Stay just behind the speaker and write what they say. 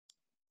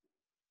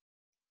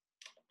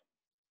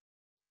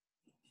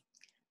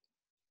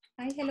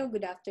Hi, hello,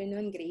 good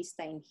afternoon. Grace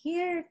Time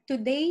here.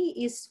 Today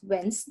is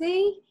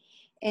Wednesday,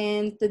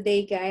 and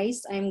today,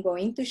 guys, I'm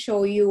going to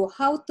show you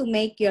how to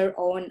make your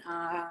own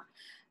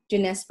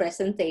Jeunesse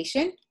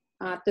presentation.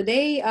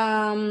 Today,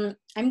 I'm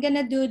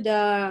gonna do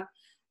the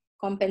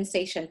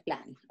compensation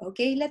plan.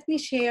 Okay, let me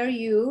share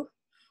you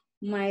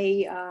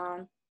my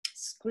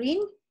screen.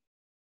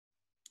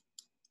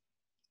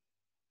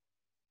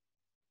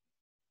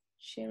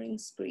 Sharing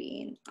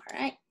screen. All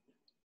right.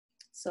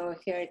 So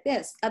here it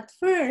is. At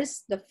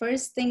first, the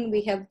first thing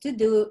we have to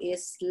do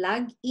is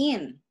log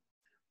in.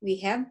 We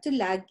have to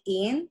log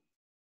in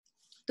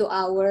to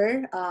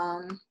our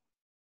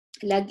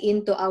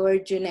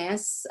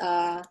Jeunesse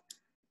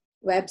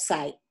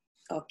website.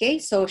 Okay,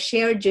 so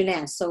share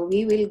Jeunesse. So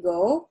we will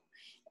go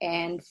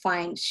and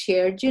find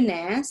share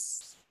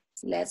Jeunesse.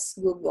 Let's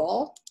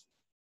Google.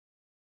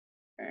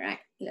 All right,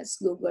 let's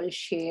Google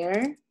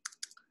share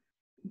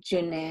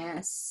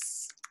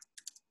Jeunesse.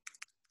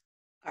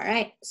 All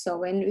right,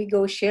 so when we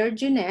go share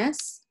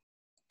Jeunesse,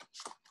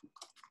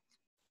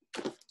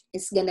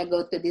 it's gonna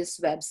go to this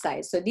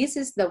website. So this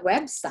is the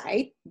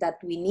website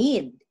that we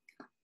need.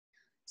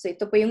 So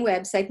ito po yung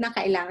website na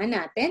kailangan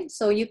natin.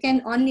 So you can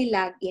only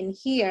log in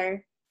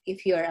here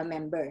if you're a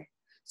member.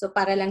 So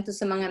para lang to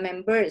sa mga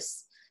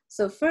members.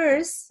 So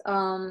first,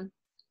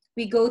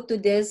 we go to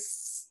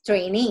this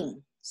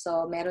training.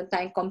 So meron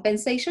tayong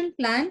compensation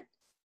plan,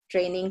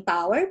 training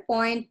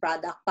PowerPoint,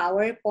 product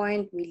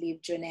PowerPoint, we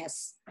leave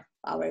Jeunesse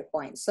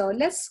PowerPoint. So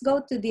let's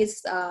go to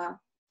this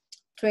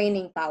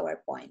training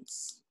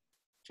PowerPoints.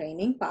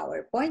 Training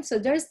PowerPoint. So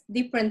there's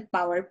different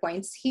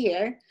PowerPoints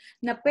here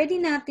na pwede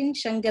natin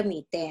siyang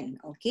gamitin.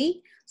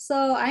 Okay?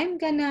 So I'm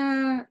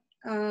gonna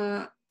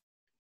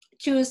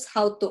choose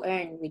how to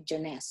earn with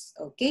Jeunesse.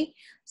 Okay?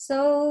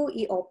 So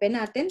i-open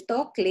natin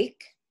to,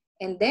 click.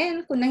 And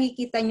then kung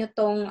nakikita nyo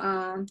tong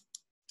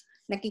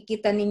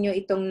nakikita ninyo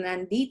itong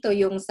nandito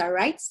yung sa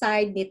right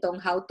side nitong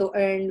how to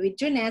earn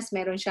with Jeunesse,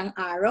 meron siyang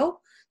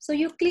arrow. So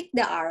you click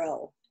the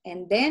arrow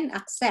and then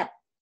accept.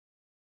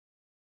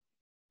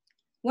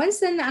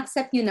 Once na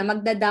na-accept nyo na,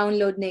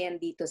 magda-download na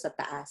yan dito sa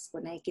taas.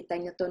 Kung nakikita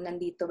nyo to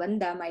nandito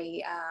banda,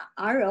 may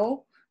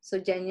arrow. So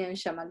dyan yan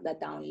siya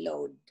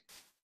magda-download.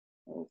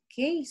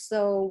 Okay,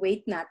 so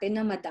wait natin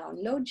na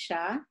ma-download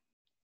siya.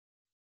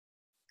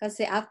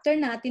 Kasi after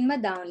natin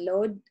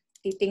ma-download,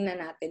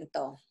 titingnan natin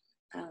to.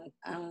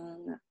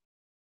 Ang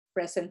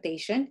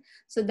presentation.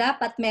 So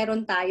dapat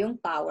meron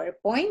tayong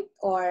PowerPoint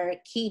or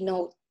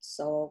Keynote.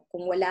 So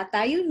kung wala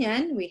tayo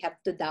niyan, we have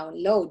to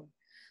download.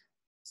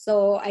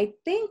 So I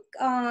think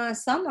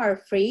some are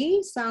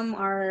free, some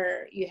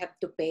are you have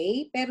to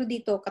pay. Pero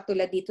dito,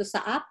 katulad dito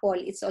sa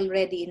Apple, it's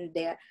already in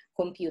the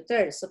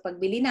computer. So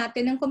pagbili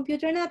natin ng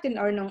computer natin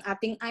or ng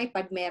ating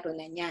iPad, meron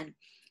na niyan.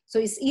 So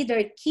it's either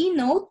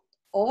Keynote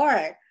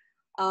or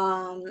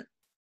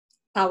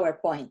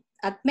PowerPoint.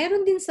 At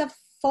meron din sa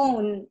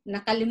phone,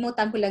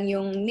 nakalimutan ko lang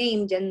yung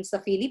name dyan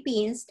sa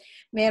Philippines,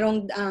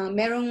 merong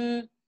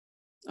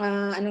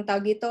anong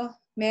tawag ito?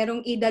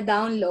 Merong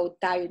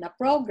ida-download tayo na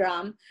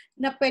program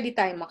na pwede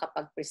tayong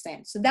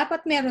makapag-present. So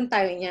dapat meron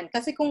tayo niyan.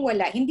 Kasi kung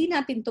wala, hindi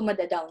natin ito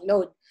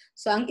mada-download.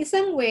 So ang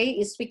isang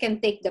way is we can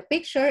take the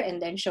picture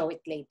and then show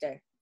it later.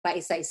 Pa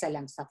isa-isa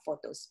lang sa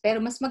photos. Pero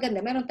mas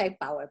maganda, meron tayong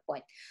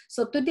PowerPoint.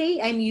 So today,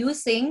 I'm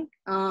using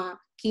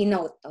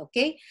Keynote.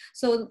 Okay?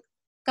 So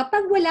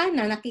kapag wala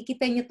na,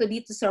 nakikita nyo to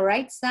dito sa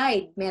right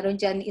side,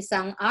 meron dyan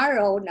isang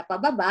arrow na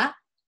pababa.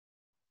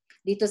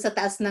 Dito sa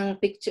taas ng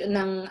picture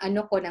ng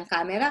ng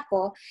camera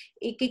ko,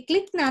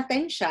 i-click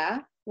natin siya.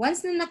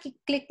 Once na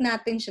nakiklik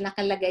natin siya,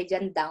 nakalagay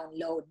diyan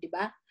download, di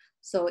ba?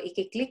 So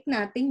i-click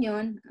natin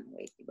 'yon.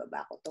 Wait,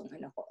 ibaba ko tong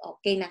ko.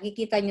 Okay,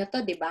 nakikita nyo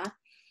to, di ba?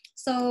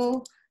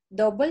 So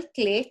double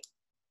click.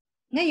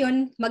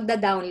 Ngayon,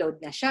 magda-download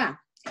na siya.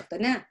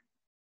 Ito na.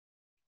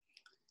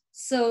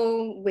 So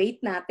wait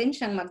natin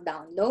siyang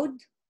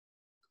mag-download.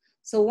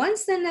 So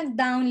once na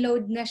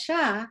nag-download na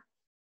siya,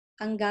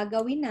 ang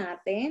gagawin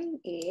natin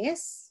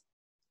is,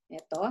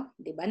 ito,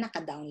 di ba,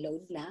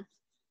 naka-download na.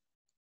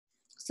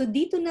 So,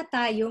 dito na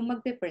tayo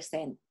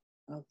magpe-present.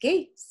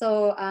 Okay?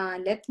 So,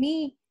 let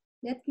me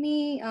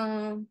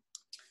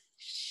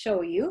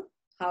show you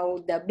how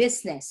the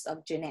business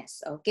of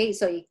Jeunesse. Okay?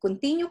 So,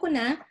 i-continue ko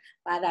na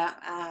para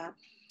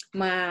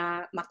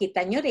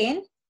makita nyo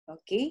rin.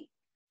 Okay?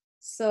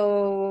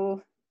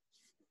 So,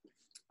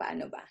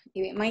 paano ba?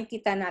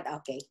 Makikita natin.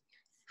 Okay.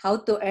 How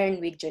to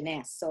earn with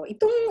Jeunesse. So,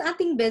 itong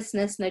ating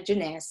business na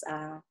Jeunesse,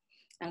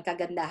 ang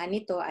kagandahan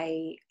nito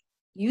ay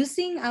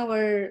using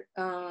our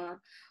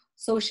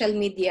social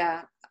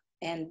media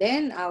and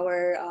then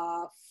our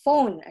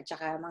phone at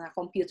saka mga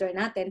computer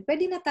natin,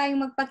 pwede na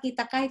tayong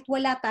magpakita kahit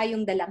wala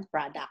tayong dalang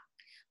product.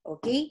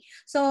 Okay?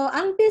 So,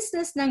 ang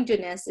business ng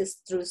Jeunesse is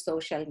through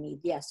social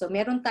media. So,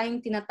 meron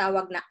tayong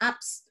tinatawag na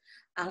apps.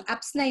 Ang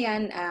apps na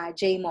yan,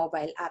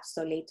 J-Mobile apps.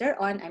 So later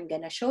on, I'm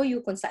gonna show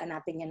you kung saan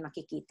natin yan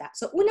makikita.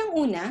 So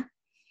unang-una,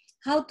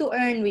 how to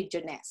earn with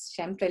Jeunesse.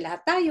 Siyempre,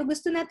 lahat tayo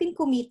gusto natin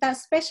kumita,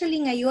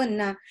 especially ngayon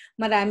na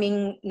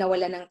maraming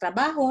nawala ng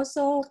trabaho.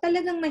 So,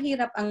 talagang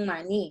mahirap ang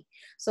money.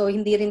 So,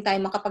 hindi rin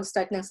tayo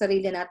makapag-start ng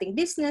sarili nating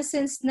business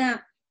since na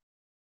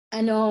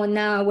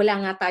na wala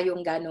nga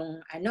tayong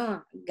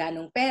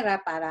ganong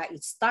pera para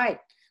i-start.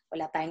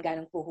 Wala tayong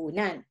ganong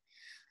puhunan.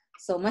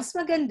 So, mas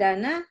maganda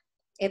na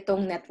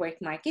itong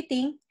network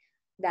marketing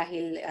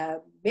dahil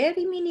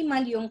very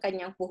minimal yung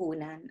kanyang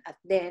puhunan at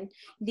then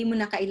hindi mo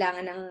na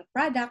kailangan ng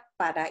product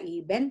para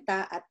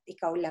ibenta at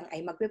ikaw lang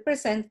ay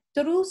magpe-present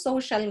through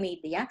social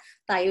media.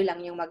 Tayo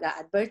lang yung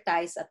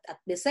mag-a-advertise at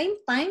the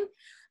same time,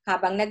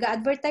 habang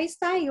nag-a-advertise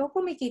tayo,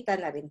 kumikita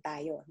na rin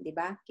tayo, di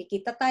ba?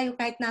 Kikita tayo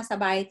kahit nasa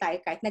bahay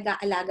tayo, kahit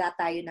nag-aalaga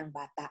tayo ng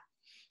bata.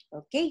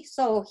 Okay,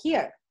 so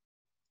here,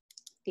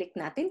 click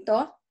natin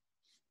to.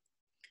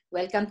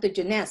 Welcome to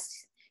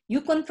Jeunesse.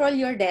 You control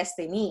your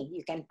destiny.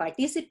 You can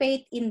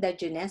participate in the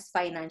Jeunesse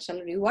Financial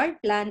Reward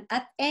Plan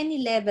at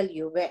any level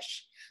you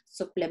wish.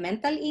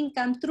 Supplemental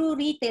income through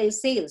retail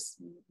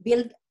sales.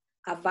 Build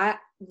a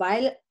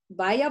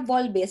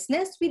viable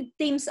business with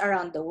teams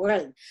around the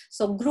world.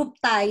 So,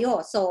 group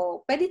tayo.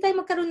 So, pwede tayo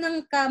magkaroon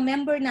ng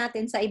ka-member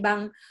natin sa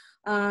ibang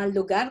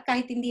lugar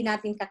kahit hindi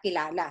natin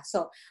kakilala.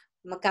 So,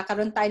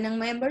 magkakaroon tayo ng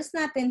members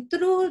natin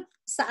through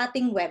sa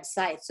ating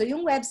website. So,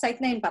 yung website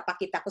na yun,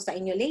 papakita ko sa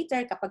inyo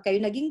later. Kapag kayo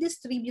naging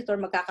distributor,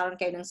 magkakaroon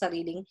kayo ng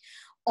sariling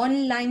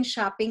online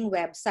shopping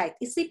website.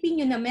 Isipin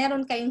nyo na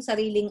meron kayong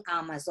sariling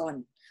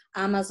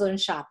Amazon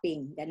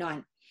shopping,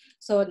 ganon.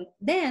 So,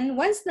 then,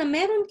 once na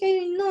meron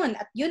kayo nun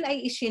at yun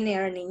ay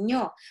i-share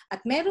ninyo at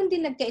meron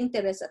din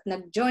nagka-interest at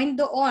nag-join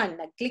doon,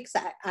 nag-click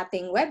sa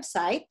ating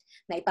website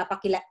na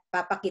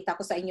ipapakita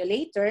ko sa inyo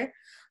later.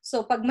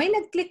 So, pag may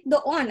nag-click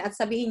doon at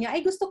sabihin niya,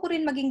 ay gusto ko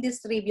rin maging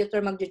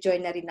distributor,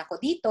 mag-join na rin ako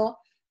dito,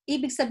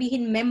 ibig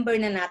sabihin member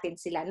na natin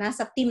sila,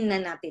 nasa team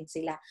na natin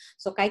sila.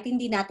 So, kahit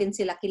hindi natin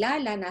sila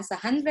kilala, nasa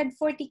 140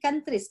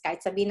 countries, kahit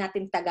sabihin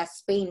natin taga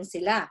Spain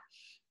sila,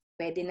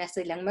 pwede na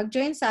silang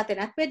mag-join sa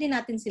atin at pwede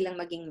natin silang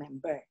maging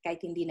member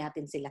kahit hindi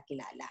natin sila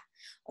kilala.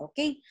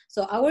 Okay?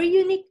 So, our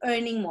unique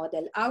earning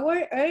model.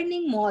 Our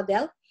earning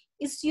model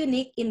is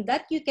unique in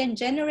that you can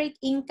generate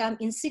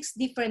income in 6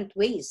 different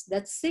ways.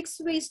 That's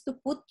 6 ways to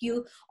put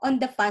you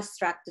on the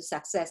fast track to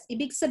success.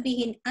 Ibig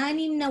sabihin,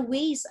 6 na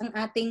ways ang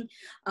ating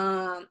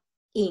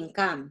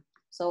income.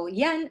 So,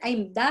 yan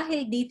ay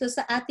dahil dito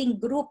sa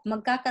ating group,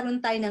 magkakaroon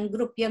tayo ng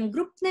group. Yung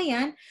group na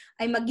yan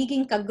ay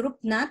magiging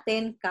ka-group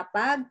natin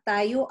kapag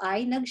tayo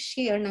ay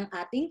nag-share ng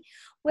ating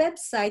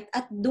website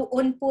at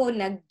doon po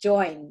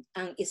nag-join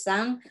ang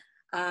isang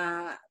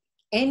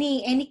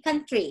any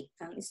country.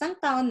 Ang isang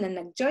taon na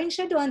nag-join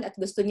siya doon at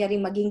gusto niya rin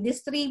maging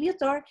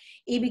distributor,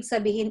 ibig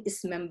sabihin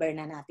is member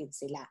na natin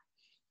sila.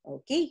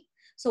 Okay?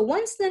 So,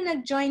 once na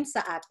nag-join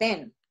sa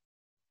atin,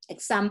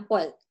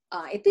 example,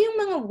 ito yung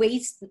mga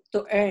ways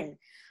to earn.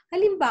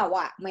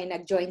 Halimbawa, may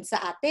nag-join sa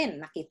atin.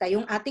 Nakita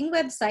yung ating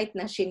website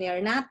na shinare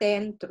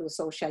natin through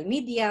social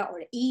media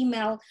or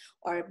email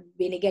or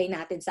binigay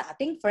natin sa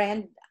ating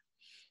friend.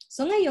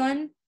 So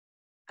ngayon,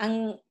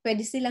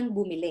 pwede silang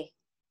bumili.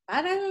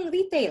 Parang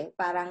retail,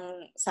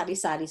 parang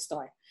sari-sari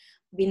store.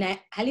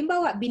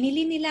 Halimbawa,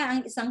 binili nila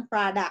ang isang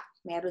product.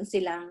 Meron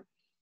silang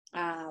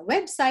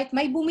website,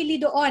 may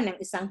bumili doon ng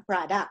isang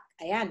product.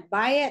 Ayan,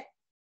 buy it.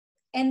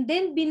 And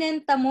then,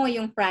 binenta mo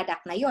yung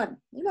product na yon.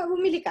 Diba,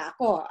 bumili ka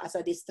ako as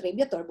a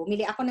distributor.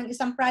 Bumili ako ng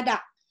isang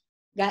product.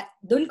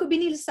 Doon ko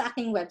binili sa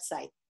aking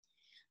website.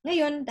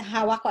 Ngayon,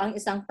 hawak ko ang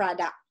isang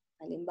product.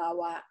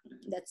 Halimbawa,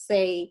 let's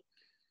say,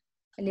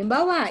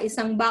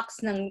 isang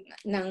box ng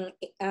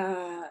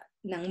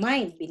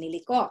Mind,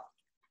 binili ko.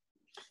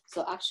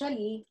 So,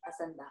 actually,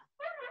 asan ba?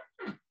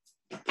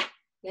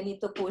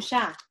 Ganito po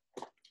siya.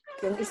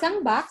 Yung isang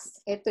box,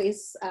 ito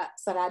is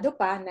sarado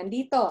pa,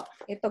 nandito.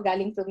 Ito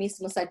galing to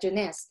mismo sa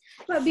Jeunesse.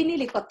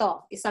 Binili ko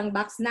to, isang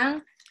box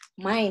ng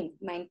Mind.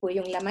 Mind po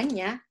yung laman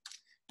niya.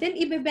 Then,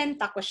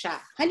 ibebenta ko siya.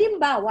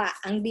 Halimbawa,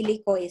 ang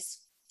bili ko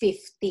is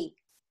 $50.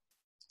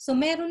 So,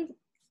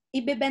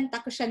 ibebenta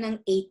ko siya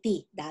ng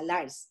 $80.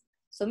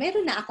 So,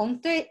 meron na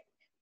akong $30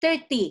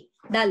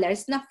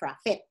 na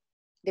profit.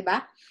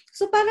 Diba?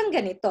 So, parang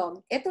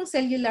ganito. Itong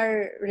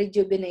cellular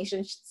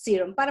rejuvenation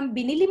serum, parang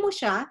binili mo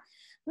siya,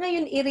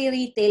 ngayon,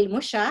 i-retail mo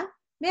siya,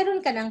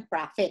 meron ka ng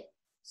profit.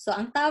 So,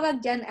 ang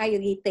tawag dyan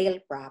ay retail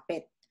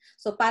profit.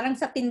 So, parang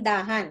sa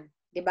tindahan,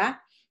 di ba?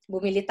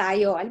 Bumili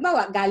tayo.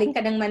 Halimbawa, galing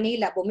ka ng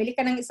Manila, bumili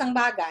ka ng isang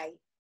bagay,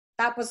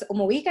 tapos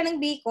umuwi ka ng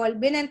Bicol,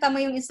 binenta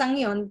mo yung isang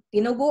yon,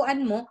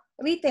 tinubuan mo,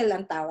 retail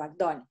ang tawag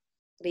doon.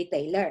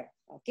 Retailer.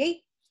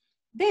 Okay?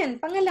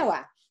 Then,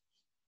 pangalawa,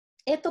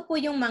 ito po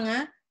yung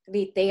mga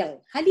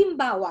retail.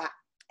 Halimbawa,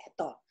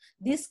 ito,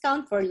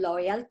 discount for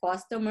loyal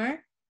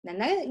customer, na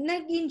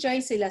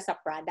nag-enjoy sila sa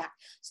product.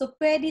 So,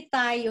 pwede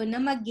tayo na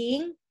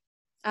maging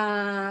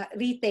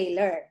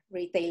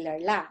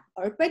retailer lang.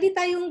 Or pwede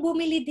tayong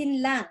bumili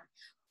din lang.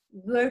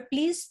 We're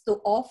pleased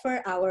to offer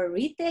our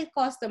retail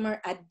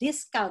customer a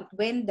discount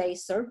when they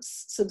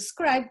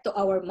subscribe to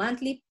our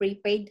monthly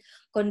prepaid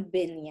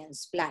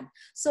convenience plan.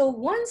 So,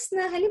 once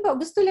na, halimbawa,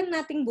 gusto lang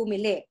nating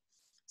bumili.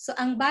 So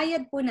ang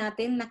bayad po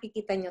natin,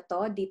 nakikita nyo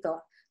to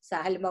dito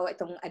sa halimbawa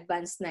itong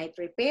advanced night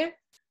repair.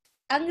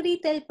 Ang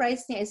retail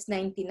price niya is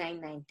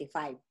 $99.95.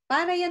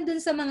 Para yan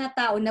dun sa mga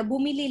tao na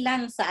bumili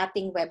lang sa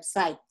ating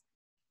website.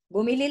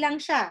 Bumili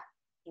lang siya.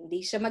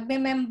 Hindi siya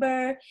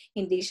magme-member,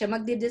 hindi siya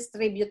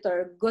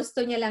magdi-distributor.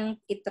 Gusto niya lang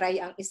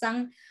itry ang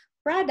isang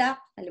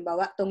product.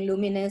 Halimbawa, itong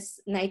Luminous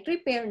Night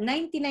Repair,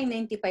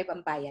 $99.95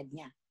 ang bayad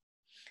niya.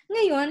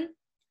 Ngayon,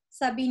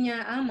 sabi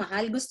niya,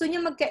 mahal. Gusto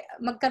niya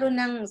magkaroon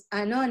ng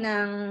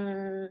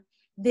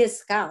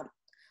discount.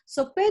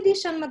 So, pwede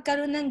siyang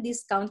magkaroon ng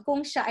discount kung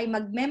siya ay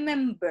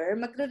magme-member,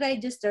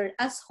 magre-register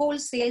as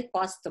wholesale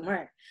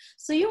customer.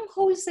 So, yung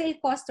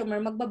wholesale customer,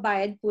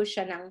 magbabayad po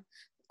siya ng,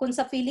 kung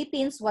sa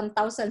Philippines,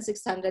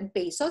 1,600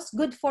 pesos.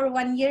 Good for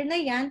 1 year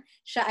na yan,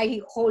 siya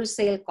ay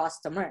wholesale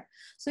customer.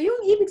 So,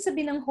 yung ibig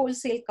sabihin ng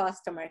wholesale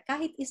customer,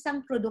 kahit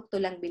isang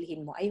produkto lang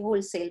bilhin mo, ay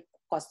wholesale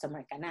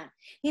customer ka na.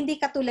 Hindi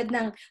katulad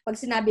ng pag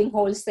sinabing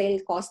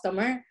wholesale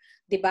customer,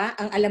 'di ba?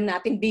 Ang alam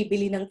natin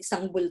bibili ng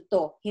isang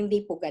bulto.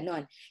 Hindi po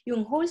ganon.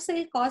 Yung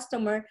wholesale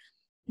customer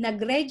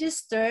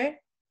nag-register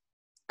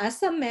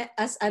as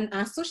an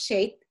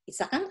associate,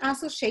 isa kang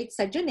associate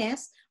sa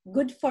Jeunesse,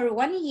 good for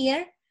 1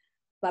 year,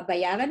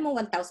 babayaran mo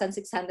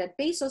 1,600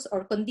 pesos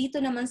or kung dito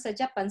naman sa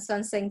Japan,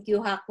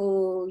 sansenkyu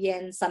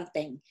yen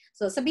something.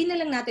 So sabihin na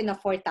lang natin na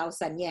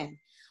 4,000 yen.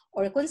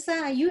 Or kung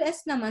sa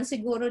US naman,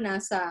 siguro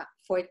nasa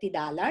 $40,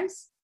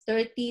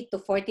 $30 to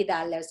 $40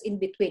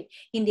 in between.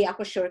 Hindi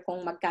ako sure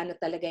kung magkano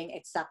talaga yung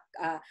exact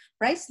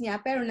price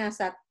niya, pero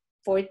nasa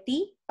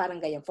 40,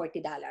 parang ganyan,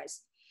 $40.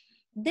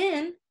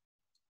 Then,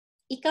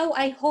 ikaw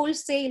ay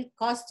wholesale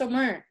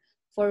customer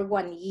for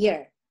 1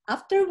 year.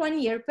 After 1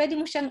 year, pwede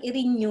mo siyang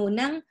i-renew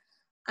ng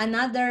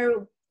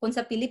another, kung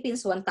sa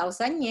Philippines, 1,000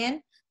 yen,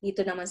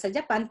 dito naman sa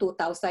Japan,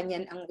 2,000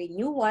 yan ang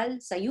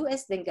renewal. Sa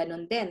US din,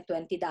 ganun din,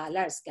 $20,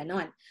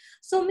 ganun.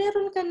 So,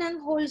 meron ka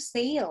ng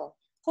wholesale.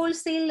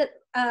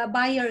 Wholesale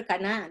buyer ka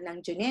na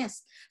ng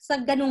Jeunesse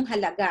sa ganung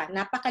halaga,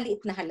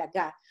 napakaliit na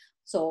halaga.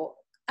 So,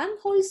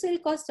 ang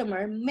wholesale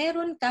customer,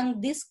 meron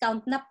kang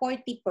discount na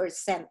 40%.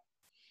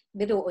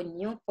 Biruon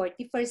nyo,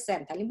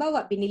 40%.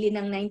 Halimbawa, binili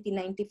ng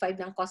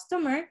 $19.95 ng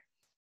customer,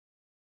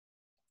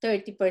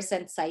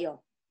 30%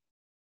 sa'yo.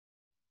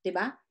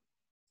 Diba?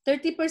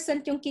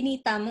 30% yung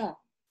kinita mo.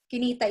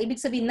 Kinita, ibig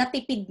sabihin,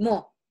 natipid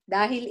mo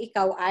dahil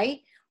ikaw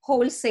ay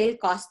wholesale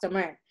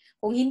customer.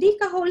 Kung hindi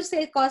ka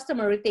wholesale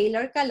customer,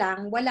 retailer ka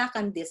lang, wala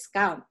kang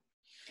discount.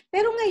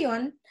 Pero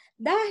ngayon,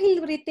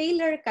 dahil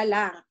retailer ka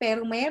lang,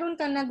 pero mayroon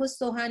kang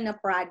nagustuhan na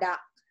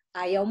product,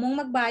 ayaw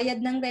mong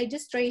magbayad ng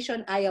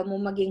registration, ayaw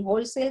mong maging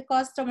wholesale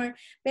customer,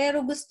 pero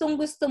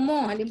gustong-gusto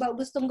mo, halimbawa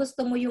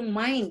gustong-gusto mo yung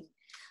Mind.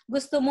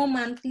 Gusto mo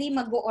monthly,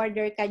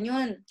 mag-order ka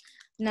yun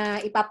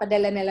na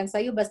ipapadala na lang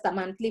sa'yo, basta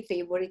monthly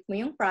favorite mo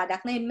yung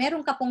product na yun,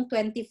 meron ka pong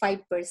 25%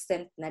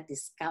 na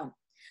discount.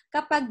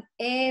 Kapag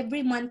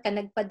every month ka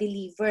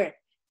nagpa-deliver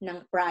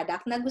ng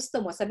product na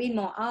gusto mo, sabihin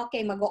mo,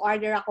 okay,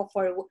 mag-order ako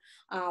for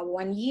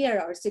 1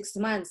 year or 6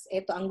 months,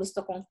 ito ang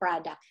gusto kong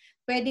product.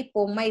 Pwede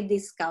po may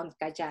discount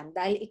ka dyan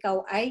dahil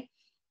ikaw ay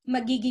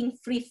magiging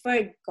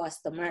preferred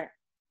customer.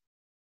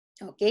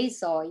 Okay,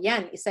 so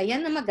yan. Isa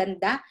yan na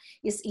maganda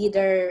is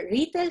either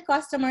retail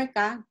customer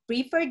ka,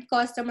 preferred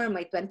customer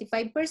may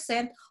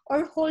 25%,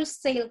 or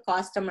wholesale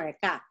customer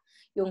ka.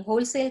 Yung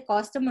wholesale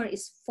customer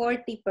is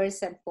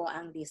 40% po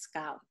ang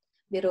discount.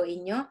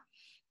 Biruin nyo,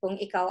 kung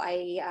ikaw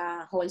ay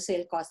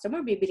wholesale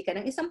customer, bibili ka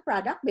ng isang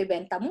product,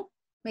 bibenta mo,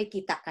 may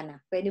kita ka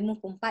na. Pwede mo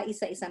kung pa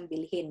isa-isang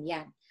bilhin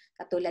yan.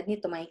 Katulad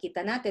nito,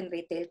 makikita natin,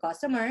 retail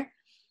customer,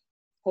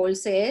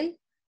 wholesale,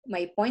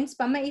 may points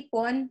pa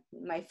maipon,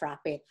 may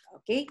profit.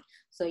 Okay?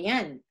 So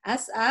yan,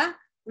 as a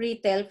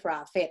retail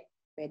profit.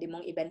 Pwede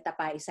mong ibenta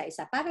pa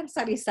isa-isa. Parang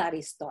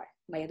sari-sari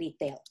store. May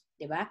retail.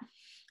 Diba?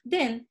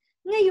 Then,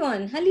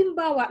 ngayon,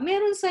 halimbawa,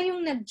 meron sa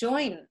yung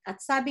nag-join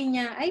at sabi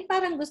niya, ay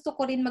parang gusto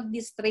ko rin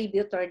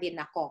mag-distributor din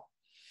ako.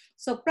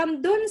 So,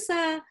 from dun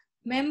sa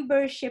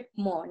membership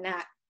mo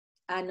na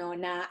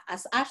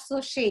as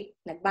associate,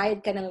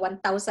 nagbayad ka ng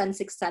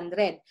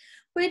 1,600,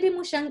 pwede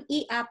mo siyang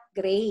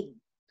i-upgrade.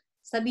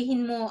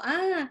 Sabihin mo,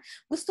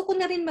 gusto ko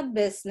na rin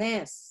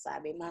mag-business.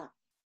 Sabi mo,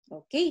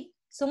 okay.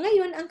 So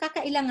ngayon, ang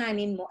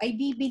kakailanganin mo ay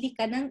bibili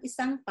ka ng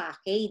isang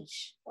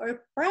package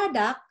or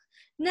product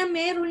na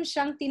meron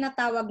siyang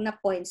tinatawag na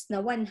points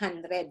na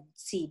 100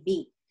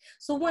 CB.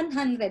 So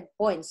 100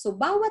 points. So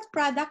bawat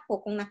product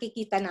po, kung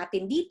nakikita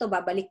natin dito,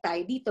 babalik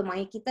tayo dito,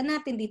 makikita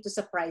natin dito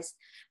sa price,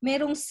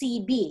 merong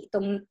CB,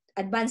 itong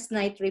Advanced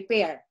Night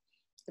Repair.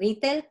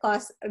 Retail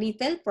cost,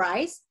 retail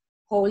price,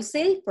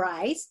 wholesale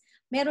price,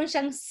 meron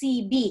siyang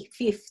CB,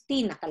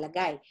 50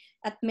 nakalagay.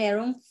 At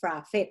merong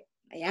profit.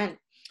 Ayan.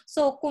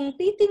 So, kung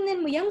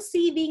titingnan mo yung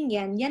CB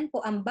yan, yan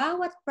po ang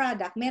bawat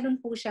product, meron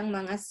po siyang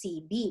mga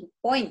CB,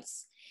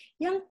 points.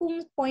 Yung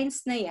pong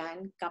points na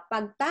yan,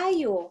 kapag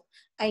tayo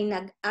ay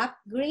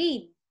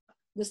nag-upgrade,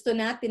 gusto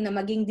natin na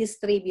maging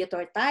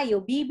distributor tayo,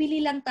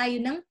 bibili lang tayo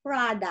ng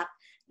product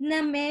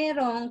na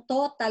merong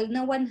total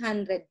na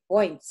 100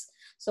 points.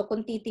 So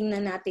kung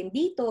titingnan natin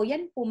dito,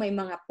 yan po may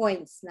mga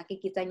points.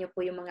 Nakikita nyo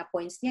po yung mga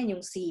points niyan,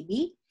 yung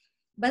CB.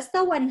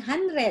 Basta 100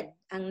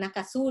 ang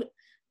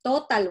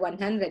total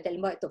 100.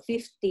 Alam mo, ito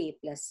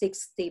 50 plus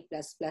 60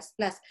 plus.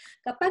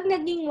 Kapag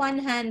naging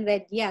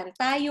 100 yan,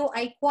 tayo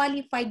ay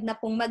qualified na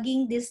pong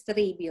maging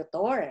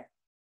distributor.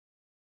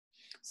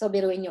 So,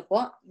 biruin nyo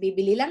po,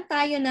 bibili lang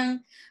tayo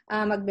ng,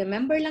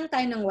 magbe-member lang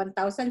tayo ng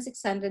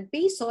 1,600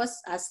 pesos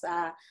as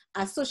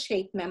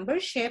associate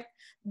membership.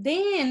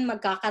 Then,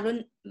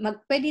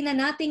 pwede na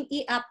nating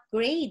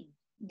i-upgrade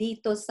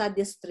dito sa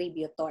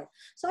distributor.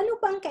 So, ano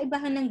pa ang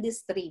kaibahan ng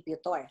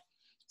distributor?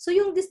 So,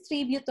 yung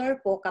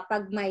distributor po,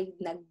 kapag may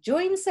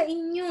nag-join sa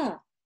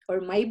inyo or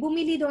may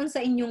bumili doon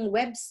sa inyong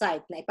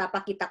website na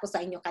ipapakita ko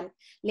sa inyo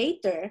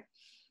later,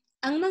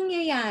 ang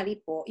mangyayari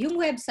po, yung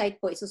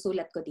website po,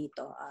 isusulat ko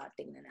dito.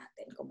 Tingnan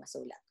natin kung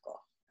masulat ko.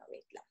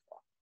 Wait lang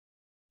po.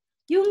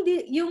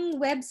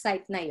 Yung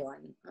website na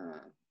yon,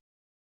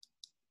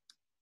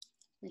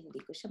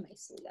 hindi ko siya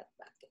maisulat.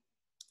 Bakit?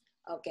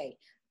 Okay.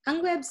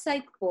 Ang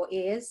website po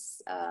is,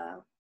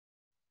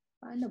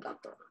 paano ba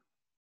to?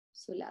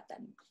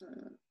 Sulatan.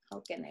 How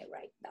can I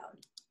write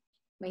down?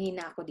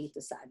 Mahina ako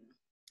dito sa ano.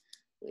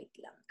 Wait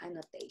lang.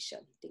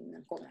 Annotation.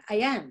 Tingnan ko nga.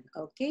 Ayan.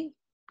 Okay.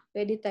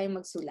 Pwede tayong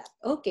magsulat.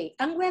 Okay.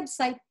 Ang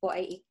website po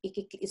ay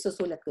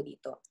isusulat ko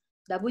dito.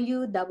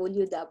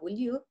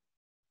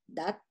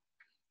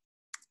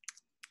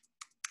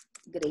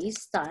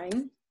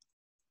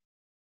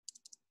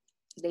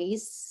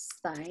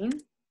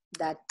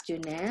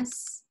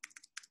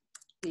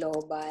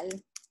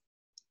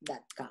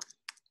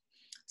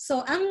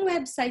 So, ang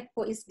website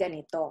po is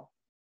ganito.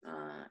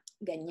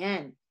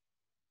 Ganyan.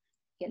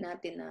 Yan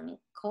natin ng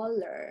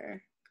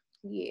color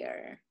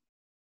here.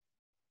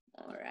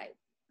 Alright.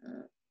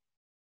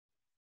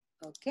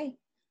 Okay.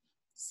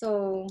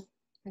 So,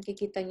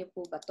 nakikita niyo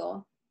po ba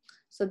to?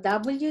 So,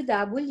 ba't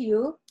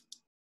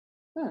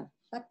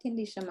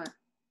hindi siya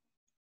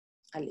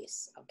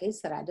alis? Okay,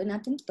 sarado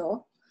natin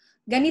to.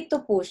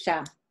 Ganito po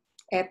siya.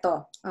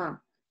 Eto.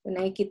 Kung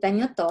nakikita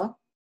niyo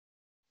to,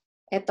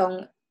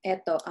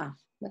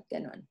 ba't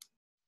ganun?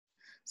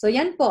 So,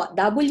 yan po,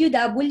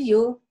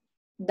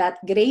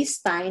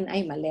 www.gracetime,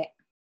 ay mali.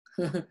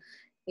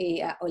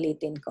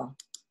 Ulitin ko.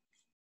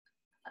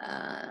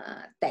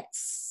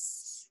 Text.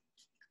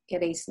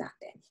 Erase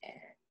natin.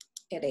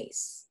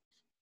 Erase.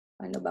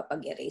 Paano ba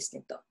pag-erase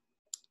nito?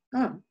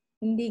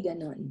 Hindi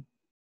ganun.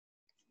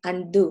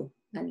 Undo.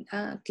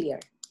 Clear.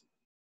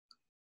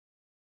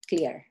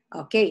 Clear.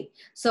 Okay.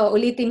 So,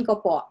 ulitin ko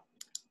po.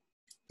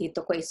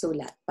 Dito ko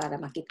isulat para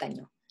makita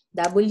nyo.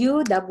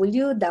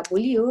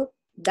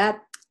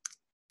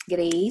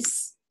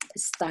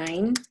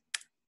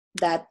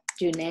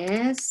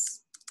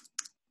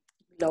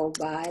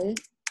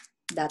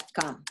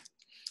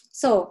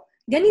 So,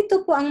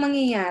 ganito po ang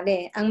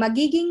mangyayari. Ang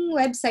magiging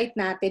website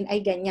natin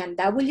ay ganyan,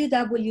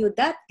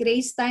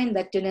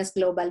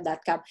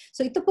 www.gracetime.junessglobal.com.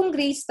 So, ito pong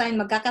Gracetime,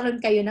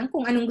 magkakaroon kayo ng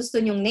kung anong gusto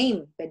nyong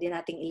name. Pwede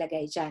nating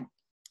ilagay dyan.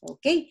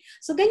 Okay?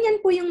 So,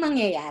 ganyan po yung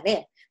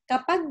mangyayari.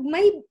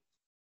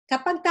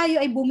 Kapag tayo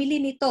ay bumili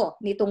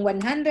nitong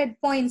 100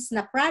 points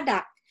na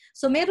product,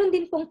 so meron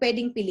din pong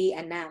pwedeng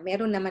pilian na.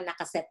 Meron naman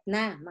nakaset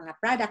na mga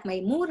product.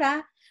 May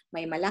mura,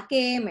 may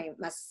malaki,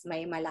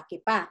 may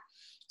malaki pa.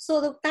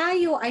 So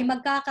tayo ay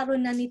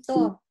magkakaroon na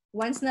nito.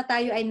 Once na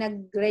tayo ay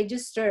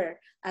nag-register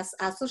as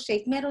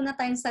associate, meron na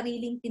tayong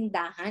sariling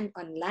tindahan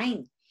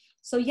online.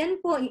 So yan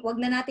po, wag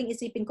na nating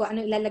isipin ko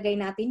ano ilalagay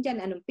natin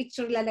dyan, anong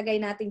picture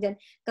ilalagay natin dyan,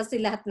 kasi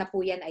lahat na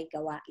po yan ay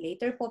gawa.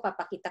 Later po,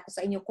 papakita ko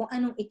sa inyo kung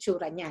anong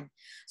itsura niyan.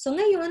 So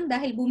ngayon,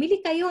 dahil bumili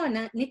kayo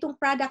nitong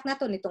product na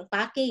to, nitong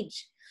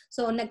package,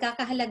 so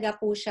nagkakahalaga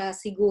po siya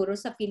siguro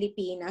sa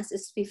Pilipinas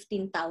is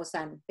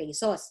 15,000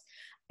 pesos.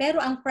 Pero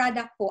ang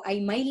product po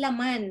ay may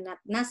laman na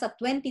nasa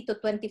 20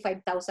 to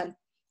 25,000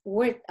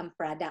 worth ang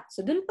product. So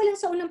dun pa lang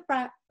sa unang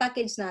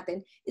package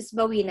natin is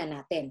bawi na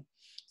natin.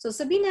 So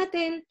sabihin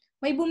natin,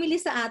 may bumili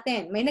sa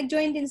atin, may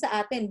nag-join din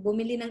sa atin,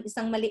 bumili ng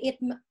isang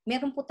maliit,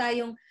 meron po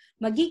tayong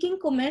magiging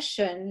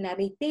commission na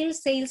retail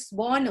sales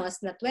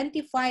bonus na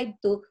 $25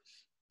 to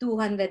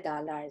 $200.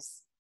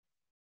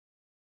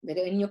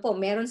 Biruin nyo po,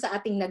 meron sa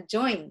ating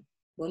nag-join,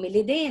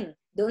 bumili din.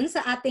 Doon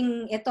sa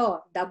ating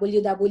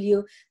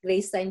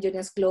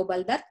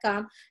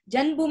www.gracetime.junessglobal.com,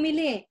 dyan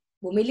bumili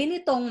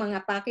nitong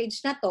mga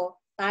package na to,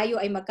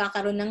 tayo ay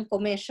magkakaroon ng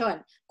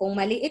commission. Kung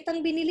maliit ang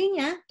binili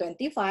niya,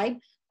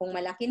 25, kung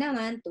malaki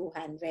naman,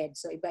 200.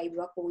 So,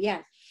 iba-iba po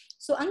yan.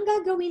 So, ang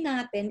gagawin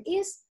natin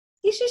is,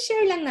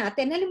 i-share lang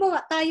natin.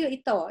 Halimbawa, tayo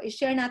ito,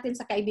 i-share natin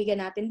sa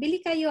kaibigan natin.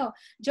 Bili kayo,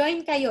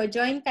 join kayo,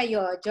 join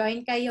kayo,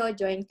 join kayo,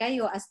 join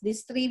kayo. As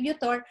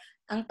distributor,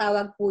 ang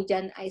tawag po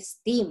dyan ay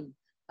team.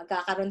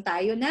 Magkakaroon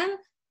tayo ng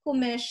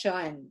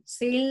commission.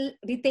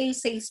 Retail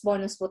sales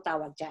bonus po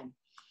tawag dyan.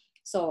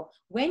 So,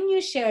 when you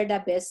share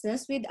the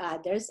business with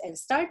others and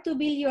start to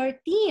build your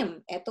team,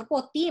 eto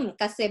po, team.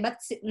 Kasi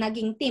ba't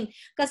naging team?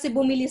 Kasi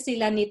bumili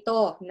sila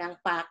nito ng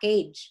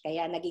package.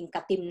 Kaya naging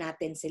ka-team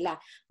natin sila.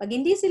 Pag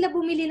hindi sila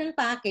bumili ng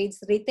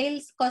package,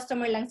 retail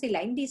customer lang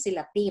sila, hindi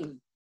sila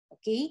team.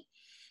 Okay?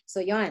 So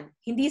yon,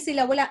 hindi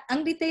sila, wala,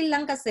 ang retail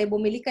lang kasi,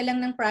 bumili ka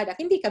lang ng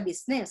product, hindi ka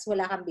business,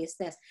 wala kang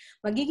business.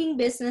 Magiging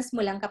business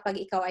mo lang kapag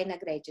ikaw ay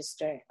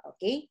nag-register.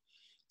 Okay?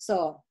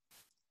 So,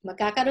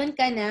 magkakaroon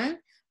ka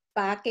ng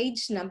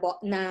package na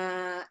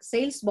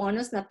sales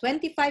bonus na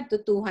 $25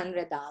 to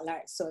 $200.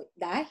 So,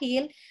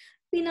 dahil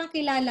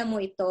pinakilala mo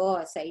ito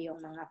sa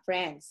iyong mga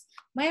friends.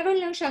 Mayroon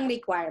lang siyang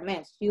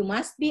requirements. You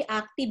must be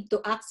active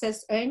to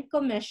access earned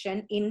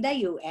commission in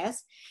the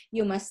US.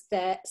 You must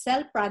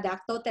sell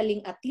product totaling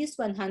at least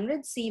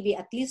 100 CV,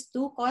 at least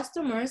 2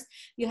 customers.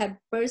 You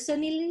have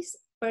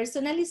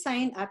personally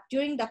signed up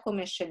during the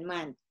commission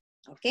month.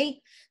 Okay?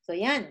 So,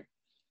 yan.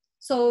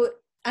 So,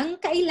 ang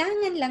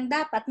kailangan lang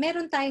dapat,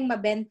 meron tayong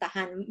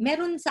mabentahan.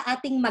 Meron sa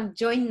ating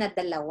mag-join na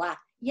dalawa.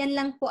 Yan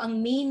lang po ang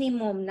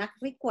minimum na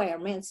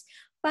requirements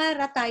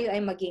para tayo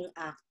ay maging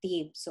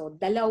active. So,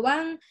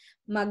 dalawang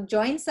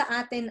mag-join sa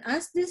atin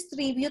as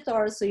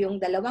distributor. So, yung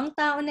dalawang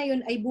tao na yun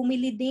ay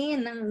bumili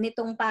din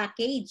nitong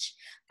package.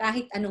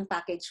 Kahit anong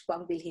package po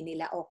ang bilhin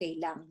nila, okay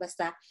lang.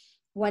 Basta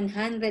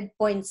 100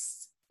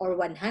 points or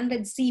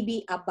 100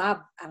 CB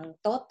above ang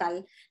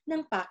total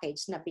ng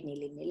package na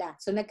binili nila.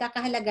 So,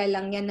 nagkakahalaga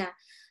lang yan na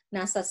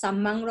nasa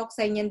samang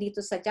roksen yan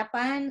dito sa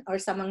Japan or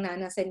samang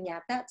nanasen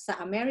yata. Sa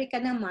Amerika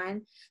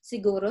naman,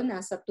 siguro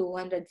nasa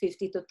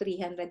 $250 to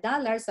 $300.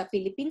 Sa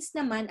Philippines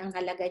naman, ang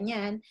halaga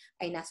niyan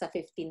ay nasa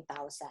 15,000.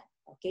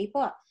 Okay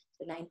po.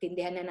 So,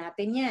 naintindihan na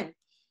natin yan.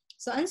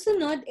 So, ang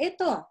sunod,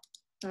 ito.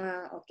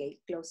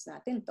 Okay, close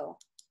natin to.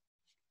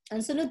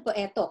 Ang sunod po,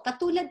 ito.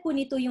 Katulad po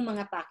nito yung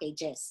mga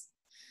packages.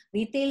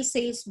 Retail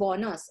sales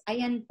bonus.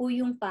 Ayan po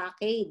yung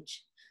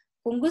package.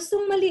 Kung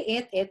gustong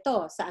maliit,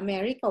 ito, sa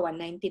Amerika,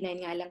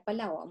 $199 nga lang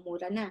pala, ang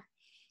mura na.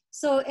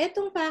 So,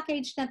 etong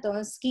package na to,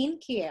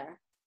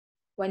 skincare,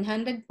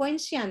 100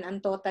 points yan,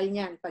 ang total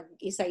niyan. Pag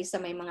isa-isa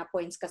may mga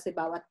points kasi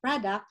bawat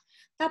product.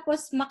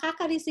 Tapos,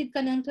 makaka-receive ka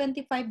ng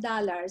 $25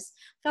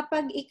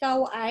 kapag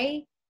ikaw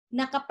ay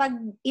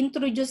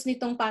nakapag-introduce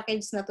nitong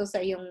package na to sa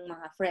iyong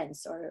mga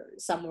friends or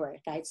somewhere,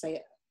 kahit sa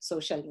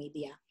social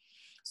media.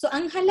 So,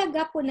 ang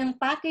halaga po ng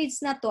package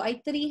na to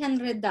ay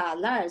 $300,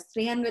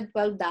 $312.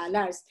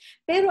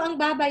 Pero ang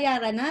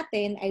babayaran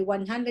natin ay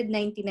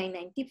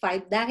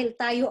 $199.95 dahil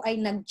tayo ay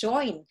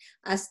nag-join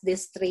as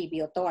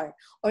distributor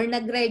or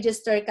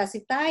nag-register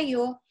kasi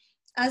tayo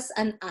as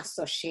an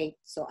associate.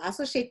 So,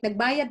 associate,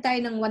 nagbayad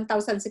tayo ng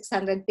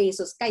 1,600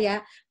 pesos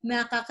kaya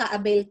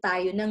makaka-avail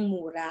tayo ng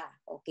mura.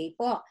 Okay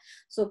po.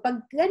 So,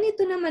 pag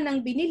ganito naman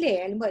ang binili,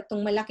 alam mo,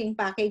 itong malaking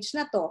package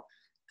na to,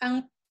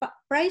 ang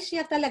price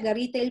niya talaga,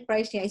 retail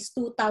price niya is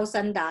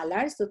 $2,000,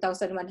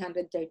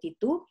 $2,132.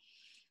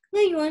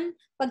 Ngayon,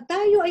 pag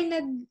tayo ay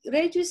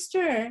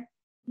nag-register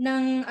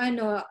ng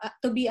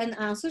to be an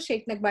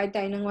associate, nagbayad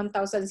tayo ng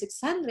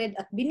 1,600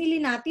 at binili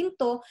natin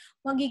to,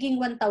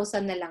 magiging 1,000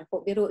 na lang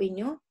po. Biruin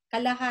nyo,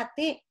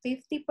 kalahati,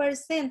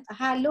 50%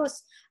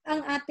 halos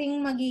ang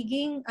ating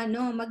magiging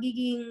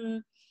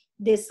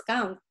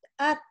discount.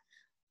 At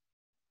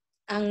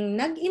ang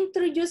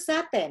nag-introduce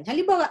sa atin,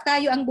 halimbawa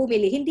tayo ang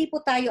bumili, hindi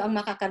po tayo ang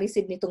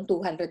makaka-receive nitong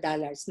 $200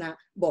 na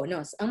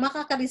bonus. Ang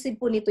makaka-receive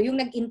po nito yung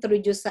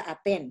nag-introduce sa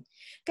atin.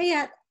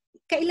 Kaya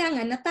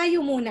kailangan na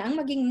tayo muna ang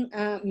maging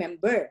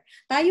member.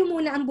 Tayo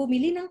muna ang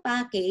bumili ng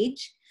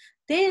package,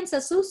 then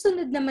sa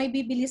susunod na may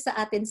bibili sa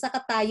atin,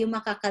 saka tayo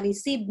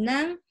makaka-receive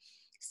ng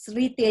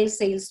retail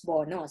sales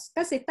bonus.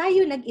 Kasi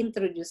tayo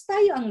nag-introduce,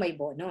 tayo ang may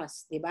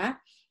bonus, di ba?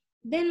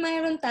 Then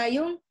mayroon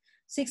tayong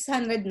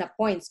 600 na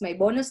points. May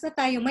bonus na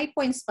tayo, may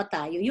points pa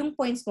tayo. Yung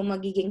points mo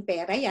magiging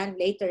pera yan.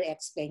 Later,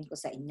 explain ko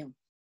sa inyo.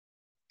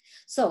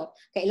 So,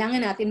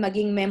 kailangan natin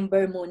maging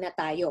member muna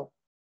tayo.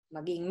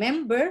 Maging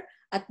member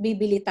at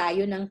bibili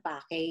tayo ng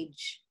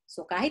package.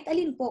 So, kahit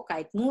alin po,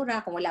 kahit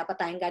mura, kung wala pa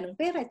tayong ganong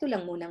pera, ito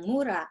lang munang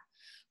mura.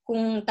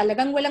 Kung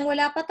talagang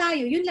walang-wala pa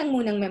tayo, yun lang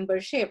munang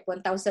membership,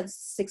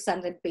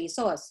 1,600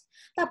 pesos.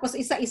 Tapos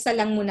isa-isa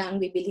lang muna ang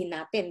bibilhin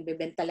natin.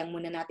 Bibenta lang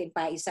muna natin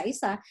pa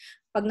isa-isa.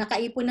 Pag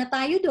nakaipon na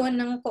tayo doon,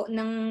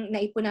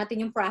 naipon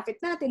natin yung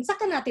profit natin,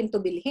 saka natin ito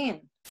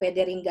bilhin.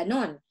 Pwede rin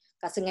ganon.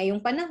 Kasi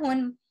ngayong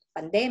panahon,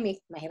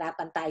 pandemic,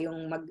 mahirapan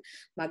tayong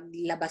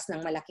maglabas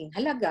ng malaking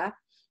halaga.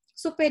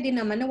 So, pwede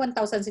naman na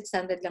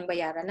 1,600 lang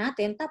bayaran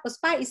natin. Tapos,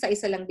 pa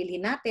isa-isa lang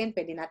bilhin natin.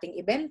 Pwede nating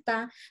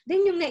ibenta.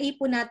 Then, yung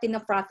naipon natin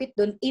na profit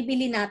doon,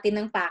 ibili natin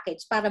ng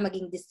package para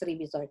maging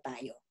distributor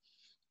tayo.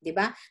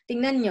 Diba?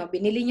 Tingnan nyo,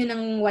 binili nyo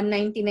ng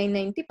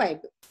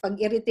 $199.95. Pag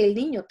i-retail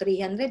ninyo,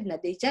 300 na.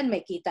 Di dyan,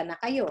 may kita na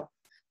kayo.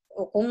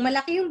 O kung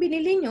malaki yung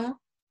binili nyo,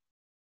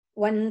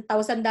 $1,000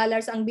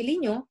 ang bili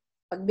nyo,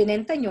 pag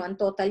binenta nyo, ang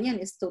total niyan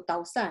is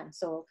 2,000.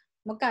 So,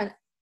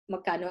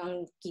 magkano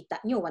ang kita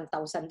nyo?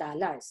 $1,000.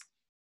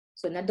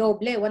 So,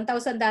 nadoble.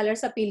 $1,000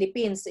 sa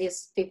Philippines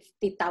is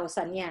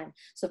 50,000 yan.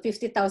 So,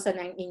 50,000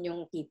 ang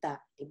inyong kita.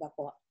 Diba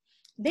po?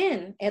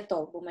 Then,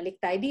 eto, bumalik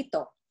tayo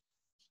dito.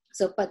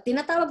 So,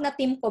 tinatawag na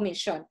team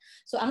commission.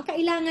 So, ang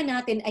kailangan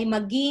natin ay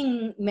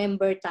maging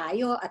member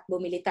tayo at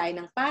bumili tayo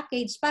ng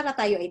package para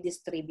tayo ay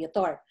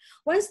distributor.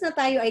 Once na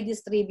tayo ay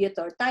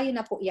distributor, tayo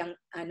na po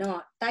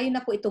tayo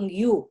na po itong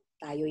you.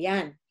 Tayo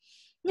yan.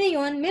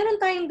 Ngayon,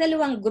 meron tayong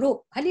dalawang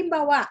group.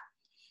 Halimbawa,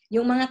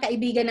 yung mga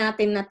kaibigan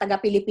natin na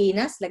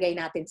taga-Pilipinas, lagay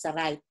natin sa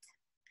right.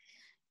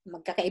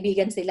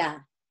 Magkakaibigan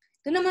sila.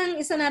 Ito naman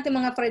isa natin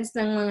mga friends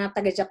ng mga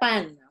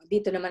taga-Japan.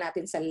 Dito naman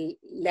natin sa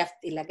left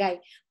ilagay.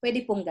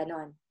 Pwede pong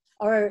ganon.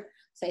 Or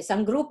sa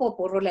isang grupo,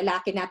 puro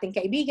lalaki nating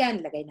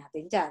kaibigan, lagay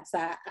natin dyan.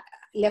 Sa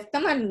left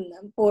naman,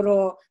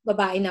 puro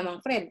babae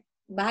namang friend.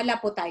 Bahala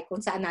po tayo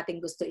kung saan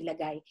natin gusto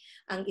ilagay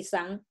ang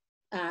isang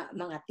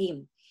mga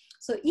team.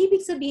 So,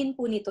 ibig sabihin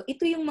po nito,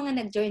 ito yung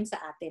mga nag-join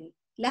sa atin.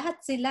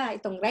 Lahat sila,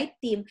 itong right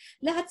team,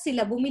 lahat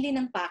sila bumili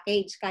ng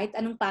package. Kahit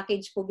anong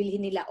package po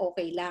bilhin nila,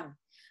 okay lang.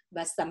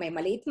 Basta may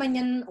maliit man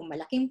yan o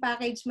malaking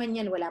package man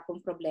yan, wala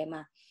pong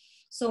problema.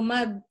 So,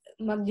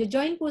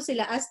 mag-join po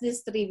sila as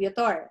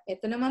distributor.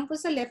 Ito naman po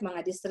sa left,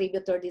 mga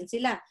distributor din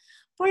sila.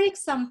 For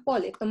example,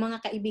 itong mga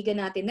kaibigan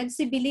natin,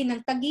 nagsibili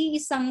ng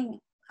tagi-isang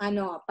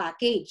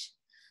package.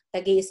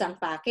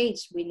 Tagi-isang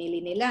package,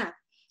 binili nila.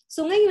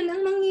 So, ngayon, ang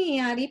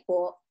mangyayari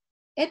po,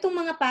 etong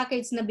mga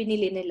package na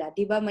binili nila,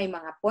 di ba may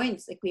mga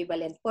points,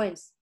 equivalent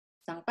points.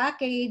 Isang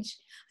package.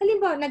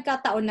 Halimbawa,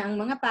 nagkataon na ang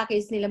mga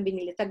package nilang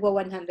binili,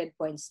 tagwa 100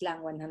 points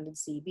lang, 100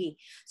 CB.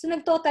 So,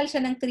 nagtotal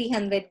siya ng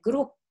 300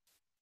 group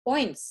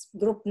points.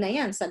 Group na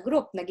yan. Sa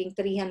group, naging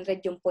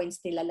 300 yung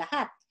points nila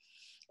lahat.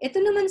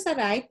 Ito naman sa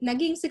right,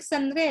 naging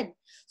 600.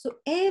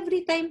 So,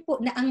 every time po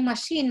na ang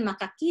machine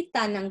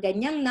makakita ng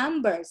ganyang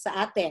number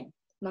sa atin,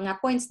 mga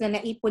points na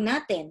naipon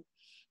natin,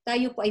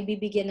 tayo po ay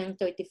bibigyan ng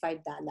 $35.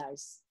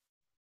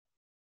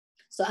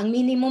 So, ang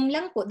minimum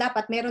lang po,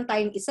 dapat meron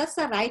tayong isa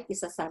sa right,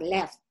 isa sa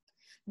left.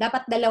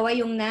 Dapat dalawa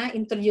yung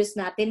na-introduce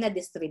natin na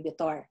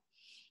distributor.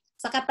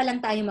 Saka pa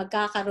lang tayo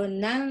magkakaroon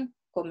ng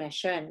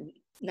commission,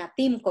 na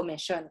team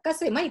commission.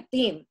 Kasi may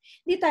team.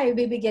 Hindi tayo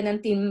bibigyan ng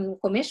team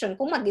commission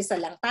kung mag-isa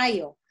lang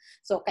tayo.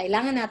 So,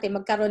 kailangan natin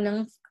magkaroon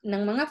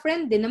ng mga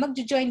friend din na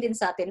mag-join din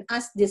sa atin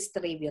as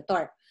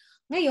distributor.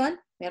 Ngayon,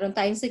 meron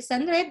tayong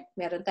 600,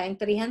 meron tayong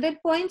 300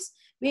 points,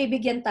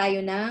 bibigyan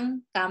tayo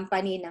ng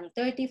company ng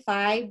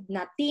 35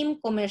 na team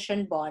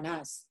commission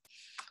bonus.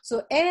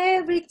 So,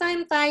 every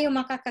time tayo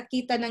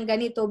makakakita ng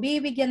ganito,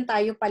 bibigyan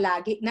tayo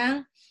palagi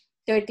ng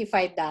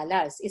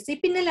 $35.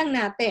 Isipin na lang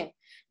natin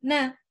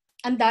na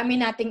ang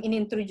dami nating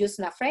inintroduce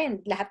na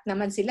friend. Lahat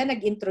naman sila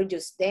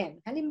nag-introduce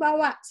din.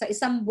 Halimbawa, sa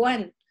isang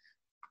buwan,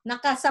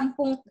 naka-10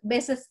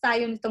 beses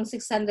tayo nitong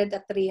 600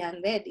 at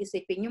 300.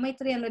 Isipin nyo, may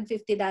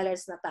 $350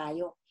 na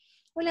tayo.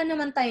 Wala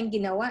naman tayong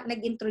ginawa,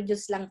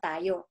 nag-introduce lang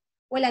tayo.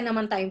 Wala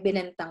naman tayong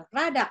binentang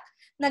product,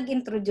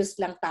 nag-introduce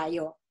lang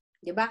tayo.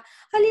 Diba?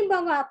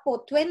 Halimbawa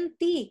po, 20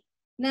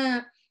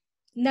 na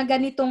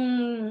ganitong,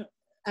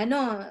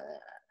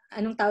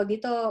 anong tawag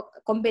dito,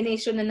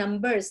 combination na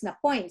numbers, na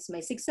points.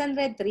 May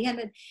 600,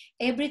 300.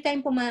 Every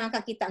time po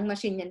makakita ang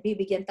machine yan,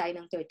 bibigyan tayo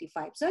ng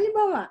 35. So,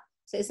 halimbawa,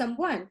 sa isang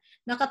buwan,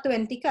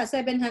 naka-20 ka,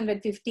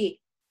 750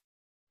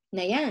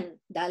 na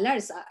yan,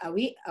 dollars a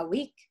week,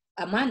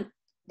 a month,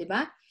 di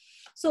ba?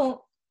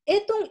 So,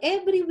 etong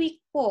every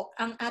week po,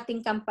 ang ating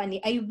company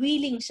ay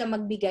willing siya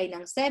magbigay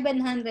ng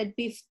 750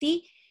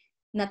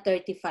 na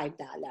 $35.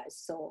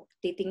 So,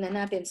 titingnan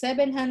natin,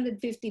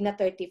 750 na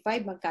 35,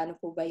 magkano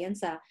po ba yan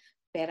sa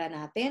pera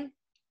natin?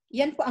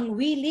 Yan po ang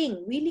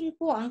willing. Willing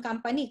po ang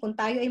company. Kung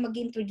tayo ay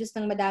mag-introduce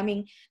ng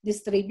madaming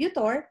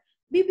distributor,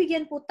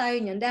 bibigyan po tayo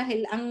niyan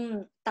dahil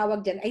ang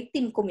tawag dyan ay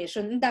team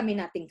commission. Ang dami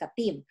nating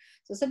ka-team.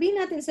 So sabihin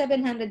natin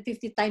 750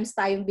 times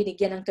tayong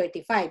binigyan ng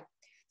 35.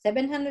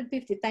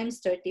 750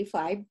 times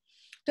 35,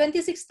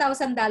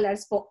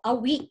 $26,000 po a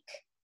week.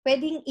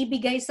 Pwedeng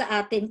ibigay sa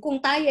atin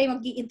kung tayo ay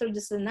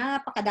mag-i-introduce na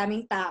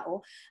napakadaming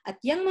tao at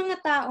yung mga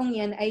taong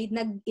yan ay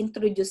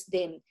nag-introduce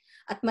din.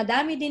 At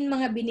madami din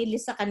mga binili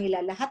sa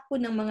kanila. Lahat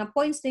po ng mga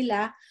points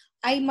nila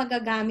ay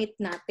magagamit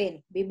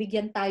natin.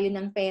 Bibigyan tayo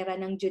ng pera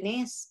ng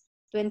Jeunesse.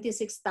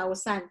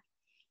 $26,000.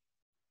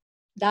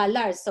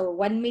 So,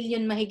 1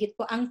 million mahigit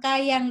po ang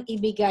kayang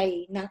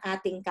ibigay ng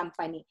ating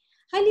company.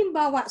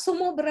 Halimbawa,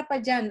 sumobra pa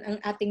dyan ang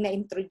ating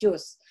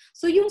na-introduce.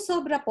 So, yung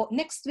sobra po,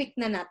 next week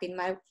na natin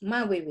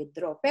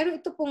ma-withdraw. Pero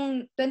ito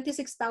pong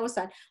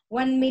 26,000,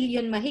 1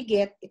 million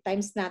mahigit,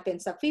 i-times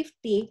natin sa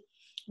 50,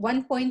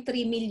 1.3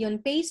 million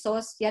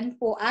pesos, yan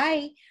po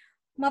ay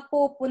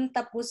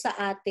mapupunta po sa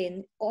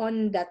atin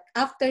on that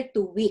after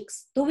 2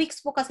 weeks. 2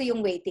 weeks po kasi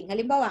yung waiting.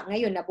 Halimbawa,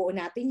 ngayon nabuo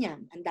natin yan.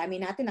 Ang dami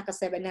natin, naka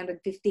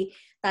 750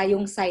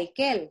 tayong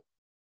cycle.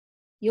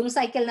 Yung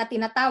cycle na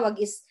tinatawag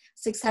is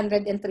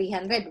 600 and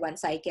 300. One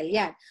cycle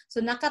yan. So,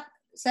 naka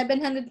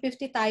 750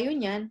 tayo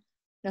niyan,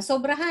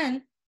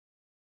 nasobrahan.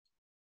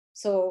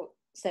 So,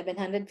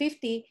 750,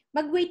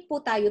 mag-wait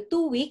po tayo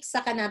 2 weeks,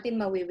 saka natin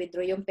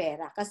ma-withdraw yung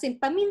pera. Kasi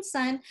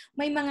paminsan,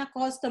 may mga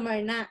customer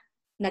na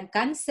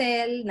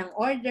nag-cancel ng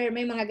order,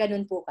 may mga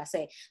ganun po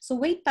kasi. So,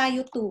 wait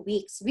tayo 2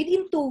 weeks.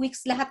 Within 2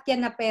 weeks, lahat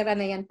yan na pera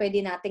na yan,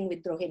 pwede nating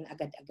withdrawin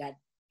agad-agad.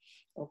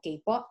 Okay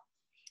po?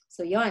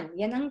 So, yon.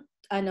 Yan ang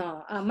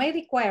may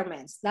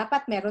requirements.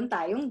 Dapat meron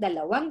tayong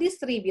dalawang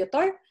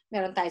distributor,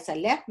 meron tayo sa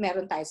left,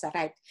 meron tayo sa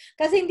right.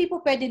 Kasi hindi po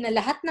pwede na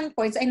lahat ng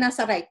points ay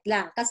nasa right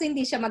lang. Kasi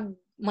hindi siya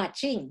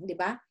mag-matching, di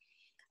ba?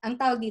 ang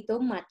tawag dito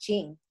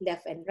matching,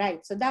 left and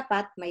right. So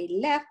dapat may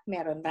left,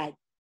 meron right.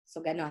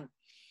 So ganon.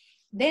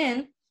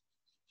 Then,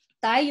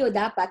 tayo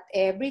dapat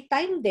every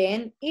time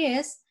din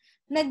is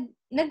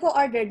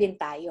nag-order din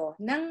tayo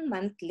ng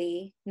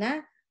monthly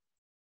na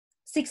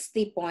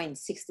 60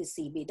 points, 60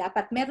 CB.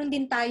 Dapat meron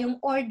din tayong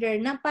order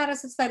na para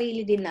sa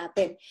sarili din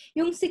natin.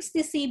 Yung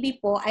 60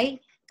 CB po ay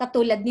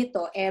katulad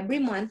nito,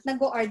 every month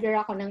nag-order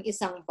ako ng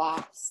isang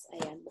box.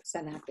 Ayan,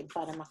 buksan natin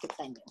para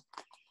makita nyo.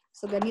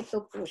 So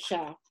ganito po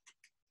siya.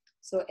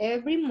 So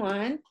every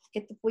month,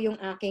 ito po yung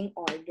aking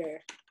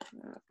order.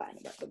 Paano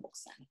ba ito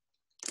buksan?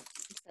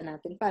 Buksan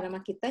natin para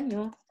makita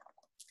nyo.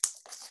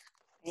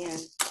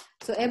 Ayan.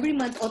 So every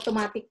month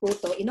automatic po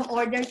to,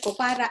 ino-order ko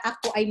para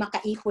ako ay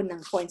makaipon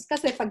ng points.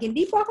 Kasi pag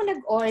hindi po ako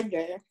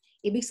nag-order,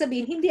 ibig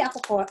sabihin hindi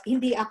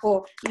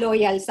ako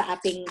loyal sa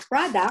ating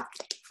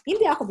product,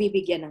 hindi ako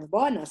bibigyan ng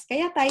bonus.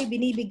 Kaya tayo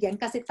binibigyan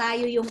kasi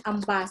tayo yung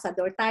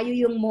ambassador, tayo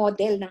yung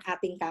model ng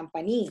ating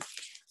company.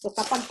 So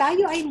kapag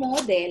tayo ay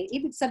model,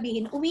 ibig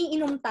sabihin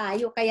umiinom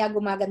tayo kaya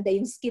gumaganda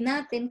yung skin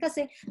natin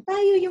kasi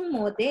tayo yung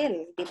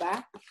model, di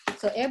ba?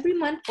 So every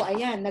month po,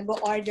 ayan,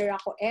 nag-order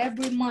ako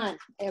every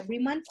month.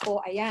 Every month po,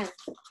 ayan,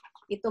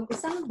 itong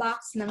isang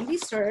box ng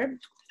Reserve,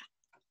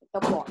 ito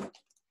po.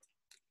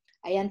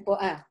 Ayan po,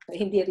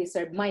 hindi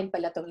Reserve, Mind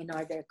pala itong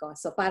in-order ko.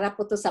 So para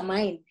po to sa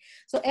Mind.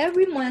 So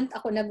every month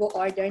ako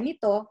nag-order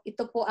nito,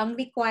 ito po ang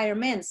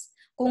requirements.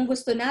 Kung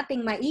gusto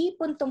nating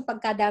maipon tong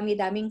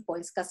pagkadami-daming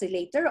points kasi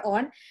later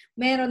on,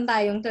 meron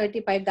tayong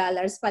 $35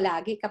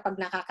 palagi kapag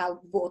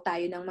nakakabuo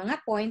tayo ng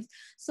mga points.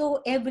 So,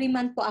 every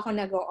month po ako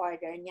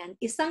nag-order niyan.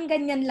 Isang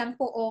ganyan lang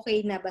po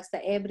okay na basta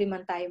every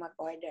month tayo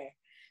mag-order.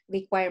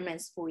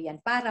 Requirements po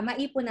yan para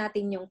maipon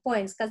natin yung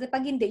points kasi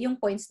pag hindi,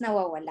 yung points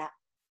nawawala.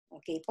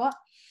 Okay po?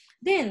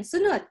 Then,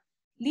 sunod.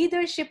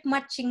 Leadership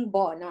matching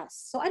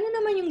bonus. So, ano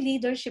naman yung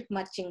leadership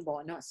matching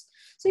bonus?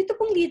 So, ito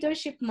pong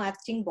leadership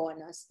matching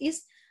bonus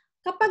is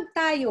kapag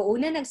tayo,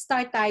 una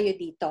nag-start tayo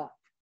dito,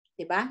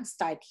 di ba?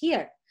 Start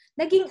here.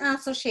 Naging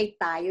associate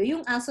tayo.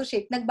 Yung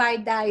associate,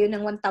 nagbayad tayo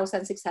ng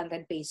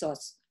 1,600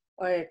 pesos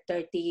or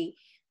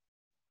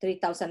 3,900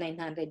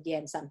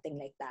 yen, something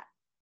like that.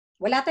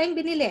 Wala tayong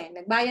binili.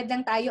 Nagbayad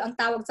lang tayo. Ang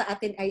tawag sa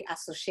atin ay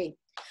associate.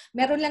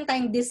 Meron lang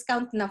tayong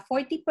discount na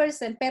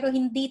 40% pero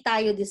hindi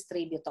tayo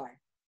distributor.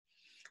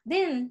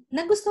 Then,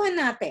 nagustuhan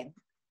natin.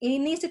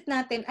 Inisip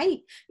natin,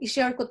 ay,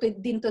 i-share ko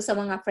din to sa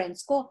mga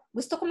friends ko.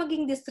 Gusto ko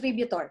maging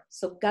distributor.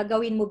 So,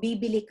 gagawin mo,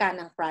 bibili ka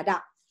ng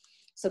product.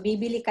 So,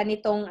 bibili ka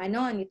nitong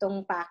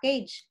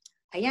package.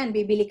 Ayan,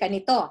 bibili ka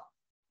nito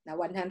na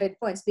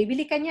 100 points.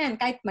 Bibili ka niyan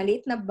kahit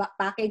maliit na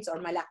package or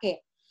malaki.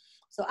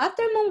 So,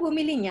 after mong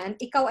bumili niyan,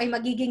 ikaw ay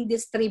magiging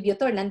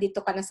distributor.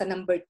 Nandito ka na sa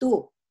number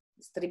 2.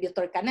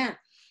 Distributor ka na.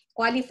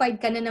 Qualified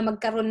ka na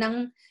magkaroon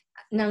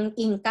ng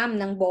income,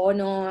 ng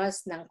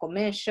bonus, ng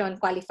commission.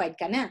 Qualified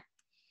ka na.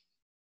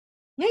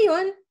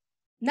 Ngayon,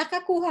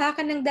 nakakuha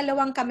ka ng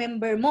 2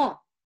 ka-member mo.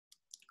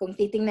 Kung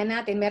titingnan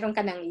natin, meron ka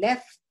ng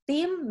left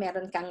team,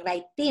 meron kang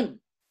right team.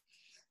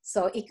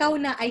 So, ikaw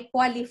na ay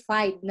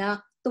qualified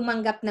na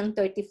tumanggap ng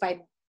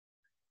 $35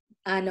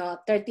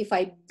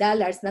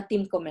 na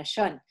team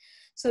commission.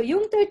 So,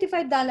 yung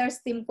 $35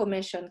 team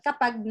commission,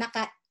 kapag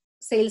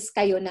naka-sales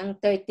kayo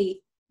ng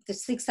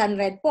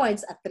 600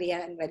 points at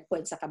 300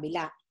 points sa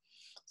kabila.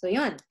 So,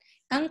 yun.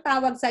 Ang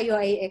tawag sa iyo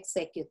ay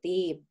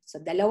executive.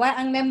 So, 2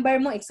 ang member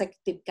mo,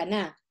 executive ka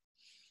na.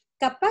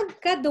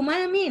 Kapag ka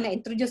dumami,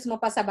 na-introduce mo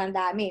pa sa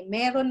bandami,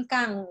 meron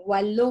kang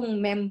 8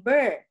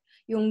 member.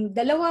 Yung 2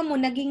 mo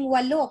naging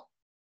 8,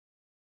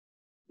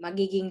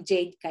 magiging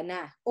jade ka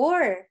na.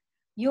 Or,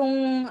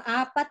 yung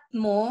 4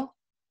 mo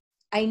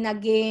ay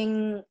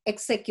naging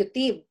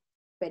executive.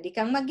 Pwede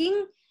kang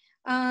maging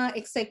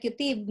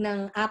executive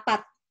ng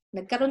 4.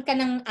 Nagkaroon ka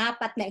ng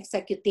 4 na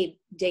executive,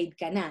 jade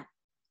ka na.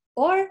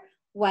 Or,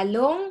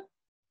 8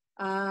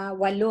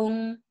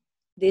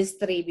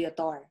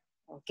 distributor.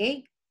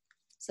 Okay?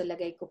 So,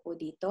 lagay ko po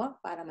dito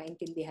para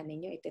maintindihan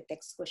ninyo.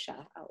 Ite-text ko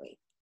siya. Wait.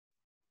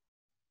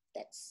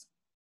 Text.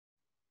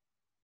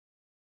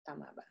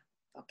 Tama ba?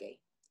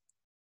 Okay.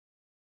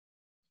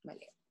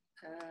 Mali.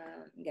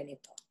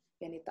 Ganito.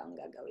 Ganito ang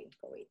gagawin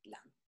ko. Wait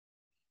lang.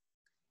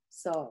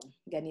 So,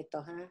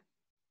 ganito ha.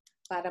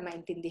 Para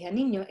maintindihan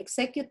ninyo,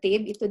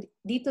 executive, ito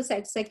dito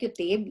sa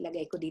executive,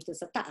 lagay ko dito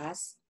sa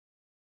taas,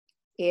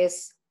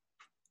 is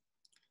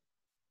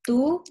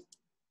 2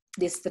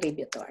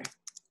 distributor.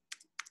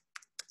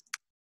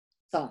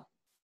 So,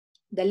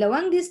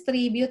 2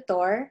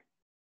 distributor,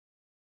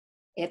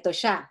 ito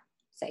siya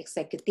sa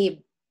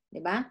executive,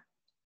 di ba?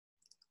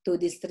 2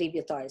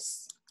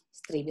 distributors.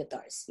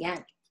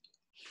 Yan.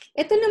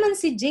 Ito naman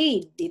si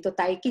Jade. Dito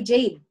tayo kay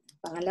Jade.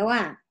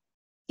 Pangalawa.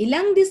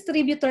 Ilang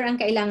distributor ang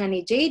kailangan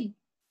ni Jade?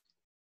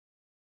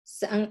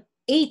 Ang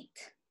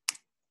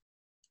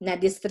 8 na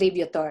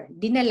distributor.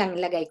 Di na lang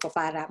lagay ko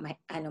para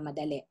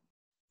madali.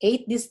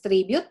 8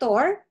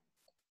 distributor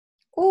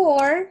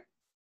or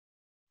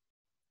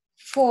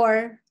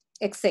 4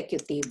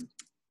 executive.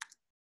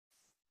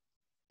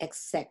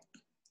 Exec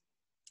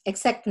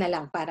na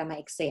lang para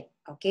ma-exec.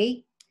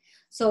 Okay?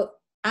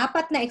 So,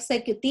 4 na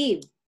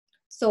executive.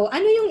 So,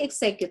 ano yung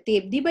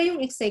executive? Di ba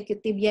yung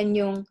executive, yan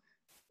yung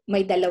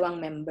may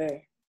dalawang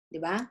member. Di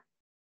ba?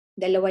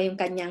 Dalawa yung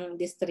kanyang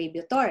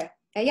distributor.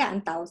 Kaya,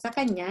 ang tawag sa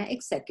kanya,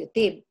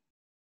 executive.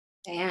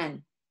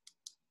 Ayan.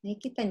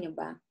 Nakikita nyo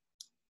ba?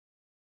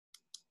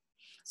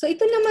 So,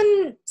 ito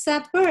naman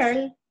sa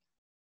Pearl,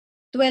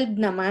 12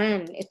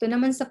 naman. Ito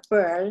naman sa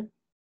Pearl,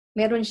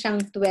 meron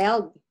siyang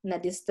 12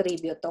 na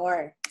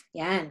distributor.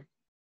 Yan.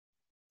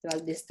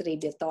 12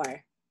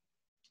 distributor.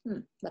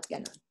 Ba't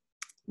ganon?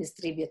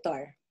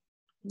 Distributor.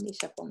 Hindi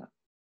siya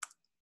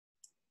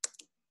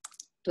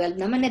 12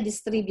 naman na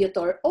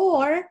distributor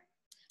or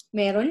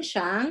meron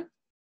siyang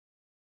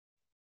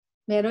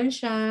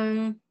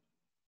 12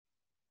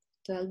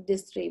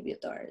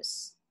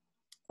 distributors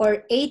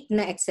or 8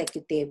 na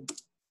executive.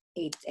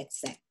 8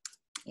 exec.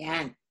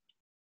 Yan.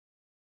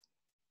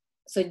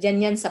 So,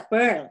 dyan yan sa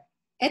Pearl.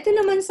 Ito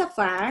naman sa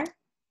FAR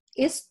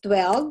is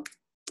 12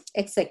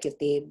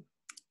 executive.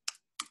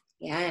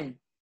 Yan.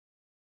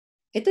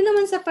 Ito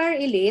naman sa FAR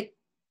Elite,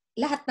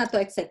 lahat na to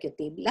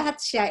executive.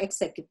 Lahat siya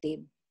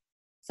executive.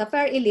 Sa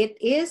FAR Elite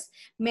is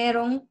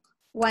merong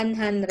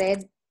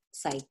 100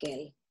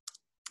 cycle.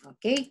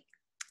 Okay?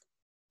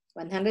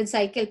 100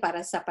 cycle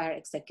para sa FAR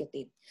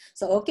Executive.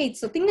 So, okay.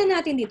 So, tingnan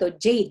natin dito,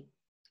 Jade.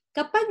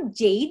 Kapag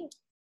Jade,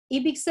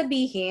 ibig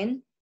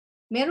sabihin,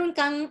 meron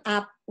kang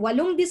 8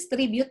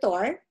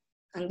 distributor.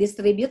 Ang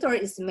distributor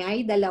is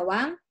may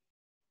dalawang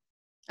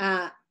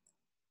 8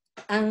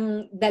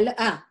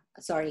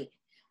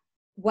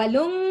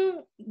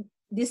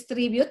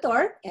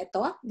 distributor.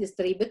 Ito,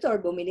 distributor,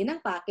 bumili ng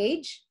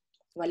package.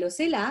 8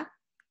 sila.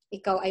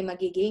 Ikaw ay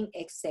magiging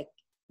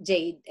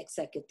Jade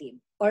executive.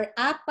 Or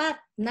 4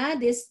 na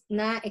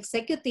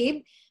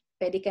executive,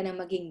 pwede ka na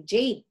maging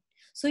Jade.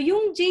 So,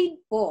 yung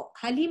Jade po,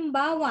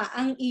 halimbawa,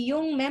 ang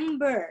iyong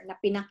member na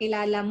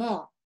pinakilala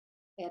mo,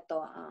 ito,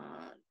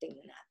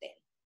 tingnan natin.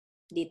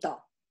 Dito.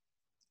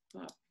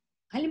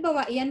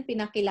 Halimbawa, iyan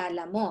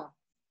pinakilala mo.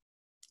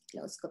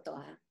 Close ko to,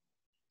 ha.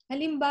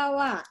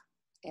 Halimbawa,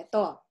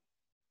 ito.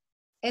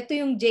 Ito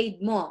yung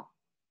Jade mo.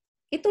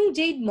 Itong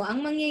Jade mo,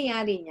 ang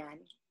mangyayari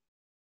niyan,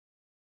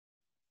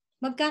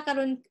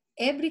 magkakaroon,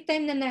 every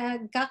time na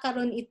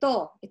nagkakaroon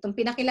itong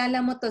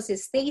pinakilala mo to, si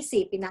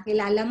Stacy,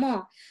 pinakilala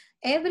mo,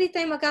 every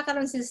time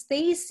magkakaroon si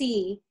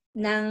Stacy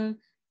ng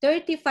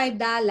 $35,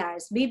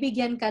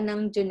 bibigyan ka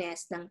ng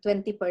Jeunesse ng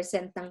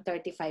 20% ng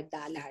 $35.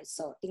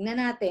 So,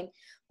 tingnan natin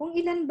kung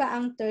ilan ba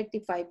ang 20%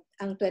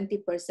 ng $35.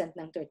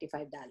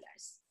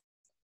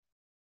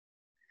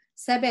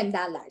 $7.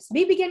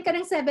 Bibigyan ka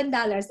ng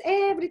 $7.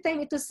 Every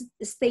time ito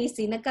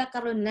Stacy,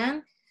 nagkakaroon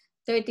ng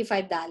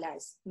 $35.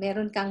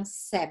 Meron kang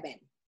 7.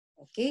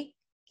 Okay?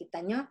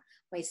 Kita nyo?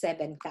 May 7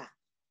 ka.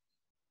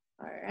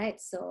 Alright.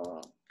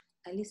 So,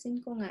 alisin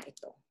ko nga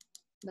ito.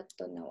 Ba't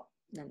ito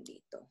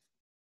nandito?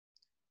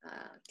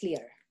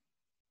 Clear.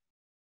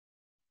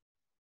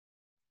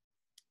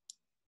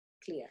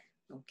 Clear.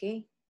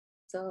 Okay?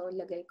 So,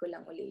 lagay ko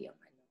lang uli yung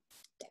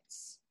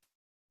text.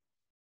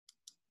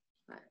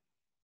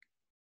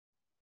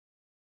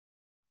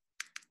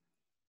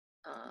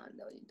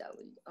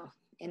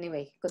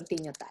 Anyway,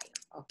 continue tayo.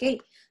 Okay.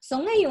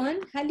 So,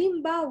 ngayon,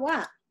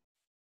 halimbawa,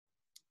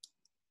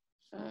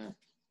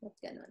 ba't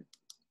ganun?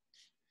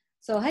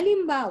 So,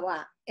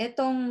 halimbawa,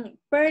 itong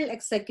Pearl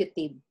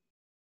Executive,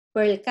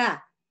 Pearl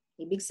ka.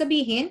 Ibig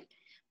sabihin,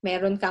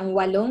 meron kang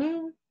 8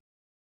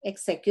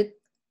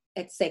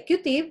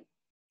 executive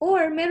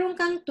or meron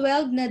kang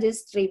 12 na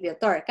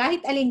distributor.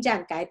 Kahit alin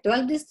dyan, kahit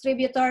 12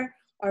 distributor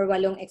or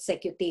 8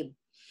 executive.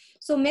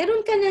 So,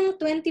 meron ka ng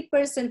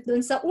 20%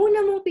 dun sa una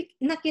mong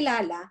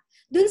nakilala,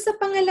 dun sa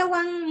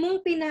pangalawang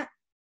mong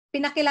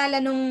pinakilala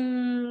nung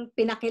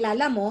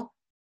pinakilala mo,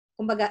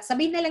 kumbaga,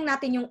 sabihin na lang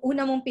natin yung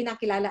una mong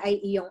pinakilala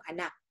ay iyong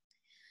anak.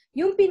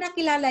 Yung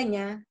pinakilala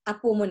niya,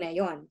 apo mo na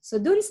yon.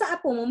 So, dun sa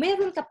apo mo,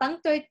 meron ka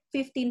pang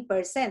 15%.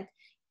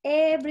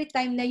 Every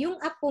time na yung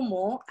apo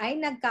mo ay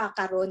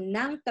nagkakaroon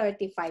ng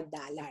 $35.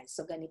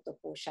 So, ganito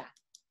po siya.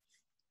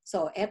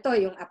 So, eto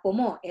yung apo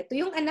mo. Eto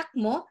yung anak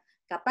mo.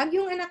 Kapag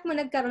yung anak mo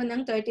nagkaroon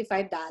ng $35,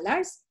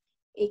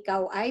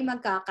 ikaw ay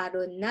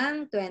magkakaroon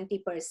ng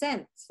 20%,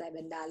 $7.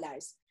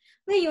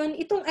 Ngayon,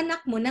 itong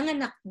anak mo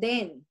nanganak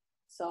din.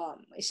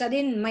 So, siya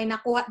din, may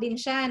nakuha din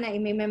siya na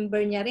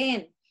i-member niya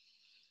rin.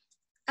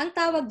 Ang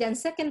tawag dyan,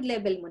 second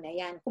level mo na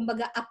yan.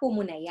 Kumbaga, apo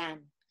mo na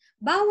yan.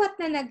 Bawat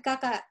na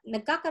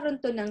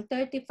nagkakaroon to ng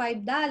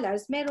 $35,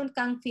 meron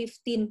kang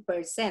 15%.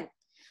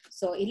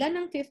 So, ilan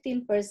ang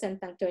 15%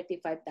 ng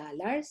 $35?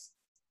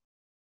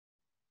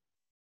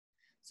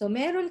 So,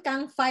 meron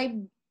kang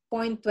 $5.25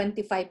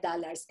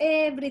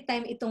 every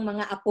time itong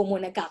mga apo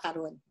mo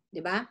nagkakaroon.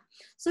 Diba?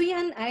 So,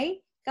 yan ay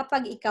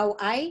kapag ikaw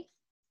ay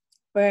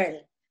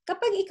Pearl.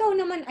 Kapag ikaw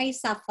naman ay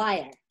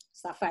Sapphire,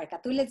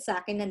 katulad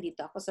sa akin,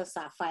 nandito ako sa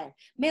Sapphire.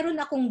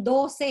 Meron akong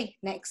 12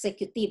 na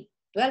executive.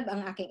 12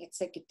 ang aking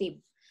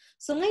executive.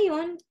 So,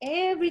 ngayon,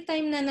 every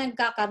time na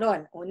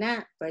nagkakaroon,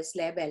 una, first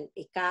level,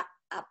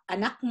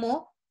 anak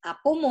mo,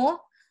 apo mo,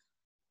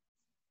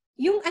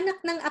 yung anak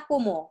ng apo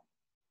mo,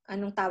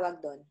 anong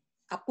tawag doon?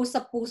 Apo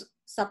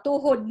sa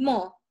tuhod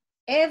mo,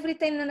 Every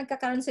time na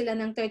nagkakaroon sila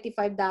ng $35,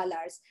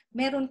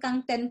 meron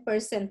kang 10%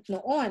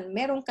 noon.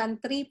 Meron kang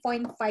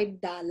 $3.5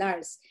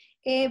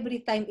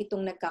 every time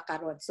itong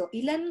nagkakaroon. So,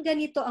 ilan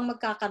ganito ang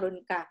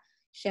magkakaroon ka?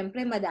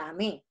 Siyempre,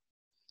 madami.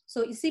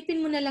 So,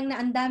 isipin mo na lang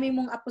na ang dami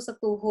mong apo sa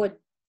tuhod.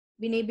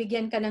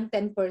 Binibigyan ka ng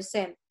 10%.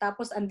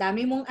 Tapos, ang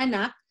dami mong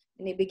anak,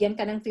 binibigyan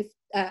ka ng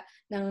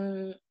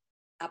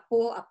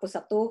apo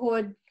sa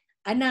tuhod,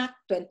 anak,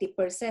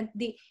 20%.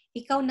 Di,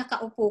 ikaw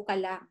nakaupo ka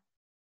lang.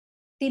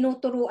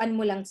 Tinuturuan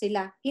mo lang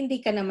sila. Hindi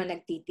ka naman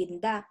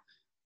nagtitinda.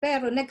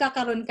 Pero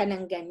nagkakaroon ka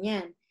ng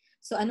ganyan.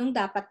 So anong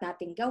dapat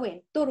natin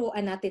gawin?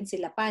 Turuan natin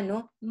sila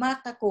paano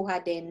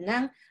makakuha din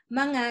ng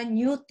mga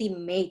new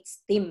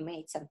teammates.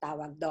 Teammates ang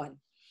tawag doon.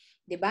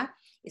 'Di ba?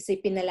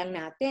 Isipin na lang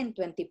natin,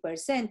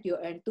 20%, you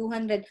earn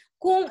 200.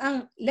 Kung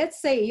ang, let's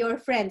say, your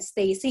friend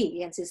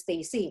Stacy, yan si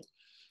Stacy,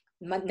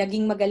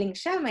 naging magaling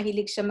siya,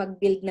 mahilig siya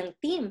mag-build ng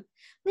team.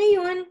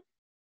 Ngayon,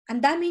 ang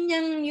dami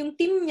niyang, yung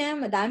team niya,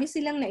 madami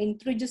silang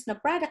na-introduce na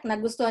product,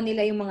 nagustuhan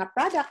nila yung mga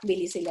product,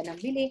 bili sila ng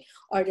bili,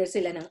 order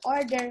sila ng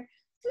order.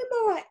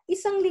 Halimbawa,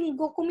 isang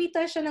linggo,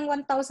 kumita siya ng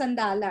 $1,000.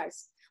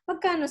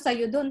 Magkano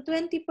sa'yo doon?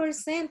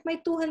 20%.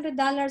 May $200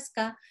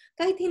 ka,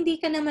 kahit hindi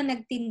ka naman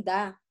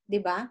nagtinda.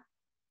 Diba?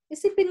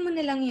 Isipin mo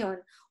na lang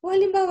yon. O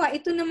halimbawa,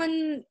 ito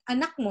naman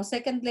anak mo,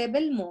 second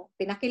level mo,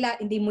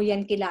 hindi mo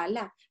yan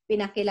kilala.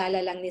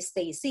 Pinakilala lang ni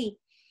Stacy.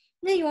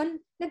 Ngayon,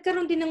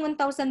 nagkaroon din ng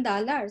 $1,000.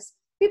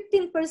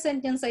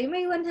 15% yan sa'yo,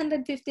 may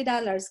 $150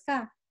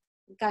 ka.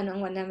 Kano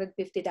ang $150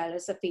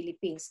 sa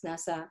Philippines?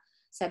 Nasa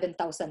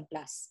 7,000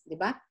 plus. Di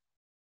ba?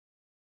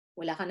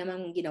 Wala ka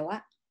namang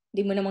ginawa.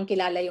 Hindi mo namang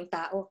kilala yung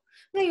tao.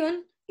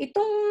 Ngayon,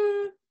 itong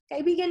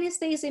kaibigan ni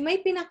Stacy, may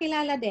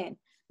pinakilala din.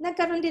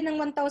 Nagkaroon din ng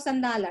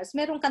 $1,000.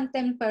 Meron kang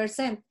 10%.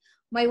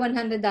 May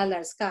 $100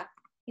 ka.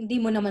 Hindi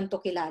mo naman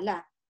to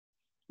kilala.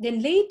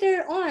 Then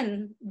later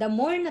on, the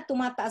more na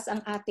tumataas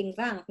ang ating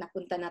rank,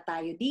 napunta na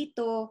tayo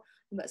dito,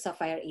 sa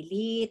Fire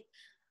Elite.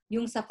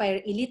 Yung sa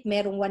Fire Elite,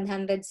 merong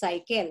 100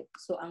 cycle.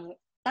 So, ang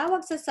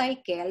tawag sa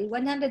cycle,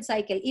 100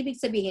 cycle, ibig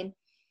sabihin,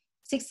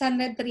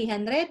 600,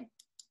 300,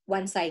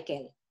 1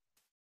 cycle.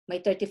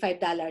 May $35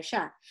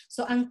 siya.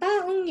 So, ang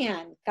taong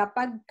yan,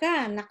 kapag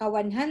ka naka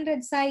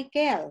 100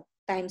 cycle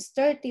times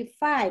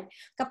 35,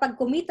 kapag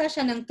kumita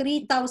siya ng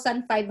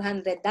 $3,500,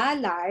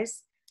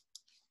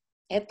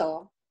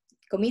 eto,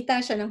 kumita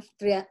siya ng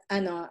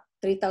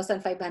 $3,500,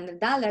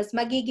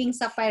 magiging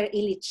Sapphire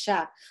Elite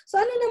siya. So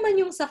ano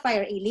naman yung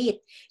Sapphire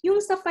Elite?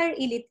 Yung Sapphire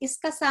Elite is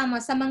kasama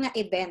sa mga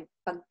event.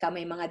 Pagka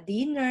may mga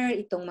dinner,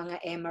 itong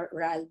mga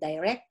Emerald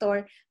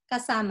Director,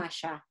 kasama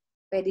siya.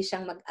 Pwede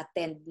siyang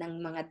mag-attend ng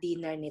mga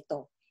dinner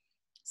nito.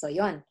 So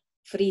yon,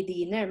 free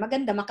dinner.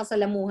 Maganda,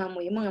 makasalamuhan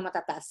mo yung mga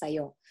matataas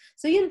sa'yo.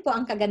 So yun po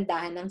ang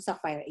kagandahan ng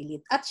Sapphire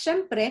Elite. At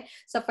syempre,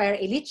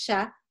 Sapphire Elite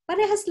siya,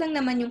 parehas lang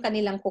naman yung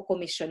kanilang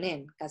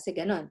kukomisyonin. Kasi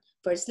ganon.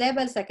 First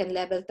level, second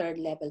level, third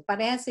level.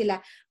 Parehas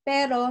sila.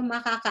 Pero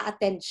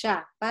makaka-attend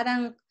siya.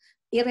 Parang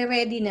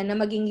i-ready na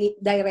maging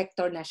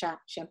director na siya.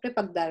 Siyempre,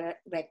 pag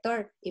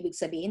director, ibig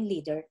sabihin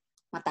leader,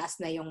 mataas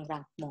na yung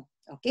rank mo.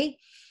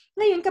 Okay?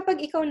 Ngayon, kapag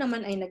ikaw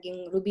naman ay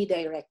naging Ruby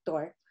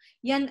director,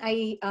 yan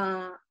ay,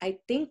 I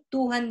think,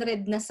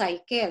 200 na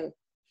cycle.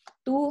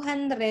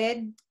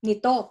 200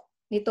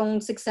 nitong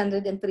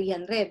 600 and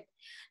 300.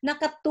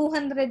 Naka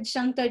 200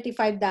 siyang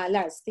 $35.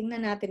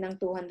 Tingnan natin ang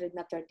 200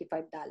 na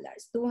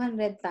 $35.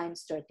 200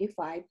 times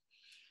 35.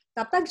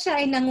 Kapag siya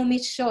ay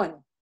nangumisyon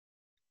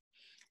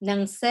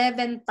ng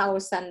 $7,000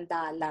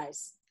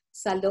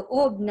 sa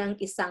loob ng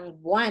isang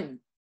buwan,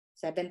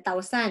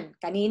 7,000.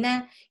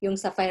 Kanina, yung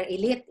Sapphire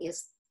Elite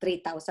is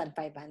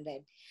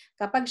 3,500.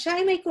 Kapag siya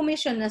ay may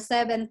commission na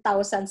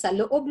 7,000 sa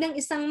loob ng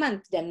isang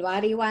month,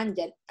 January 1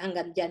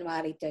 hanggang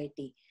January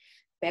 30.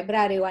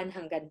 February 1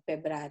 hanggang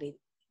February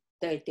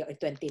 30 or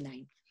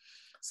 29.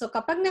 So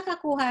kapag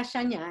nakakuha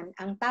siya niyan,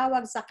 ang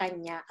tawag sa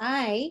kanya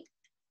ay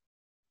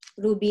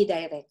Ruby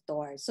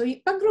Director. So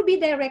pag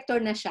Ruby Director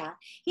na siya,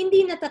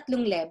 hindi na 3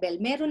 level.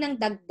 Meron ng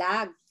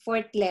dagdag,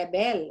 4th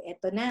level.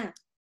 Ito na.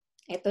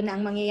 Ito na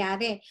ang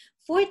mangyayari.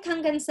 4th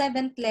hanggang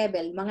 7th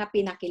level, mga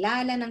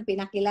pinakilala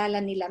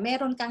nila,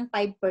 meron kang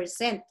 5%.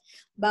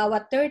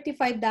 Bawat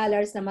 $35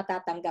 na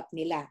matatanggap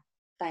nila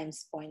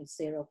times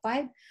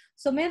 0.05.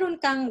 So, meron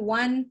kang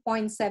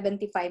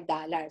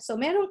 $1.75. So,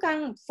 meron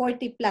kang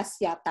 40 plus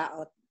yata.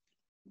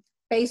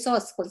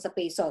 Pesos, kung sa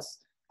pesos.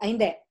 Ay,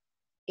 hindi.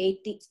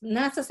 80,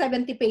 nasa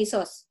 70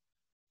 pesos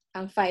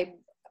ang 5%.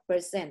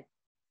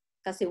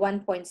 Kasi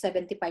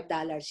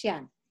 $1.75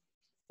 yan.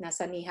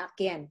 Nasa nihak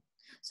yan.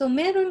 So,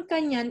 meron ka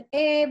niyan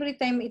every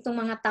time itong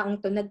mga taong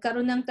to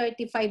nagkaroon ng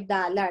 $35.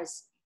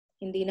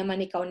 Hindi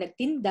naman ikaw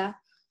nagtinda,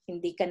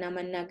 hindi ka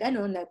naman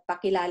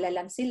nagpakilala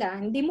lang sila.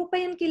 Hindi mo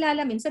pa yan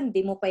kilala, minsan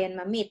hindi mo pa yan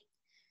ma-meet.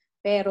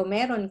 Pero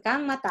meron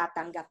kang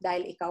matatanggap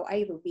dahil ikaw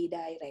ay Ruby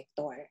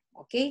Director.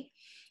 Okay?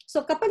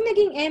 So, kapag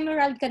naging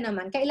Emerald ka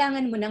naman,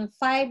 kailangan mo ng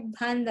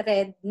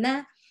 500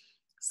 na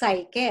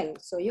cycle.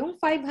 So, yung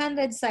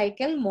 500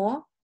 cycle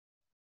mo,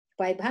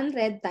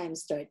 500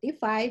 times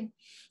 35.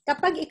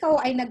 Kapag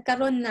ikaw ay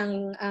nagkaroon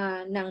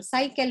ng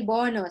cycle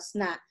bonus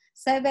na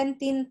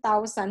 $17,500.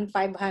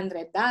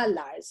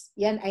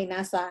 Yan ay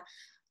nasa,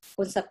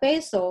 kung sa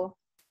peso,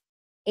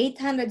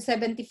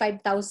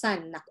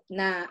 875,000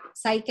 na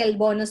cycle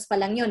bonus pa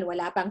lang yun.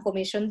 Wala pang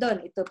commission doon.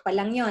 Ito pa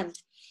lang yun.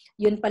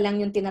 Yun pa lang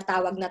yung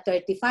tinatawag na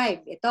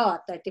 35. Ito,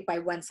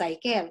 35 one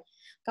cycle.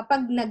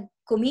 Kapag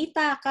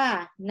nagkumita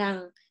ka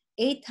ng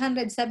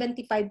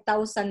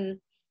 875,000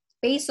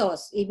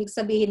 pesos, ibig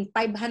sabihin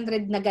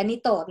 500 na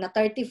ganito, na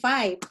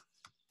 35,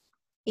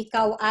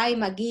 ikaw ay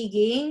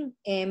magiging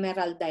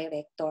Emerald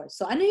Director.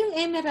 So, ano yung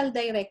Emerald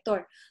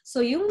Director? So,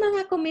 yung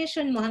mga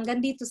commission mo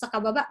hanggang dito sa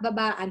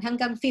kababa-babaan,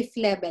 hanggang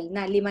 5th level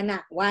na, 5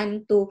 na.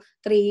 1, 2,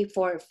 3,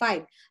 4,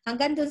 5.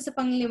 Hanggang dun sa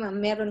pang-5,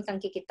 meron kang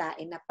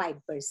kikitain na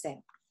 5%.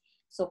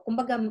 So,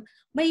 kumbaga,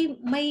 may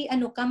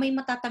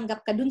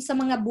matatanggap ka dun sa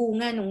mga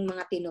bunga ng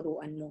mga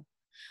tinuruan mo.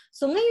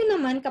 So, ngayon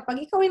naman,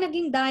 kapag ikaw ay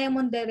naging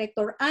Diamond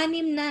Director,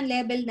 6 na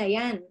level na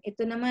yan.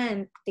 Ito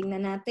naman,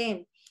 tingnan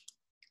natin.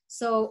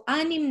 So,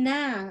 6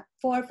 na,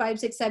 4, 5,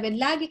 6, 7,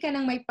 lagi ka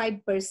nang may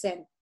 5%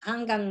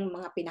 hanggang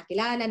mga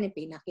pinakilala,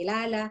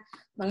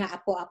 mga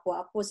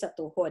apo-apo-apo sa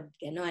tuhod.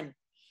 Ganon.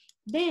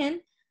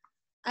 Then,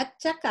 at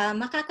saka,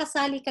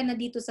 makakasali ka na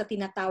dito sa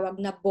tinatawag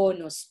na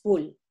bonus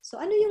pool.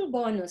 So, ano yung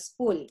bonus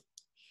pool?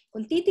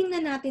 Kung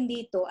titingnan natin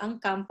dito, ang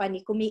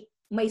company,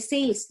 may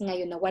sales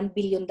ngayon na $1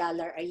 billion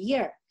a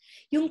year.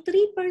 Yung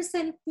 3%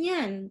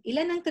 niyan,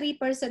 ilan ang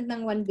 3%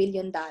 ng $1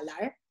 billion?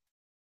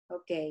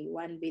 Okay,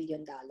 $1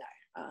 billion.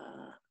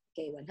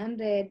 Okay,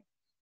 100,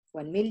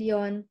 1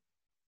 million,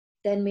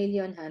 10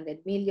 million,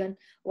 100 million,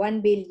 1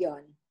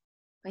 billion.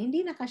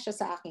 Hindi na kasya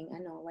sa aking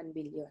 1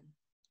 billion.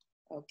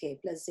 Okay,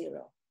 plus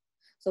 0.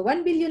 So,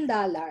 $1 billion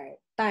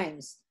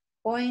times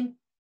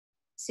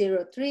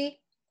 0.03,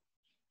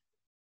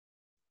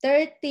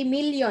 30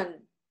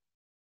 million.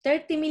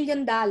 $30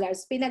 million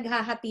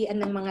pinaghahatian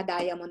ng mga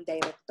Diamond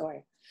Director.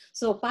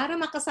 So, para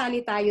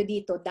makasali tayo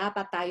dito,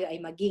 dapat tayo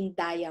ay maging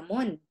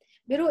Diamond.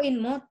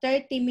 Biruin mo,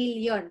 30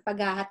 million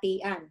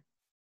paghahatian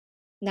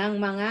ng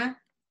mga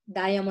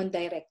Diamond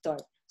Director.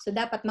 So,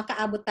 dapat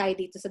makaabot tayo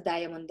dito sa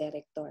Diamond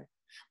Director.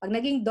 Pag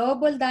naging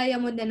double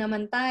Diamond na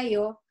naman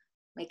tayo,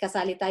 may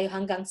kasali tayo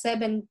hanggang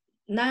 7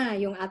 na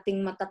yung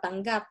ating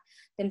matatanggap.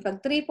 Then,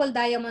 pag triple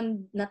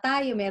Diamond na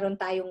tayo, meron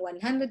tayong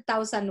 100,000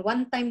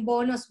 one-time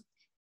bonus,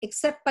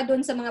 except pa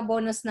dun sa mga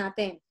bonus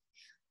natin.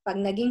 Pag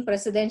naging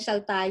presidential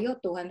tayo,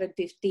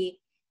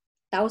 250,000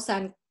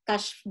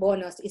 cash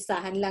bonus,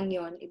 isahan lang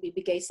yon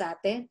ibibigay sa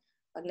atin.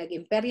 Pag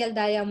nag-Imperial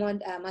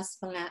Diamond,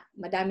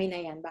 madami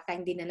na yan. Baka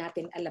hindi na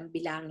natin alam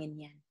bilangin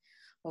yan.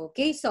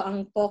 Okay, so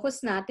ang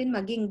focus natin,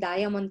 maging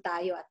Diamond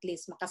tayo at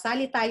least.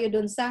 Makasali tayo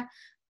dun sa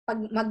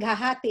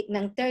maghahati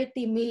ng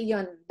 $30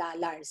 million.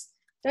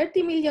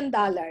 $30 million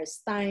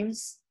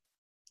times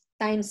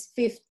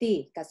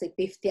 50. Kasi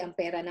 50 ang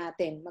pera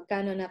natin.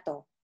 Magkano na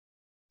to?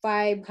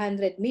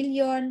 500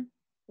 million,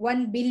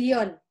 1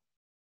 billion.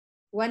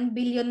 1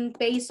 billion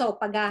peso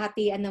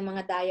paghahatian ng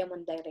mga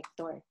Diamond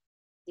Director.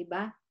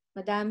 Diba?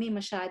 Madami,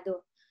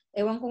 masyado.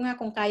 Ewan ko nga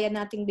kung kaya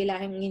nating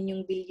bilangin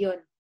yung bilyon.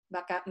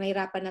 Baka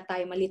mahirapan na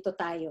tayo, malito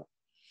tayo.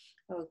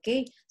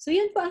 Okay? So,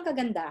 yun po ang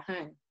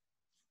kagandahan.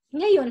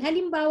 Ngayon,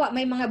 halimbawa,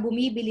 may mga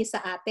bumibili sa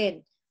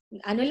atin.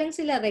 Ano lang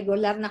sila,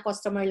 regular na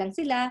customer lang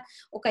sila,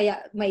 o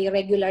kaya may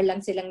regular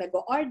lang silang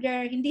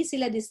nag-order, hindi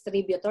sila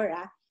distributor,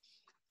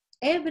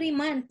 Every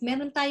month,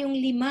 meron tayong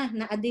 5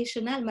 na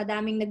additional.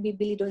 Madaming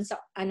nagbibili doon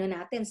sa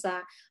natin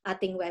sa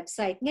ating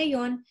website.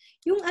 Ngayon,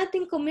 yung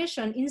ating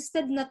commission,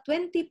 instead na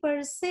 20%,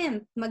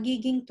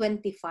 magiging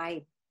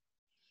 25%.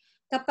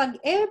 Kapag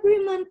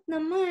every month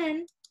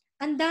naman,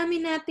 ang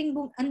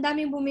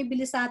daming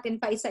bumibili sa atin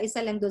pa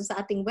isa-isa lang doon sa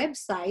ating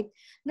website,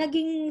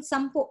 naging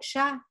 10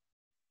 siya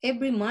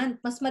every month.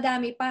 Mas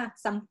madami pa,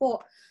 10.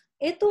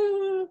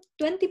 Itong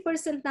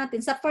 20%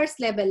 natin, sa first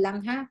level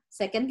lang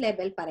second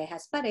level,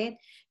 parehas pa rin.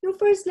 Yung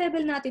first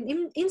level natin,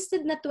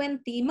 instead na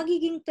 20,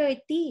 magiging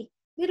 30.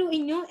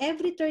 Biruin nyo,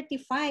 every 30%,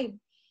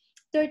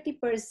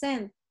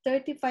 $35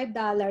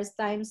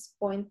 times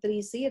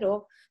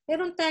 0.30,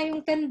 meron tayong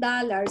 $10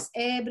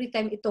 every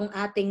time itong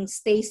ating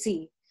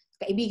Stacy.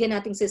 Kaibigan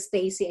nating si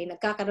Stacy ay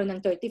nagkakaroon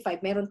ng 35,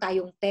 meron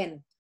tayong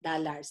 $10,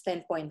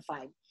 10.5.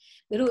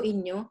 Biruin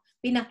nyo,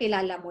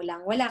 pinakilala mo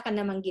lang, wala ka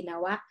namang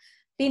ginawa.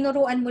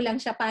 Tinuruan mo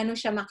lang siya paano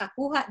siya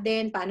makakuha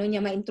din, paano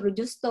niya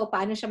ma-introduce to,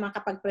 paano siya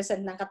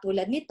makapag-present ng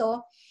katulad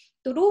nito.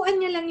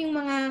 Turuan niya lang yung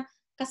mga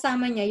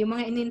kasama niya, yung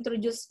mga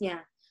in-introduce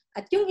niya.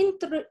 At yung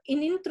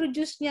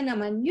in-introduce niya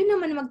naman, yun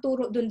naman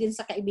magturo dun din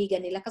sa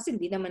kaibigan nila kasi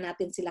hindi naman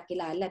natin sila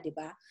kilala, di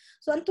ba?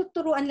 So, ang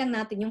tuturuan lang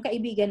natin, yung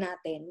kaibigan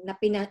natin na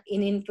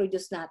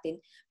in-introduce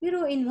natin,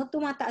 biruin mo,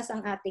 tumataas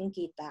ang ating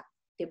kita,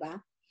 di ba?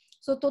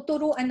 So,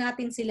 tuturuan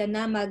natin sila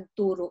na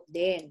magturo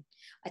din.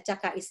 At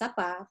saka isa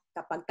pa,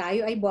 kapag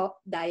tayo ay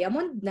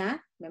diamond na,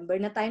 member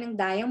na tayo ng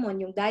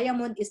diamond, yung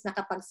diamond is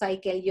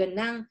nakapag-cycle yun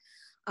ng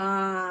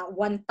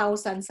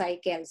 1,000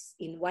 cycles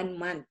in 1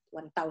 month,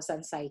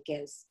 1,000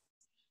 cycles.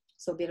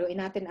 So, biruin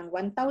natin ang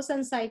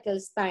 1,000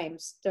 cycles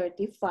times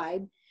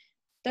 35,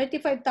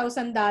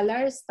 $35,000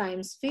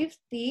 times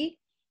 50,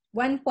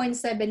 1.7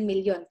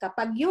 million.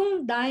 Kapag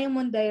yung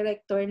diamond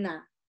director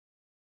na,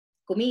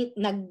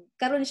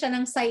 nagkaroon siya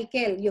ng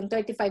cycle, yung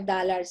 $35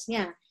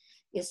 niya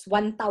is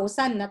 1,000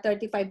 na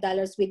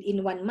 $35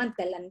 within 1 month.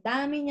 Dahil ang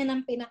dami niya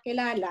ng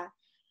pinakilala,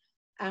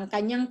 ang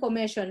kanyang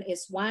commission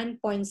is 1.7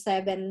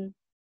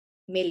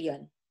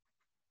 million.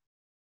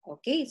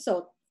 Okay,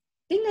 so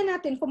tingnan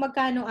natin kung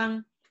magkano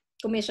ang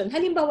commission.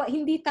 Halimbawa,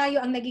 hindi tayo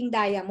ang naging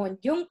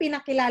diamond. Yung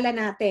pinakilala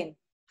natin,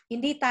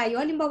 hindi tayo.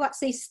 Halimbawa,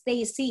 si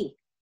Stacy.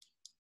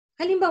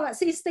 Halimbawa,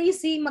 si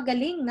Stacy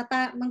magaling.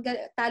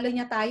 Talo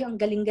niya tayo. Ang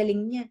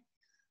galing-galing niya.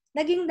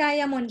 Naging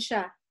diamond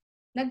siya.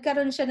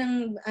 Nagkaroon siya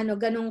ng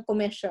ganong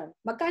commission.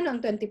 Magkano ang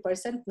 20%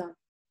 nun?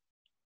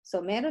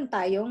 So, meron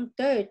tayong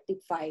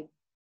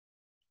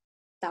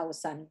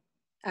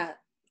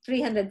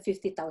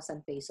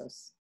 350,000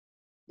 pesos.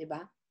 Diba?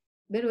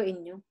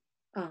 Biruin nyo.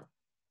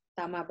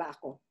 Tama ba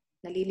ako?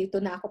 Nalilito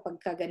na ako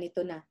pagka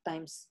ganito na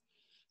times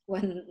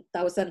 1,000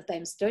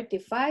 times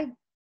 35.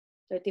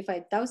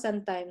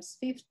 35,000 times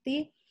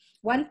 50.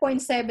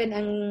 1.7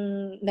 ang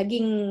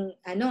naging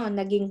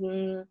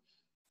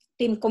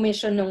team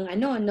commission nung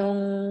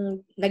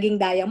naging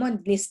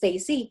diamond ni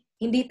Stacy.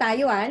 Hindi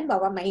tayo,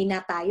 bawa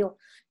mahina tayo.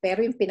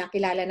 Pero yung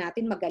pinakilala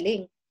natin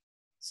magaling.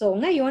 So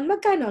ngayon,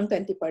 magkano ang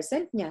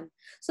 20% niyan?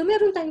 So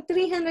meron tayong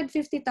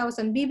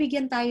 350,000,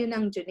 bibigyan tayo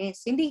ng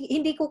Jeunesse.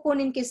 Hindi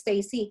kukunin kay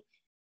Stacy.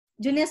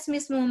 Jeunesse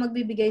mismo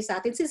magbibigay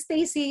sa atin. Si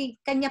Stacy,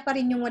 kanya pa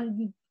rin yung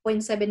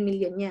 1.7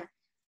 million niya.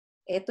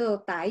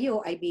 Ito, tayo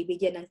ay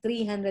bibigyan ng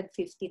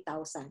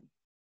 350,000.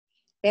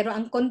 Pero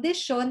ang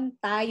condition,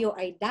 tayo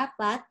ay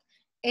dapat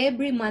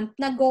every month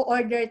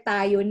nag-o-order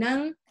tayo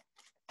ng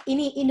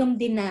iniinom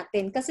din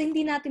natin. Kasi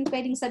hindi natin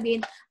pwedeng sabihin,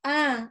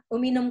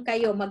 uminom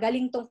kayo,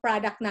 magaling tong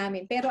product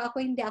namin, pero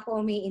hindi ako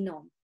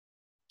umiinom.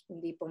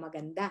 Hindi po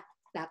maganda.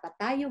 Dapat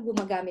tayo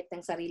gumagamit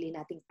ng sarili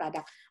nating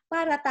product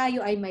para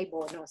tayo ay may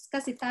bonus.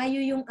 Kasi tayo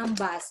yung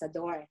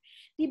ambassador.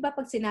 Diba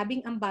pag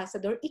sinabing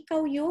ambassador,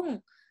 ikaw yung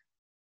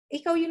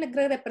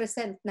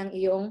nagre-represent ng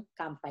iyong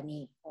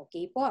company.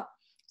 Okay po?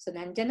 So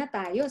nandyan na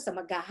tayo sa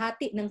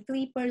maghahati ng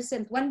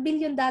 3%, $1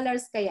 billion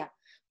kaya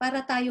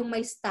para tayong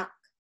may stock,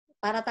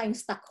 para tayong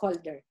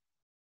stockholder.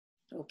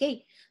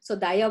 Okay? So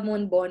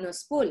diamond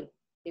bonus pool.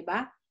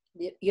 Diba?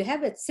 You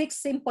have it. 6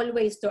 simple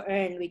ways to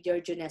earn with your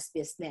Jeunesse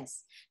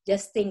business.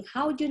 Just think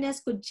how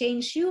Jeunesse could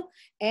change you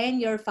and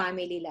your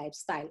family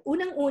lifestyle.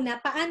 Unang-una,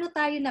 paano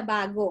tayo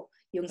nabago?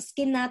 Yung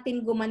skin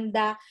natin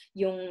gumanda,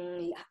 yung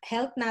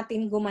health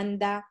natin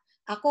gumanda.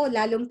 Ako,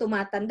 lalong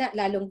tumatanda,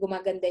 lalong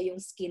gumaganda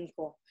yung skin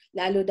ko.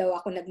 Lalo daw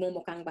ako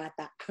nagmumukhang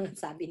bata,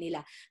 sabi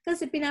nila.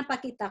 Kasi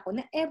pinapakita ko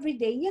na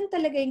everyday, yan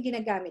talaga yung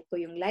ginagamit ko,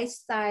 yung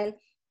lifestyle.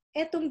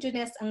 Etong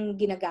Jeunesse ang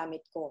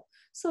ginagamit ko.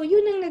 So,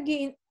 yun ang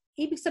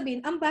ibig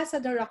sabihin,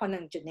 ambassador ako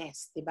ng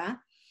Jeunesse, di ba?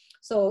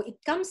 So, it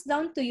comes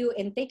down to you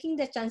and taking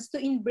the chance to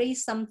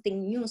embrace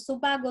something new. So,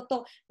 bago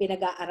to,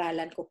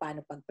 pinag-aaralan ko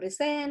paano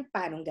pag-present,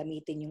 paano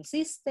gamitin yung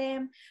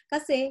system.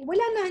 Kasi,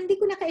 hindi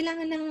ko na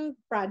kailangan ng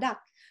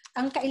product.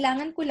 Ang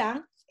kailangan ko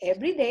lang,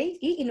 everyday,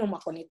 iinom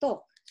ako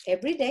nito.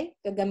 Everyday,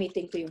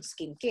 gagamitin ko yung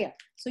skincare.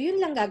 So,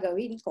 yun lang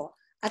gagawin ko.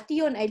 At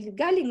yun ay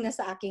galing na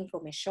sa aking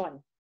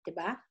komisyon.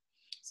 Diba?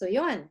 So,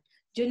 yun.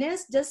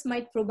 Jeunesse just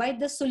might provide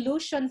the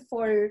solution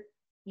for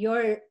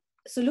your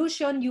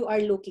solution you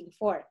are looking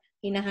for.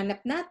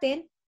 Hinahanap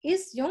natin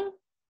is yung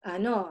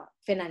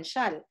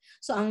financial.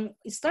 So, ang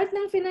start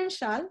ng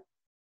financial,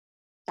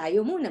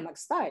 tayo muna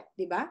mag-start.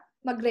 Diba?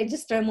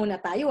 Mag-register muna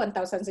tayo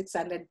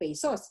 1,600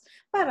 pesos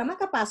para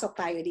makapasok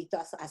tayo dito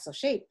as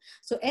associate.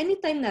 So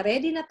anytime na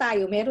ready na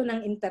tayo, meron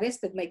ng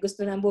interested, may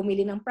gusto nang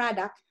bumili ng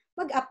product,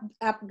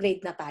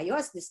 mag-upgrade na tayo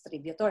as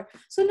distributor.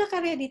 So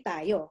naka-ready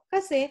tayo.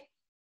 Kasi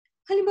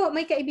halimbawa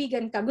may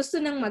kaibigan ka, gusto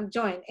nang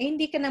mag-join,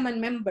 hindi ka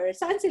naman member,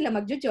 saan sila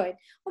mag-join?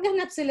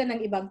 Maghanap sila ng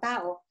ibang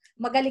tao.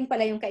 Magaling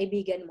pala yung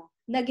kaibigan mo.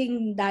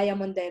 Naging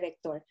diamond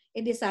director.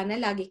 E di sana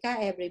lagi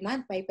ka, every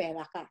month, may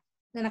pera ka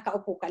na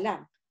nakaupo ka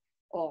lang.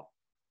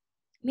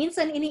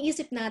 Minsan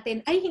iniisip natin,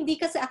 hindi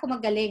kasi ako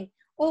magaling.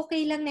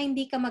 Okay lang na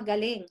hindi ka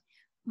magaling.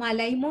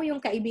 Malay mo yung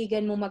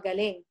kaibigan mo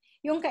magaling.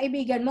 Yung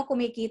kaibigan mo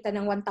kumikita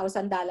ng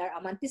 $1,000 a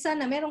month.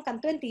 Sana meron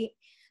kang $200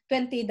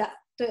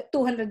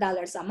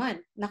 a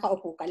month.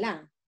 Nakaupo ka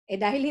lang.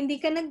 Dahil hindi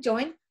ka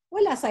nag-join,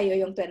 wala sa'yo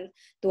yung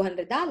 $200.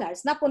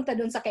 Napunta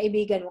dun sa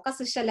kaibigan mo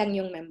kasi siya lang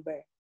yung member.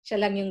 Siya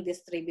lang yung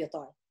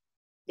distributor.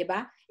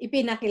 Diba?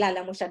 Ipinakilala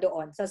mo siya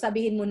doon.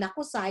 Sasabihin mo,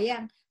 naku,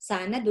 sayang.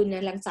 Sana doon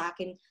na lang sa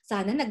akin.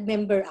 Sana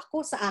nag-member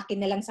ako. Sa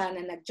akin na lang sana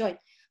nag-join.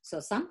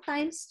 So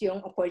sometimes, yung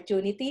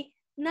opportunity,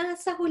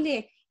 nasa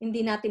huli,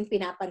 hindi natin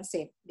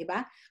pinapansin.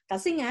 Diba?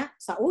 Kasi nga,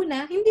 sa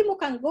una, hindi mo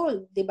kang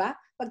goal. Diba?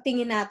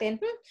 Pagtingin natin,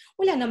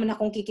 wala naman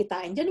akong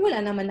kikitain dyan. Wala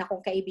naman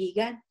akong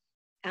kaibigan.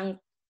 Ang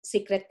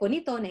secret po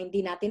nito na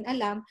hindi natin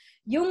alam,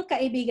 yung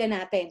kaibigan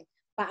natin,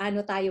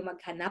 paano tayo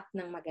maghanap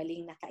ng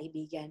magaling na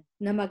kaibigan,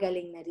 na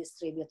magaling na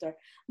distributor.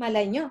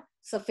 Malay nyo,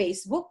 sa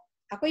Facebook,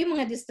 ako yung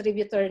mga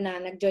distributor na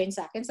nag-join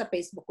sa akin, sa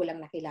Facebook ko lang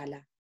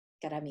nakilala.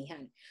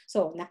 Karamihan.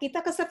 So,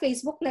 nakita ka sa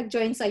Facebook,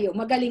 nag-join sa'yo,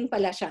 magaling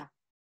pala siya.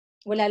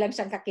 Wala lang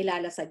siyang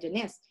kakilala sa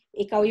Jeunesse.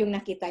 Ikaw yung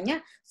nakita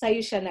niya,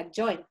 sa'yo siya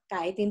nag-join.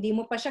 Kahit hindi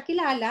mo pa siya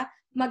kilala,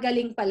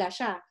 magaling pala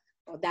siya.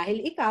 O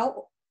dahil ikaw,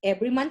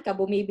 every month ka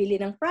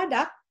bumibili ng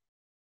product,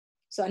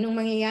 so anong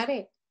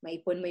mangyayari?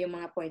 Maipon mo yung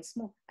mga points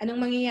mo. Anong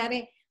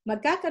mangyayari?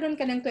 Magkakaroon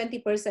ka ng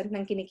 20%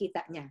 ng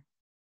kinikita niya.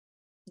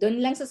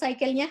 Doon lang sa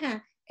cycle niya ha.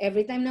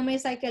 Every time na may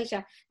cycle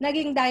siya,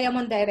 naging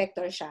diamond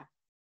director siya.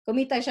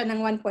 Kumita siya ng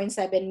 1.7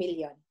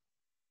 million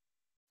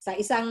sa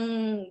isang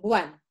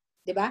buwan.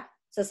 Di ba?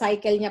 Sa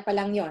cycle niya pa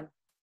lang yon.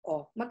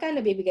 O,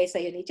 magkano bibigay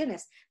sa'yo ni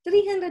Jeunesse?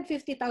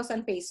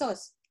 350,000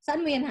 pesos.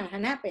 Saan mo yan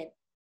hahanapin?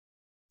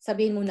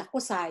 Sabihin mo,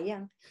 naku,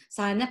 sayang.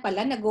 Sana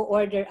pala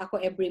nag-o-order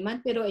ako every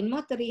month, pero in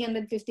mo,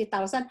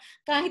 350,000.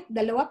 Kahit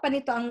dalawa pa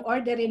nito ang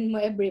orderin mo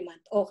every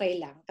month, okay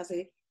lang.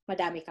 Kasi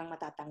madami kang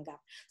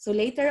matatanggap. So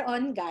later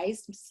on,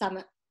 guys,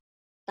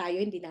 tayo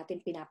hindi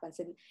natin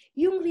pinapansin.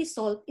 Yung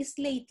result is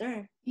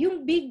later.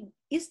 Yung big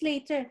is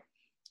later.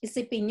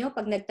 Isipin nyo,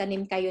 pag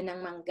nagtanim kayo ng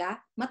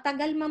mangga,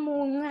 matagal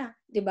mamunga,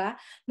 di ba?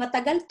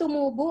 Matagal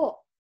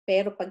tumubo.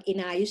 Pero pag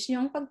inayos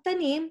nyo ang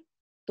pagtanim,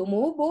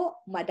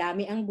 tumubo,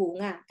 madami ang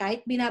bunga.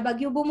 Kahit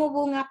binabagyo,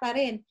 bumubunga pa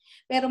rin.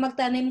 Pero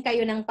magtanim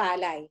kayo ng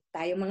palay.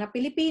 Tayo mga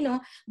Pilipino,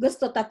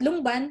 gusto 3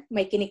 buwan,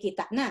 may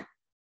kinikita na.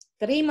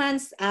 3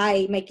 months,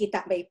 ay may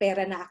kita, may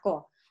pera na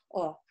ako.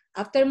 O,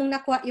 after mong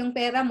nakuha yung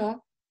pera mo,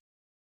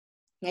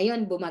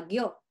 ngayon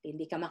bumagyo,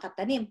 hindi ka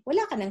makatanim,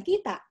 wala ka nang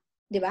kita.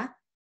 Di ba?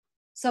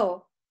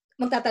 So,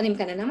 magtatanim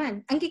ka na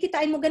naman. Ang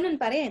kikitain mo ganun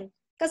pa rin.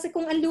 Kasi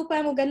kung ang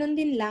lupa mo ganun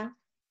din lang,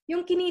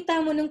 yung kinita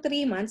mo nung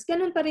 3 months,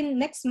 ganun pa rin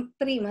next 3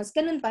 months,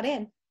 ganun pa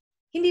rin.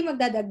 Hindi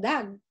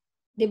magdadagdag.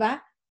 Di ba?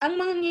 Ang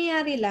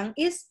mangyayari lang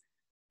is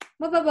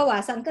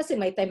mababawasan kasi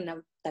may time na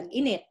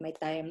tag-init, may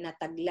time na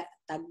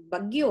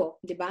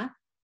tagbagyo, di ba?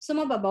 So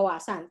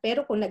mababawasan.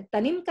 Pero kung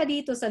nagtanim ka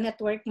dito sa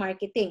network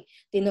marketing,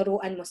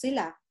 tinuruan mo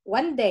sila,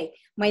 one day,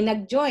 may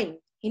nag-join.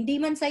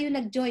 Hindi man sa'yo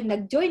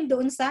nag-join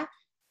doon sa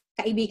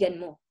kaibigan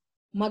mo.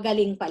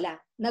 Magaling pala.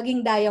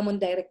 Naging diamond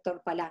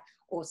director pala.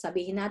 O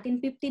sabihin natin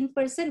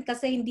 15%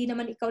 kasi hindi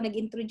naman ikaw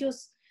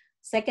nag-introduce.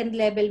 Second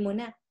level mo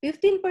na.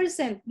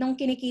 15% nung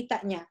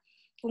kinikita niya.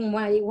 Kung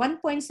may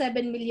 1.7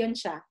 million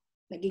siya,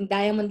 naging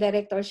diamond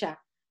director siya,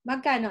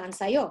 magkano ang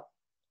sayo?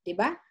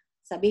 Diba?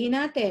 Sabihin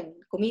natin,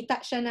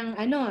 kumita siya ng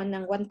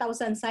ng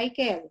 1,000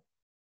 cycle.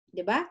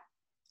 Diba?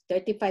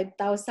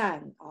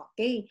 35,000.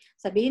 Okay.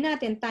 Sabihin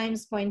natin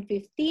times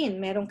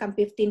 0.15, meron kang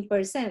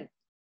 15%.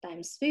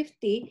 Times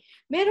 50,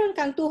 meron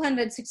kang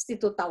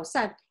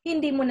 262,000.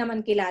 Hindi mo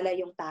naman kilala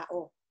yung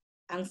tao.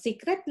 Ang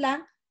secret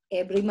lang,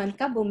 every month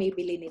ka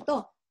bumibili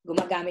nito.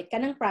 Gumagamit ka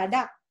ng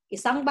product.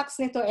 Isang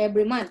box nito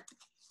every month.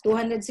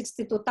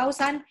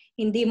 262,000,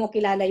 hindi mo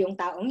kilala yung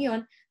taong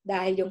yon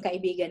dahil yung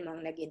kaibigan mo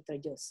ang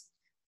nag-introduce.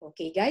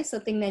 Okay guys,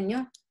 so tingnan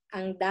nyo.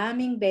 Ang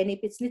daming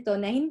benefits nito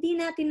na hindi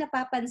natin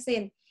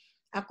napapansin.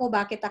 Ako,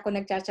 bakit ako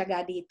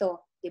nagtsatsaga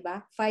dito?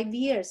 Diba? 5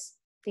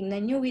 years.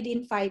 Tingnan nyo,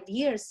 within 5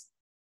 years.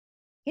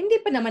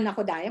 Hindi pa naman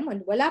ako diamond.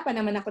 Wala pa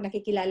naman ako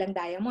nakikilalang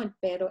diamond.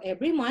 Pero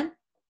every month,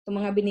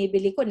 itong mga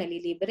binibili ko,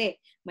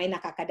 nalilibre. May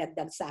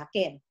nakakadagdag sa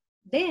akin.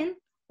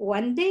 Then,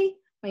 one day,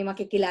 may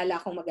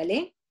makikilala akong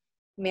magaling.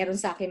 Meron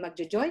sa akin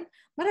magjo-join.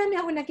 Marami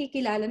ako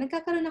nakikilala.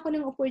 Nagkakaroon ako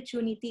ng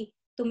opportunity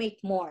to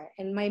make more.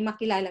 And may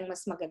makilalang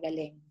mas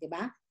magagaling.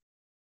 Diba?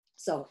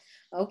 So,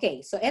 okay.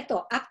 So,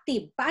 eto,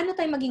 active. Paano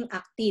tayo maging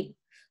active?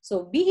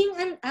 So, being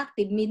an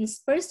active means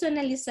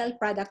personally sell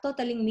product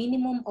totaling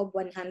minimum of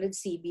 100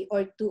 CB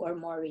or 2 or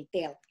more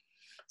retail.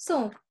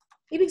 So,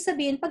 ibig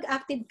sabihin, pag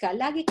active ka,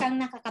 lagi kang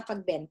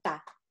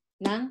nakakapagbenta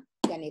ng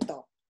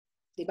ganito.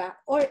 Diba?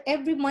 Or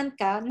every month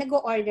ka,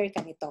 nag-o-order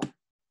ka nito.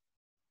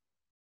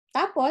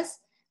 Tapos,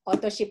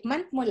 auto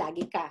shipment mo,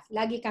 lagi ka.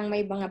 Lagi kang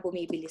may mga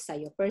bumibili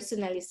sa'yo.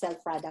 Personally sell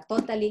product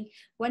totaling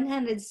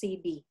 100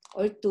 CB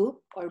or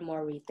 2 or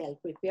more retail.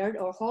 Prepared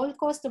or whole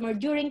customer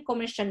during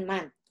commission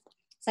month.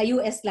 Sa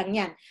US lang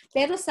yan.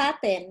 Pero sa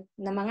atin,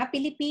 na mga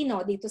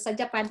Pilipino dito sa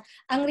Japan,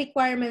 ang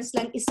requirements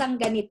lang isang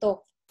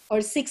ganito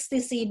or 60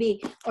 CB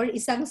or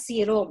isang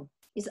serum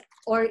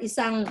or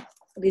isang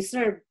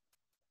reserve.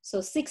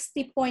 So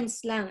 60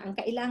 points lang ang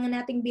kailangan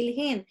nating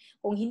bilhin.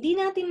 Kung hindi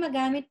natin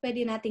magamit,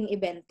 pwede nating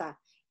ibenta.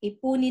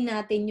 Ipunin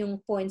natin yung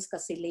points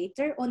kasi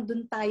later on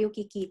dun tayo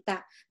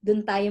kikita.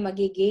 Dun tayo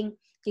magiging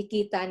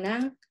kikita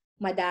ng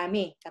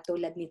madami.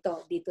 Katulad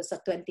nito, dito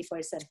sa 20%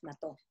 na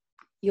to.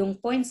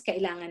 Yung points,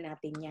 kailangan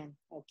natin yan.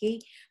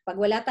 Okay? Pag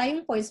wala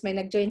tayong points, may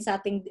nag-join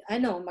sa ating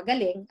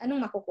magaling,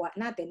 anong makukuha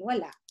natin?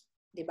 Wala.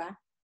 Diba?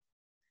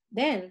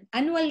 Then,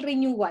 annual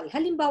renewal.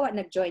 Halimbawa,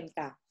 nag-join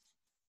ka.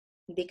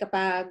 Hindi ka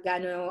pa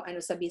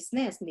sa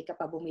business, hindi ka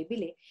pa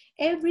bumibili.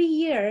 Every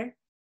year,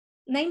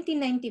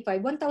 1995,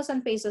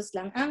 1,000 pesos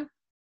lang ang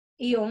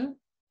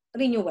iyong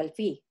renewal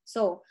fee.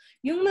 So,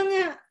 yung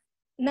mga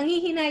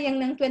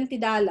nanghihinayang ng $20,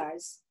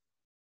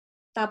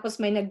 tapos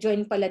may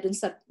nag-join pala dun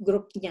sa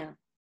group niya,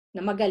 na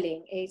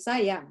magaling,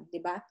 sayang,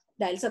 di ba?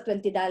 Dahil sa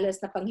 $20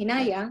 na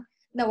panghinayang,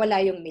 nawala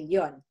yung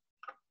milyon.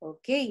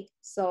 Okay,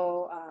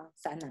 so,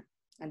 sana,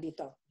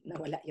 nandito,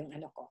 nawala yung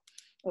ko.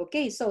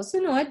 Okay, so,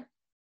 sunod,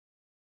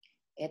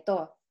 ito,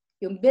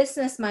 yung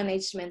business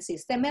management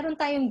system, meron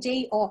tayong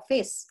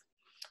J-Office.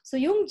 So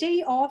yung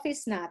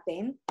J-Office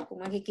natin,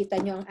 kung makikita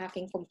nyo ang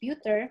aking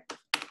computer,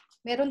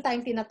 meron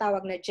tayong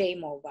tinatawag na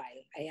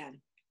J-Mobile. Ayan.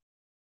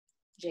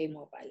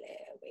 J-Mobile.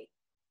 Wait.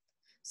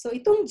 So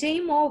itong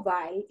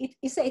J-Mobile,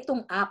 isa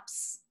itong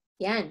apps.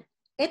 Yan.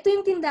 Ito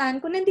yung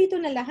tindahan ko, nandito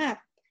na lahat.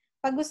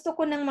 Pag gusto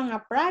ko ng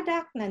mga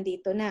product,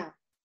 nandito na.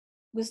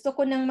 Gusto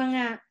ko ng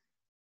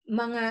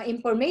mga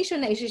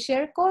information na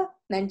i-share ko,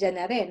 nandyan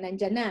na rin.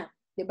 Nandyan na.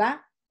 Diba?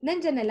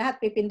 Nandyan na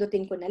lahat.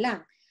 Pipindutin ko na lang.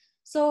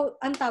 So,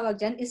 ang tawag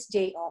dyan is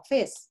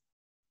J-Office.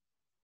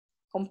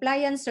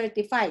 Compliance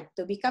certified.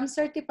 To become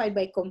certified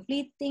by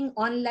completing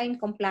online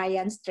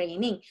compliance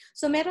training.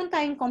 So, meron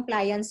tayong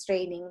compliance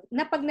training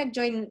na pag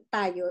nag-join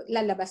tayo,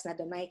 lalabas na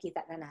doon.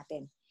 Makikita na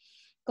natin.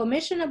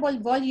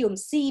 Commissionable volume,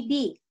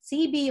 CB.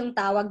 CB yung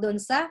tawag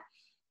doon sa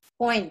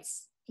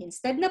points.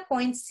 Instead na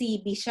points,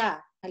 CB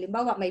siya.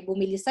 Halimbawa, may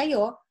bumili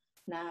sa'yo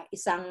na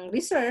isang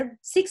reserve,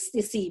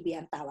 60 CB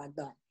ang tawag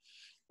doon.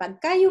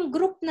 Pagka yung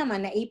group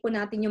naman, naipon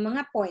natin yung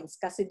mga points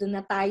kasi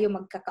doon na tayo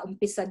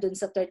magkakaumpisa doon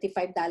sa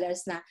 $35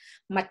 na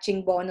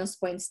matching bonus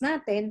points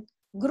natin,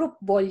 group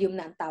volume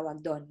na ang tawag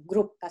doon.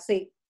 Group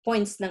kasi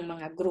points ng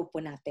mga grupo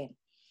natin.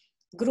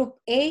 Group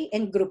A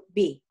and Group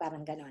B,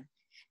 parang ganon.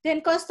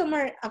 Then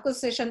customer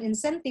acquisition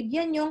incentive,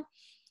 yan yung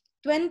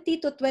 20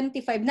 to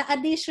 25 na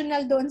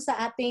additional doon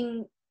sa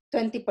ating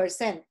 20%.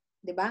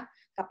 Di ba?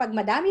 Kapag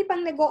madami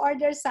pang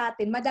nag-o-order sa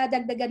atin,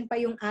 madadagdagan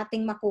pa yung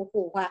ating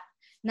makukuha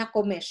na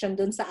commission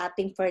dun sa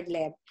ating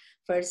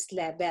first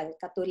level.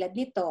 Katulad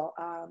nito,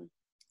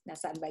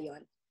 nasaan ba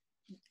yun?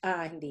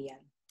 Hindi yan.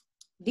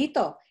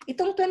 Dito,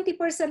 itong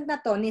 20% na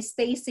to ni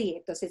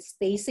Stacy, ito si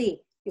Stacy,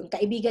 yung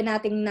kaibigan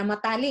nating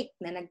namatalik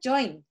na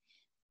nag-join.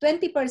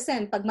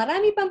 20%, pag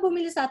marami pang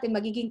bumili sa atin,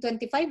 magiging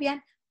 25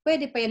 yan,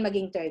 pwede pa yan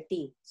maging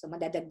 30. So,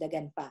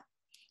 madadagdagan pa.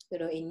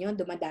 Pero inyo,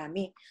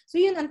 dumadami. So,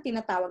 yun ang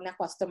tinatawag na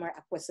customer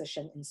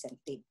acquisition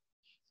incentive.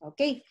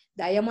 Okay,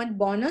 diamond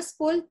bonus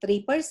pool,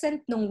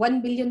 3% nung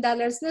 $1 billion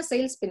na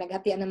sales,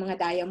 pinaghatian ng mga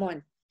diamond.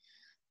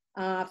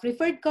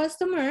 Preferred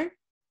customer,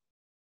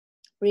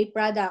 free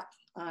product,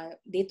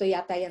 dito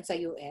yata yan sa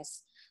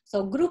US.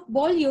 So group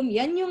volume,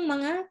 yan yung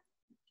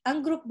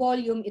ang group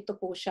volume, ito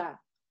po siya.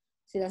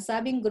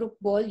 Sinasabing group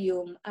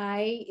volume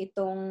ay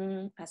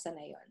itong, asa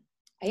na yun?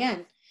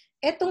 Ayan,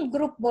 itong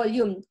group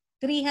volume,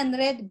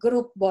 300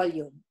 group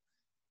volume.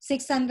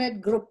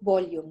 600 group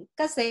volume.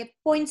 Kasi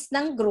points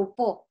ng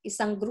grupo,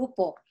 isang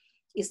grupo,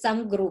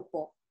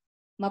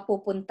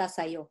 mapupunta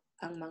sa'yo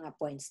ang mga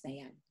points na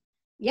yan.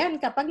 Yan,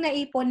 kapag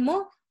naipon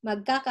mo,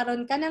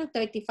 magkakaroon ka ng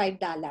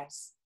 $35.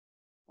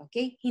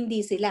 Okay?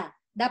 Hindi sila.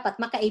 Dapat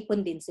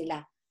makaipon din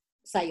sila.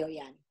 Sa'yo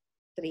yan,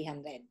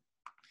 300.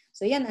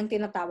 So yan ang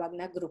tinatawag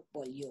na group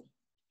volume.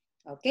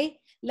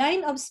 Okay?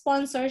 Line of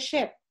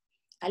sponsorship.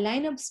 A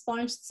line of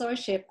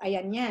sponsorship,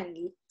 ayan yan.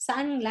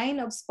 Saan line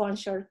of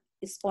sponsor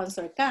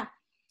ka?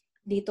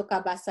 Dito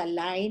ka ba sa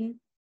line,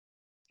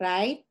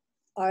 right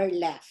or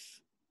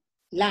left?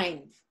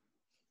 Line,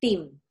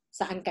 team.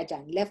 Saan ka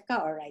dyan? Left ka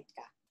or right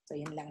ka? So,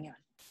 yun lang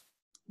yun.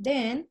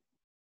 Then,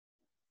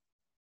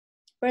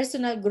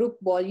 personal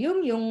group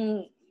volume,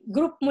 yung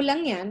group mo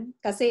lang yan,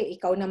 kasi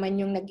ikaw naman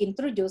yung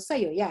nag-introduce,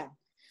 sa'yo yan.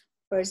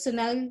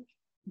 Personal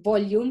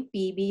volume,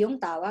 PB yung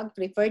tawag.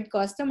 Preferred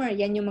customer,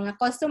 yan yung mga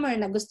customer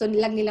na gusto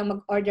nilang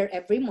mag-order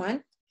every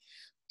month.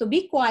 To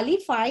be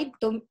qualified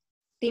to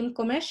team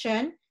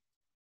commission,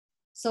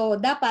 so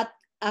dapat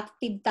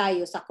active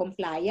tayo sa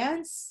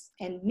compliance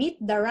and meet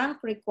the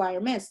rank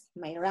requirements.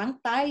 May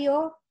rank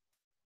tayo,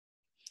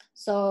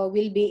 so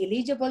we'll be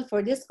eligible for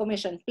this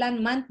commission.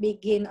 Plan month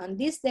begin on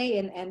this day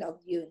and end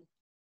of June.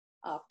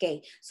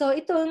 Okay, so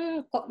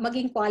itong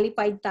maging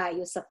qualified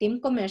tayo sa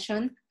team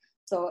commission,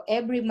 so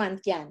every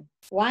month yan,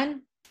 1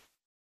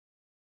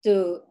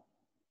 to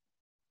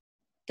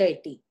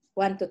 30.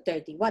 1 to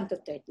 30.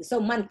 So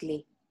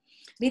monthly.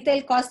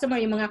 Retail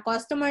customer, yung mga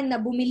customer na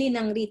bumili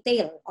ng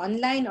retail,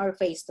 online or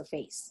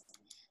face-to-face.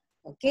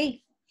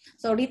 Okay.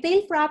 So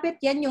retail profit,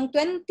 yan yung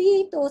 20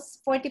 to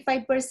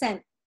 45%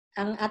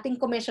 ang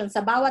ating commission sa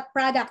bawat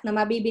product na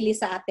mabibili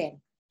sa atin.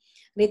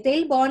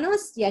 Retail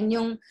bonus, yan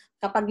yung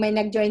kapag may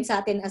nag-join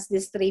sa atin as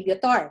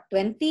distributor,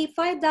 $25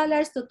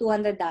 to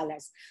 $200.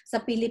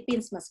 Sa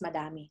Philippines, mas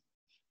madami.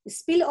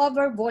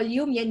 Spillover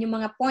volume, yan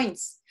yung mga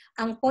points.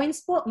 Ang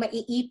points po,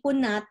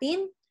 maiipon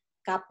natin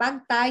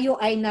kapag tayo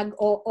ay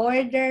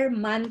nag-o-order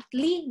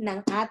monthly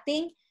ng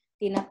ating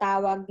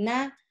tinatawag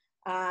na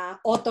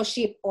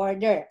auto-ship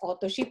order.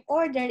 Auto-ship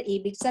order,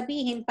 ibig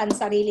sabihin,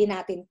 pansarili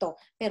natin to.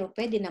 Pero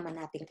pwede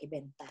naman nating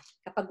ibenta.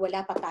 Kapag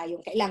wala pa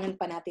tayong, kailangan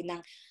pa natin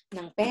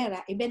ng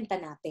pera, ibenta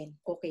natin.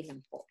 Okay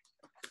lang po.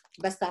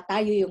 Basta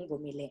tayo yung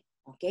bumili.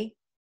 Okay?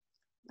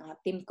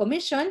 Team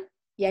commission,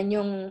 yan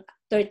yung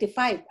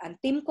 35. Ang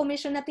team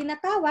commission na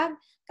tinatawag,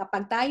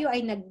 kapag tayo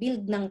ay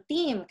nag-build ng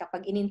team,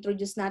 kapag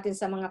in-introduce natin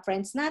sa mga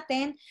friends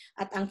natin,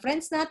 at ang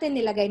friends natin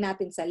nilagay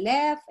natin sa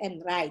left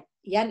and right.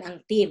 Yan ang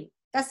team.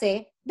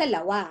 Kasi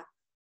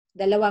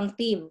dalawang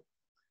team.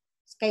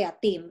 Kaya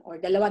team, or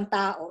 2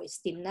 tao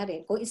is team na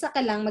rin. Kung isa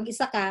ka lang,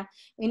 mag-isa ka,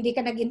 hindi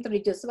ka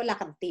nag-introduce, wala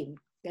kang team.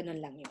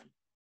 Ganun lang yun.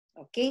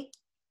 Okay?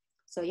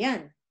 So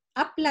yan.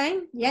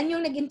 Upline, yan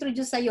yung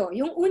nag-introduce sa'yo.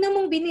 Yung una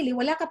mong binili,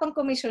 wala ka pang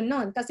commission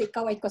nun kasi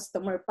ikaw ay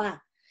customer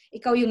pa.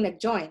 Ikaw yung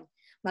nag-join.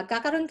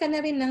 Magkakaroon ka na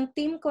rin ng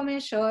team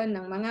commission,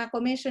 ng mga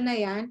commission na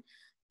yan,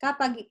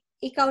 kapag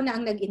ikaw na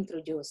ang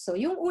nag-introduce. So,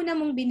 yung una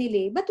mong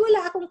binili, ba't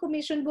wala akong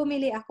commission,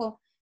 bumili ako?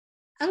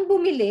 Ang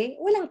bumili,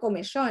 walang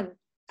commission.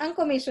 Ang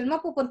commission,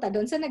 mapupunta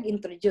doon sa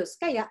nag-introduce.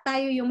 Kaya,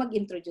 tayo yung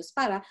mag-introduce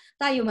para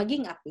tayo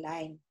maging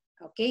upline.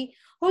 Okay?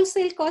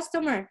 Wholesale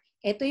customer.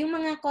 Ito yung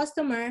mga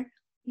customer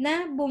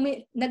na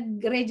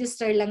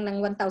nag-register lang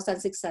ng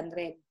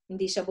 1,600.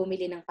 Hindi siya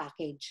bumili ng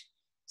package.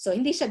 So,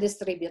 hindi siya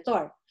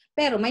distributor.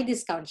 Pero may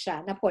discount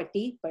siya na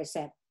 40%.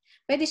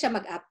 Pwede siya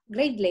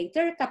mag-upgrade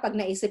later kapag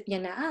naisip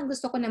niya na,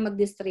 gusto ko na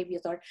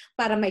mag-distributor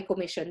para may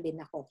commission din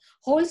ako.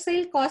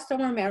 Wholesale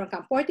customer, meron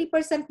kang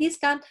 40%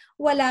 discount,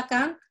 wala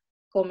kang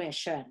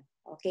commission.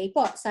 Okay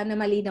po, sana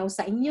malinaw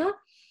sa inyo.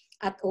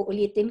 At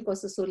uulitin ko,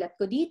 susulat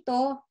ko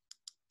dito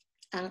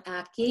ang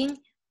aking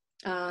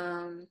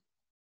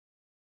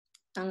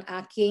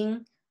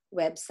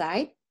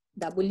website,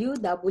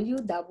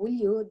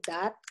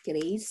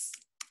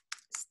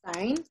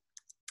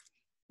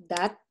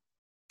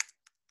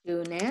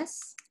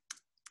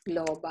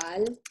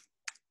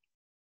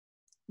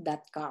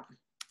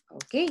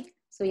 Okay,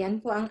 so yan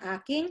po ang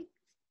aking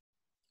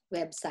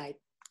website.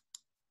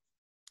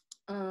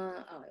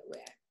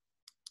 Where?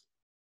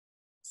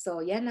 So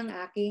yan ang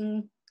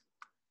aking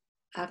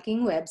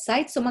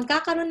website. So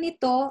magkakaroon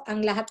nito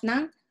ang lahat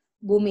ng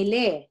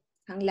bumili.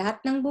 Ang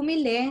lahat ng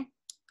bumili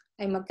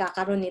ay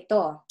magkakaroon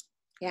nito.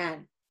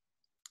 Yan.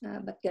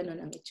 Ba't ganun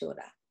ang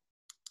itsura?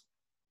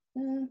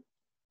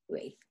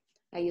 Wait.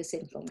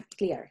 Ayusin ko nga.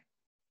 Clear.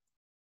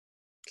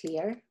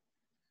 Clear.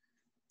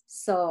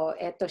 So,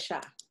 eto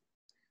siya.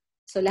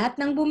 So, lahat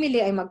ng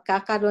bumili ay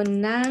magkakaroon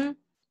ng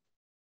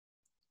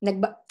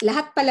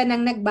lahat pala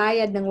ng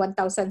nagbayad ng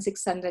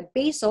 1,600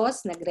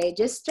 pesos,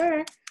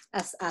 nag-register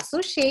as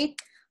associate,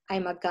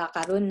 ay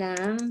magkakaroon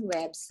ng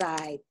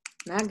website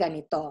na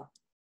ganito.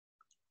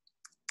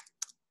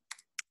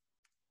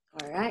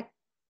 Alright.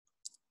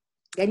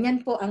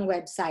 Ganyan po ang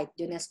website,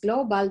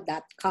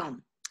 JeunesseGlobal.com.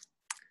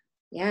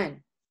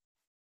 Yan.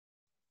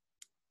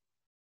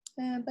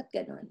 Ba't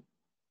ganun?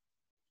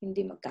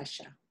 Hindi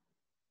magkasya.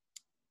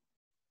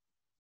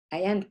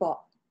 Ayan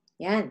po.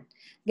 Yan.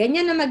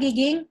 Ganyan na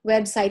magiging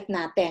website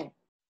natin.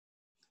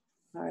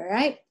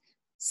 Alright.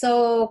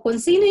 So,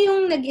 kung sino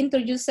yung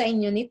nag-introduce sa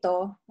inyo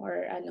nito,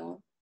 or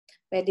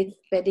pwede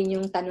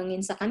nyong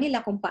tanungin sa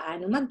kanila kung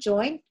paano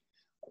mag-join.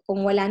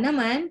 Kung wala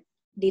naman,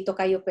 dito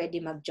kayo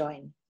pwede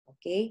mag-join.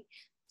 Okay?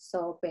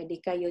 So,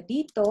 pwede kayo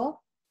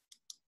dito.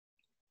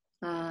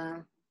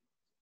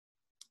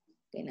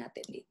 Okay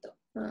natin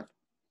dito.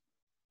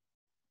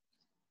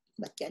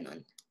 Ba't ganon?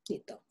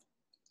 Dito.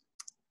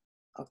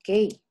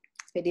 Okay.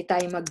 Pwede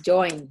tayo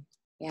mag-join.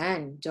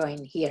 Yan.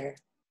 Join here.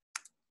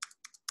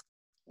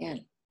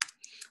 Yan.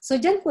 So,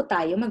 dyan po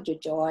tayo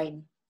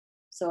mag-join.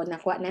 So,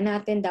 nakuha na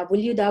natin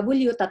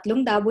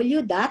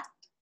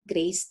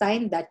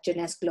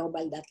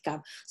www.gracestein.junessglobal.com.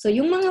 So,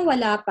 yung mga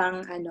wala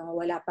pang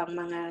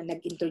mga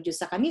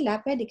nag-introduce sa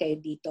kanila, pwede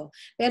kayo dito.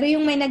 Pero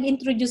yung may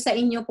nag-introduce sa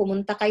inyo,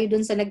 pumunta kayo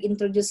dun sa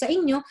nag-introduce sa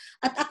inyo,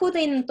 at ako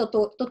rin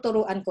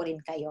tuturuan ko rin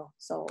kayo.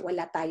 So,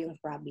 wala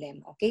tayong problem.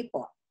 Okay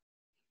po?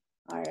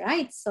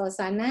 Alright. So,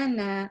 sana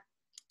na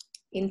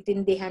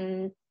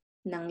intindihan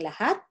ng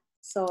lahat.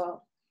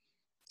 So,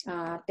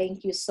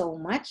 thank you so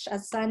much.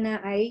 At sana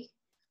ay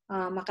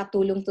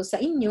makatulong to sa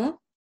inyo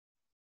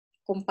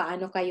kung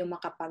paano kayo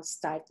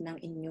makapag-start ng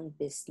inyong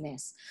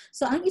business.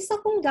 So, ang isa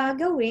kong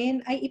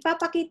gagawin ay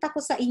ipapakita ko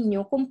sa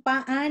inyo kung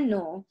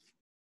paano,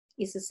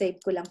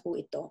 isa-save ko lang po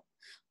ito,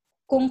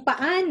 kung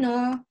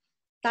paano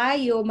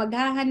tayo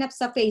maghahanap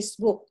sa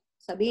Facebook.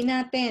 Sabihin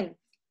natin,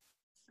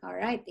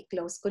 alright,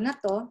 i-close ko na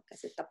to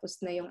kasi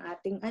tapos na yung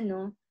ating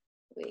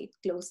wait,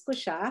 close ko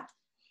siya.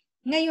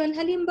 Ngayon,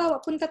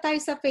 halimbawa, punta tayo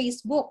sa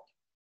Facebook.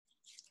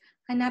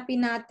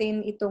 Hanapin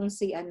natin itong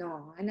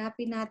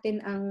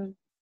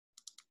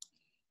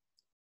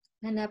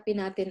hanapin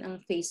natin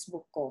ang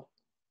Facebook ko.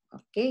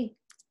 Okay.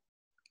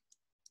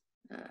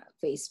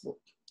 Facebook.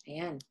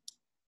 Ayan.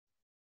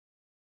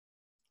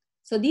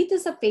 So, dito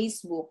sa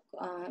Facebook,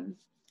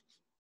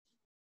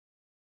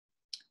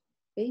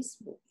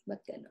 Facebook,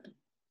 ba't ganon?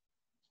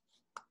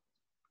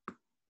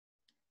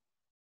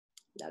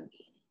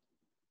 Login.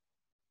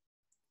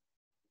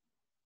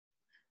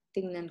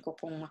 Tingnan ko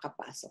kung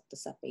makapasok to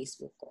sa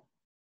Facebook ko.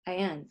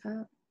 Ayan.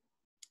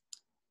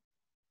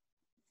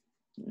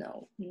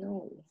 No.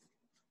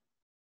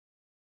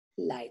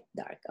 Light,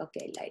 dark.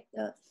 Okay, light.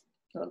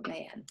 Huwag na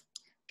yan.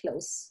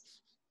 Close.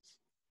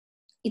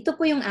 Ito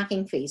po yung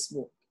aking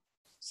Facebook.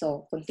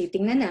 So, kung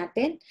titingnan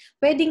natin,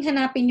 pwedeng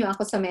hanapin nyo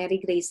ako sa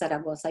Mary Grace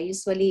Zaragoza.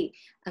 Usually,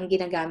 ang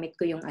ginagamit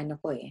ko yung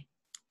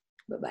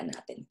baba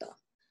natin to.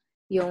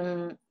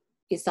 Yung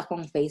isa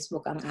kong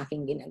Facebook ang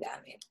aking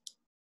ginagamit.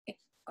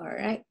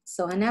 Alright.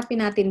 So,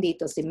 hanapin natin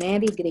dito si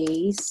Mary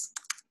Grace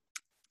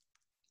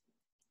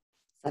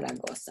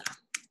Zaragoza.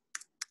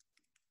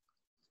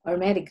 Or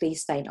Mary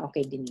Gracestein,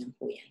 okay din yan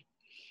po yan.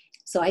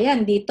 So,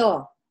 ayan,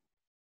 dito.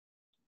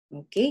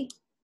 Okay.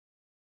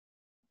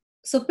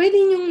 So, pwede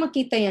niyong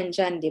makita yan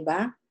dyan, di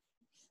ba?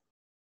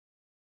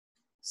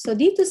 So,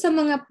 dito sa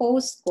mga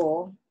post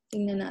ko,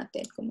 tingnan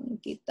natin kung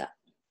makikita.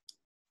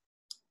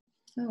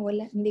 Oh,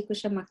 wala, hindi ko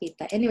siya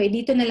makita. Anyway,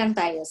 dito na lang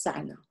tayo sa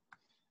ano.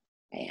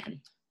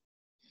 Ayan.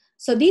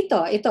 So,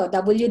 dito, ito,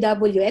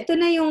 www. Ito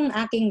na yung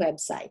aking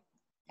website.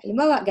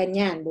 Halimbawa,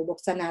 ganyan.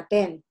 Bubuksan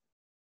natin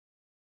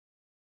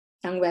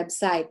ang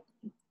website.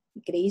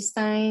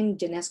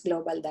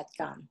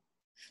 GracesteinJeunessGlobal.com.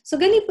 So,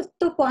 ganito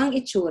po ang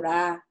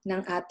itsura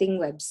ng ating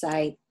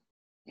website.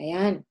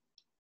 Ayan.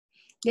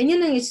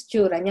 Ganyan ang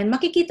itsura niyan.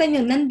 Makikita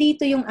nyo,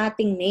 nandito yung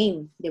ating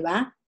name. Di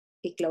ba?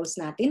 I-close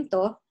natin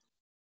to.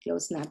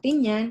 Close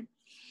natin yan.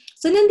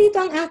 So, nandito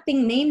ang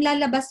ating name.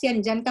 Lalabas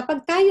yan dyan.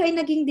 Kapag tayo ay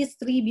naging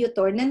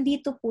distributor,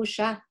 nandito po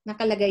siya.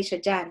 Nakalagay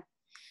siya dyan.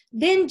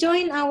 Then,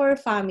 join our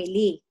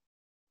family.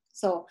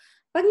 So,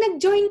 pag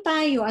nag-join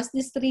tayo as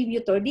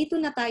distributor, dito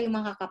na tayo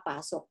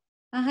makakapasok.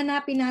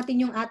 Hahanapin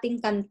natin yung ating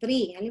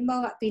country.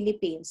 Halimbawa,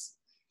 Philippines.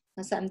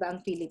 Nasaan ba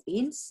ang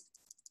Philippines?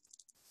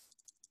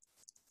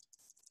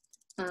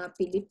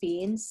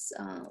 Philippines.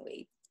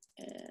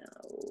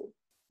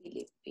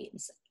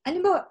 Philippines.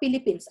 Halimbawa,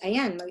 Philippines.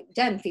 Ayan,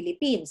 dyan,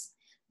 Philippines.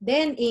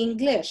 Then,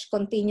 English.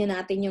 Continue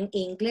natin yung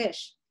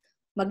English.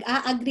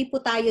 Mag-a-agree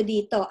po tayo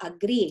dito.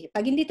 Agree.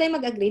 Pag hindi tayo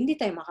mag-agree, hindi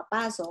tayo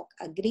makapasok.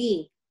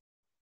 Agree.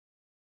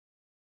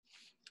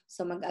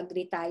 So,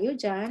 mag-agree tayo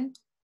dyan.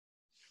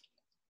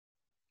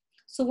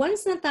 So,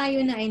 once na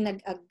tayo na ay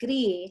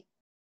nag-agree,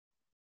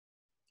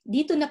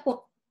 dito na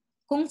po,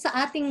 kung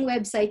sa ating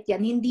website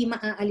yan, hindi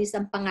maaalis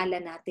ang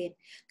pangalan natin.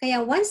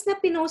 Kaya once na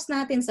pinost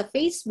natin sa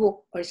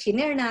Facebook or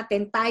shinare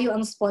natin, tayo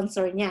ang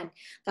sponsor niyan.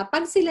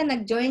 Kapag sila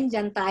nag-join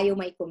dyan, tayo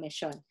may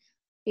commission.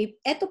 If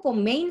ito po,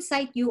 main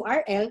site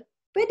URL,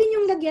 pwede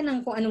niyong lagyan ng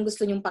kung anong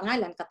gusto niyong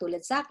pangalan.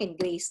 Katulad sa akin,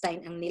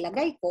 Gracestein ang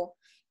nilagay ko.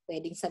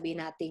 Pwedeng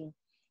sabihin nating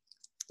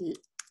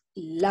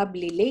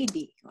Lovely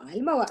Lady.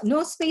 Halimbawa,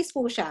 no space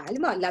po siya.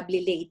 Halimbawa,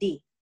 Lovely Lady.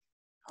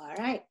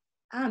 Alright.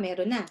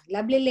 Meron na.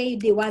 Lovely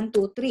Lady 1,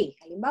 2,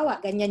 3. Halimbawa,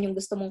 ganyan yung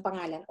gusto mong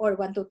pangalan. Or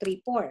 1, 2, 3,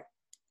 4.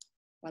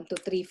 1,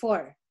 2, 3,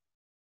 4.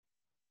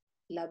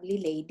 Lovely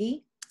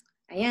Lady.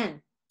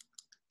 Ayan.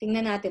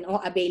 Tingnan natin.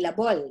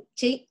 Available.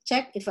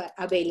 Check if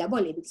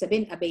available. Ibig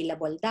sabihin,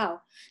 available daw.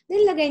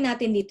 Then, lagay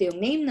natin dito yung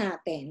name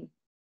natin.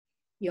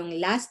 Yung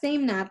last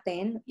name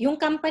natin. Yung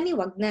company,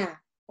 wag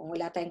na. Kung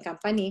wala tayong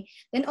company,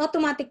 then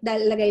automatic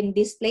lagay yung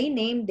display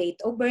name, date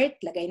of birth,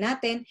 lagay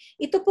natin.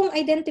 Ito pong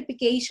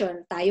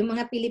identification, tayo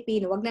mga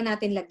Pilipino, wag na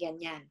natin lagyan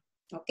yan.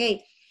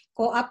 Okay.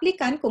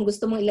 Co-applicant, kung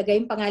gusto mong ilagay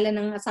yung pangalan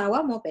ng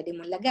asawa mo, pwede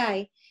mong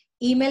lagay.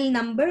 Email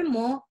number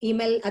mo,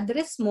 email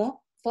address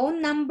mo,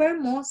 phone number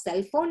mo,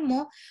 cellphone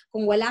mo.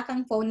 Kung wala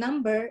kang phone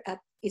number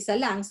at isa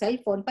lang,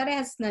 cellphone,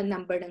 parehas na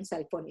number ng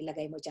cellphone,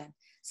 ilagay mo dyan.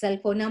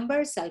 Cellphone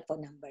number,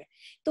 cellphone number.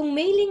 Itong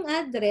mailing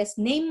address,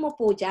 name mo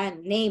po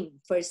dyan.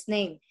 Name, first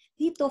name.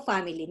 Dito,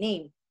 family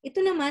name. Ito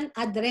naman,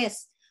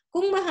 address.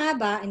 Kung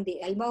mahaba, hindi,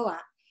 halimbawa,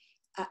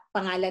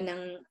 pangalan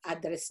ng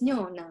address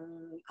nyo,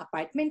 ng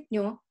apartment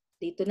nyo,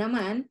 dito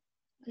naman,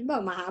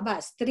 halimbawa,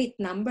 mahaba, street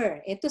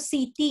number. Ito,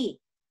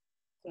 city.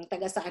 Kung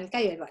taga saan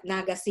kayo,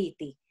 Naga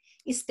City.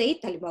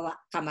 State, halimbawa,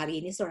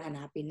 Camarines Sur,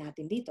 hanapin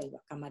natin dito,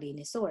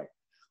 Camarines Sur.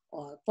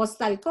 O,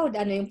 postal code,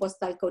 ano yung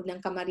postal code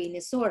ng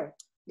Camarines Sur?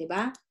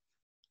 Diba?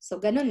 So,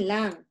 ganun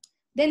lang.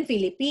 Then,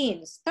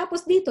 Philippines.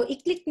 Tapos dito,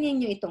 i-click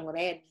niyo itong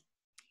red.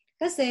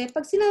 Kasi,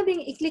 pag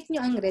sinabing i-click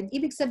nyo ang red,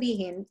 ibig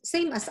sabihin,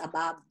 same as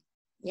above.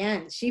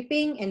 Yan,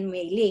 shipping and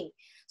mailing.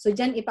 So,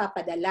 dyan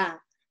ipapadala.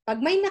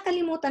 Pag may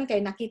nakalimutan kayo,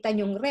 nakita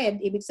nyong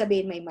red, ibig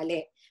sabihin may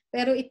mali.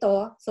 Pero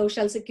ito,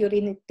 Social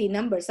Security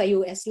number sa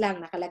US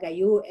lang, nakalagay.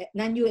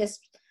 Non-US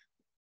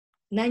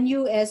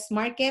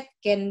market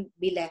can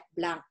be left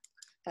blank.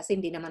 Kasi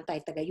hindi naman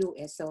tayo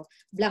taga-US. So,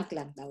 blank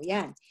lang daw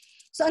yan.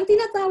 So, ang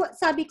tinatawag,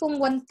 sabi kong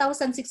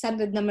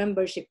 1,600 na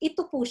membership,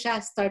 ito po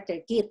siya,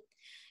 starter kit.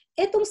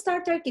 Itong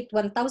starter kit,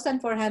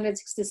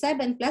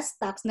 1,467 plus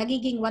tax,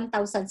 nagiging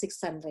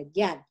 1,600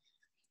 yan.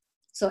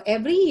 So,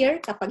 every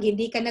year, kapag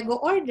hindi ka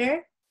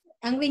nag-order,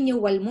 ang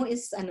renewal mo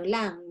is ano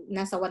lang,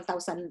 nasa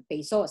 1,000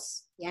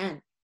 pesos.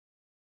 Yan.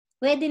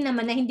 Pwede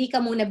naman na hindi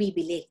ka muna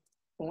bibili.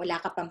 Kung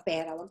wala ka pang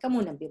pera, huwag ka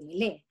muna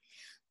bumili.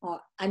 O,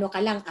 ano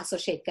ka lang,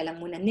 associate ka lang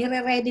muna.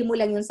 Nire-ready mo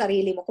lang yung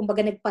sarili mo. Kumbaga,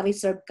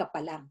 nagpa-reserve ka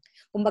pa lang.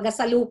 Kumbaga,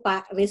 sa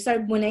lupa,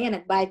 reserve mo na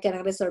yan. Nagbayad ka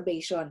ng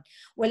reservation.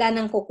 Wala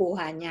nang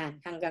kukuha niyan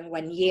hanggang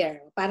 1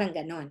 year. Parang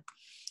ganon.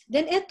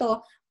 Then,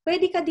 ito,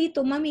 pwede ka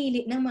dito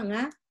mamili ng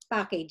mga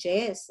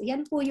packages.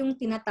 Yan po yung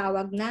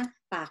tinatawag na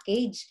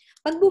package.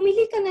 Pag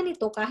bumili ka na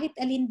nito, kahit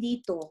alin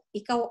dito,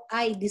 ikaw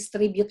ay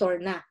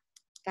distributor na.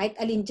 Kahit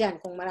alin dyan,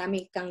 kung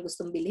marami kang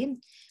gustong bilhin,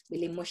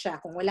 bilhin mo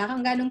siya. Kung wala kang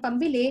ganong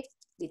pambili,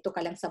 dito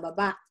ka lang sa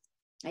baba.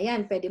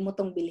 Ayan, pwede mo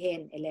tong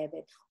bilhin,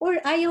 11. Or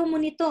ayaw mo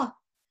nito.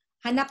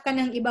 Hanap ka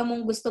ng iba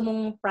mong gusto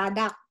mong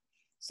product.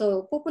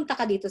 So, pupunta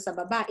ka dito sa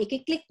baba.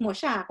 I-click mo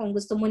siya. Kung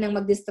gusto mo nang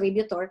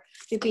mag-distributor,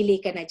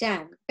 pipili ka na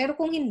dyan. Pero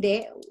kung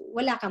hindi,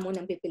 wala ka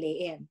munang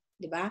pipiliin.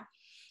 Di ba?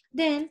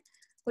 Then,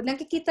 kung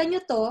nakikita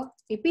nyo to,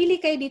 pipili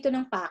kayo dito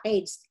ng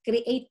package.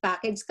 Create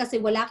package kasi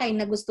wala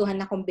kayong nagustuhan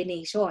na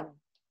combination.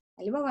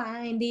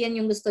 Halimbawa, hindi yan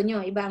yung gusto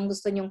nyo. Iba ang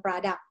gusto nyong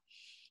product.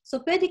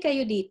 So, pwede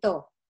kayo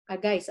dito.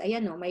 Guys,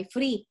 ayan o, may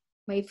free.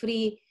 May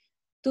free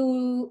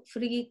 2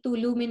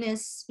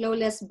 luminous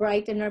flawless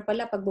brightener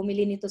pala pag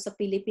bumili nito sa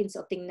Philippines.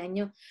 O tingnan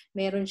nyo,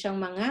 meron siyang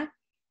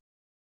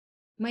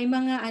may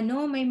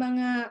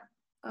mga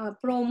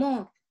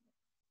promo.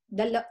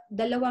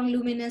 Dalawang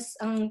luminous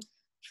ang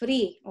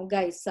free. O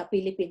guys, sa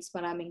Philippines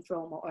maraming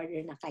promo.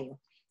 Order na kayo.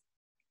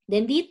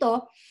 Then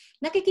dito,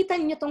 nakikita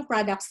niyo tong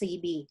product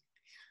CB.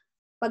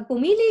 Pag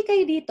pumili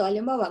kayo dito,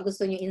 halimbawa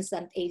gusto niyo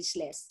instant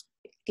ageless.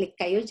 Click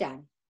kayo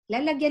dyan.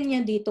 Lalagyan niyo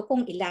dito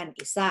kung ilan,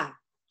 isa.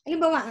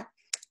 Halimbawa,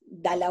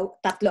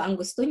 tatlo ang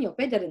gusto nyo,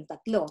 pwede rin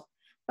tatlo.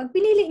 Pag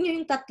pinili nyo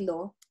yung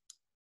tatlo,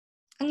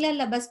 ang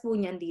lalabas po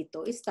niyan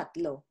dito is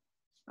tatlo.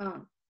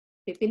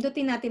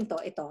 Pipindutin natin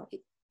to, ito.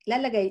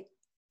 Lalagay,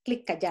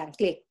 click ka dyan,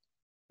 click.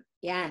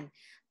 Yan.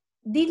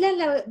 Di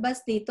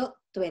lalabas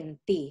dito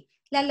 20.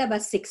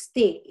 Lalabas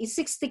 60. Is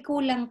 60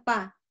 kulang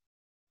pa.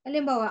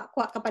 Halimbawa,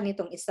 kuha ka pa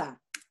nitong isa.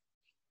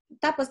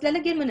 Tapos,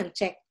 lalagyan mo ng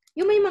check.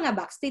 Yung may mga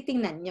box,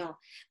 titingnan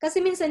nyo. Kasi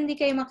minsan hindi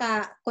kayo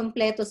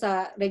makakompleto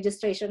sa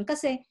registration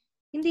kasi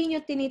hindi nyo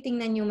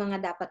tinitingnan yung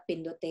mga dapat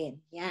pindutin.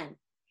 Yan.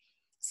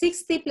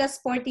 60 plus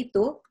 42,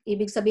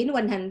 ibig sabihin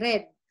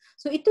 100.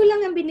 So ito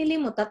lang ang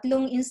binili mo, 3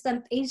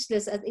 instant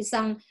ageless at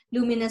isang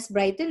luminous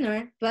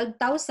brightener,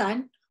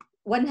 12,000,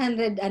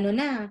 100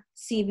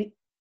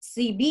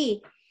 CB.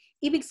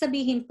 Ibig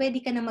sabihin,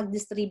 pwede ka na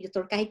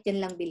mag-distributor kahit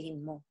yan lang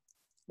bilhin mo.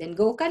 Then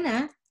go ka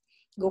na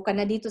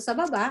dito sa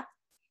baba.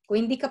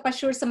 Kung hindi ka pa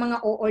sure sa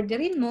mga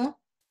o-orderin mo,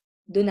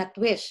 do not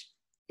wish.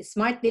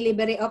 Smart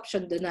delivery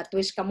option, do not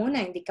wish ka muna,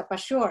 hindi ka pa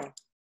sure.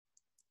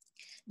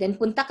 Then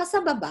punta ka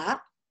sa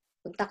baba,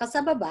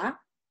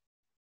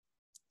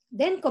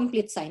 then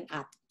complete sign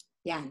up.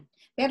 Yan.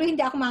 Pero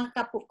hindi ako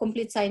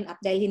makaka-complete sign up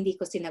dahil hindi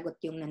ko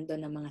sinagot yung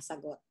nandun ng mga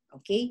sagot.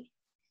 Okay?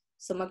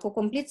 So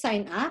magko-complete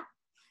sign up,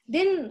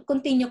 then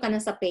continue ka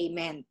na sa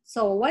payment.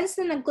 So once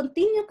na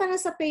nag-continue ka na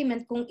sa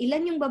payment, kung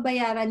ilan yung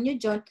babayaran nyo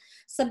dyan,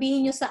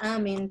 sabihin nyo sa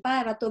amin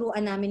para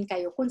turuan namin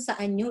kayo kung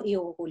saan nyo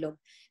ihuhulog.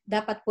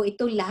 Dapat po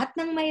ito lahat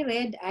ng may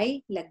red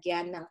ay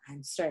lagyan ng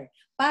answer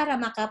para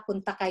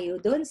makapunta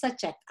kayo doon sa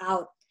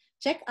checkout.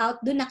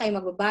 Checkout, doon na kayo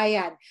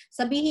magbabayad.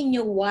 Sabihin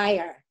nyo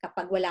wire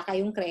kapag wala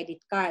kayong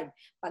credit card.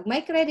 Pag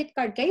may credit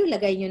card kayo,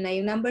 lagay nyo na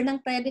yung number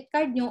ng credit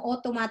card nyo.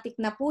 Automatic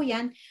na po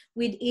yan.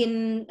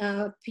 Within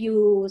a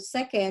few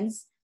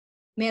seconds,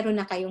 meron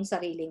na kayong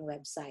sariling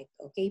website.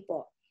 Okay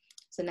po.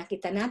 So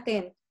nakita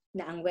natin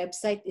na ang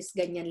website is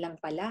ganyan lang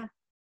pala.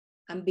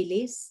 Ang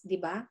bilis, di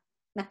ba?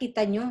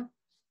 Nakita nyo.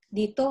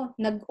 Dito,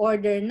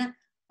 nag-order na.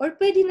 Or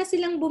pwede na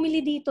silang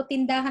bumili dito,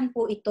 tindahan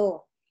po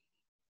ito.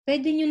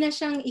 Pwede nyo na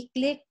siyang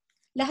i-click.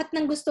 Lahat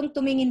ng gustong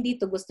tumingin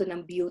dito, gusto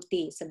ng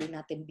beauty. Sabihin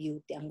natin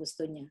beauty ang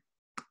gusto niya.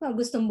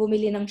 Gustong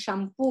bumili ng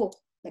shampoo.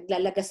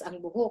 Naglalagas ang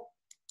buhok.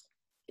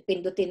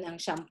 Ipindutin ang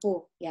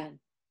shampoo.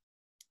 Yan.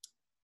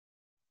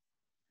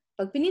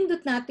 Pag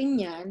pinindot natin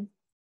yan,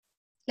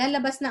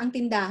 lalabas na ang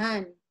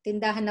tindahan.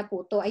 Tindahan na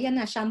po to. Ayan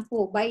na,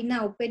 shampoo. Buy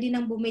now. Pwede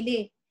nang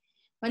bumili.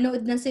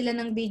 Manood na sila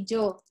ng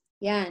video.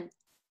 Yan.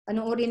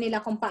 Panoorin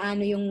nila kung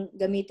paano yung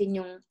gamitin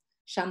yung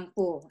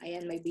shampoo.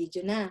 Ayan, may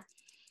video na.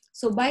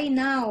 So, buy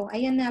now.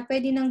 Ayan na,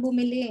 pwede nang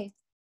bumili.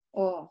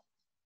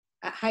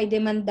 High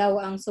demand daw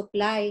ang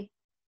supply.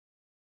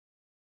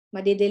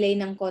 Madidelay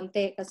ng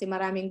konti kasi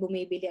maraming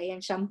bumibili.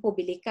 Ayan, shampoo,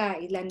 bili ka.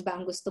 Ilan ba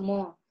ang gusto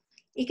mo?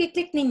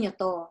 I-click ninyo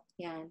to.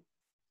 Yan.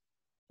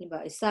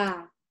 Diba?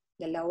 Isa,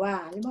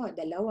 dalawa. Alam mo,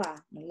 dalawa.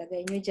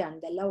 Maglagay nyo dyan,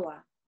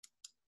 dalawa.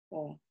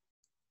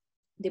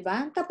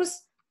 Diba?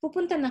 Tapos,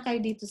 pupunta na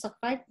kayo dito sa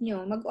cart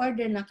nyo.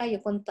 Mag-order na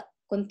kayo.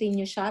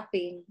 Continue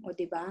shopping.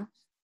 Diba?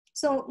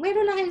 So,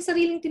 mayroon na kayong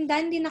sariling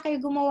tindahan. Hindi na kayo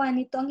gumawa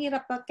nito. Ang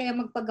hirap pa kaya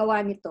magpagawa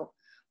nito.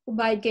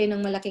 Kubayad kayo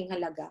ng malaking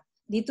halaga.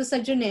 Dito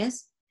sa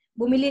Jeunesse,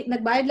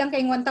 nagbayad lang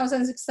kayong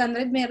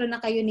 1,600, meron na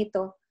kayo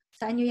nito.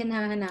 Saan nyo yan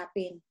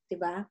hahanapin?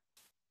 Diba?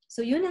 So,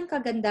 yun ang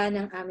kaganda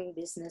ng aming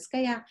business.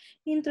 Kaya,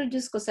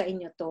 introduce ko sa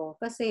inyo to.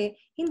 Kasi,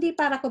 hindi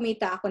para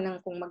kumita ako ng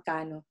kung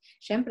magkano.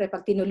 Siyempre,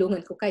 pag tinulungan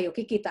ko kayo,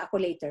 kikita ako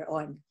later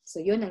on. So,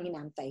 yun ang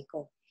hinantay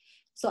ko.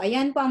 So,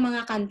 ayan po ang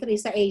mga country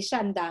sa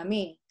Asia. Ang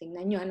dami.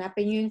 Tingnan nyo,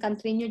 hanapin nyo yung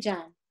country nyo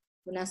dyan.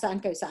 Kung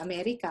nasaan kayo, sa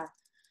Amerika.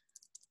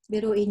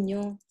 Biruin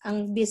nyo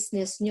ang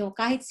business nyo.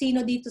 Kahit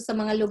sino dito sa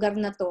mga lugar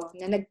na to,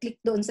 na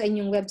nag-click doon sa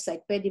inyong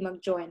website, pwede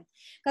mag-join.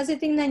 Kasi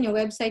tingnan nyo,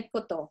 website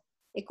ko to.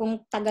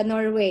 Kung taga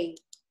Norway,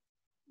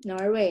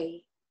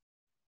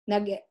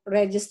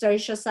 nag-register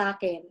siya sa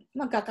akin,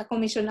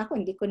 magkakakomisyon ako,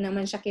 hindi ko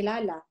naman siya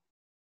kilala.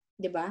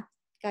 'Di ba?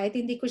 Kahit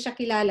hindi ko siya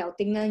kilala, o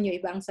tingnan nyo,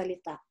 ibang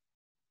salita.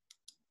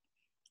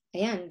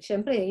 Ayan,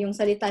 syempre, yung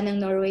salita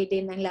ng Norway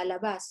din ang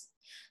lalabas.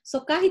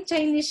 So kahit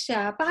Chinese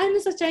siya, paano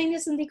sa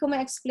Chinese hindi ko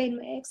ma-explain?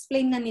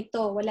 Ma-explain na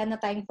nito, wala na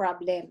tayong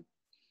problem.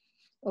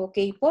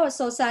 Okay po.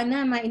 So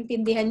sana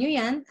maintindihan nyo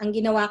yan. Ang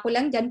ginawa ko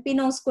lang dyan,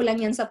 pinost ko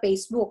lang yan sa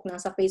Facebook.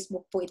 Nasa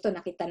Facebook po ito,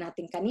 nakita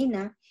natin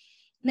kanina,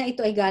 na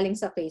ito ay galing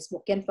sa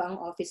Facebook. Yan po ang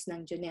office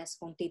ng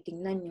Jeunesse. Kung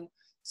titingnan nyo,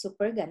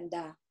 super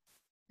ganda.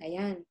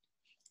 Ayan.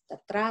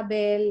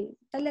 Travel,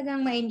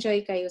 talagang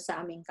ma-enjoy kayo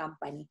sa aming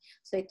company.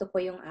 So ito po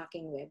yung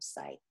aking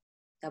website,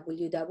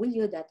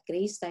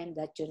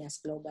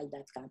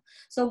 www.gracetime.junessglobal.com.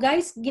 So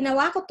guys,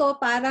 ginawa ko to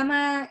para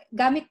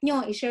magamit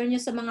nyo, i-share nyo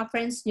sa mga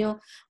friends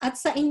nyo at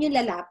sa inyo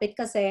lalapit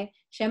kasi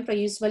syempre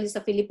usually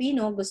sa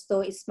Filipino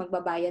gusto is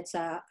magbabayad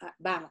sa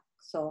bank.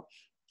 So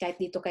kahit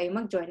dito kayo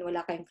mag-join,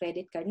 wala kayong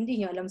credit card, hindi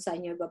nyo alam sa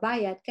inyo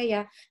babayad,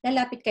 kaya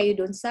lalapit kayo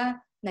dun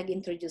sa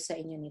nag-introduce sa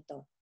inyo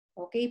nito.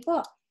 Okay po.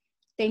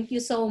 Thank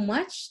you so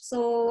much.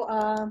 So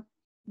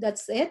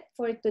that's it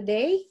for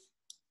today.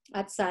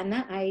 At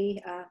sana ay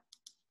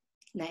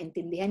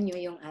naintindihan nyo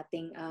yung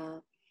ating,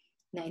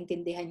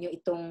 naintindihan nyo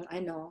itong,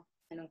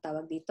 anong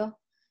tawag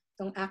dito?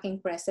 Itong aking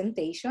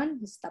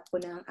presentation. Stop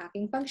ko na ang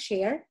aking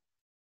pag-share.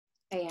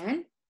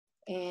 Ayan.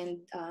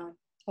 And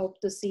hope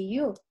to see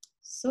you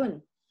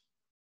soon.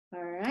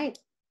 Alright.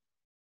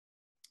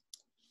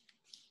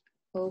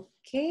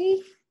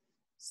 Okay.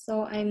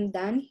 So I'm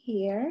done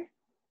here.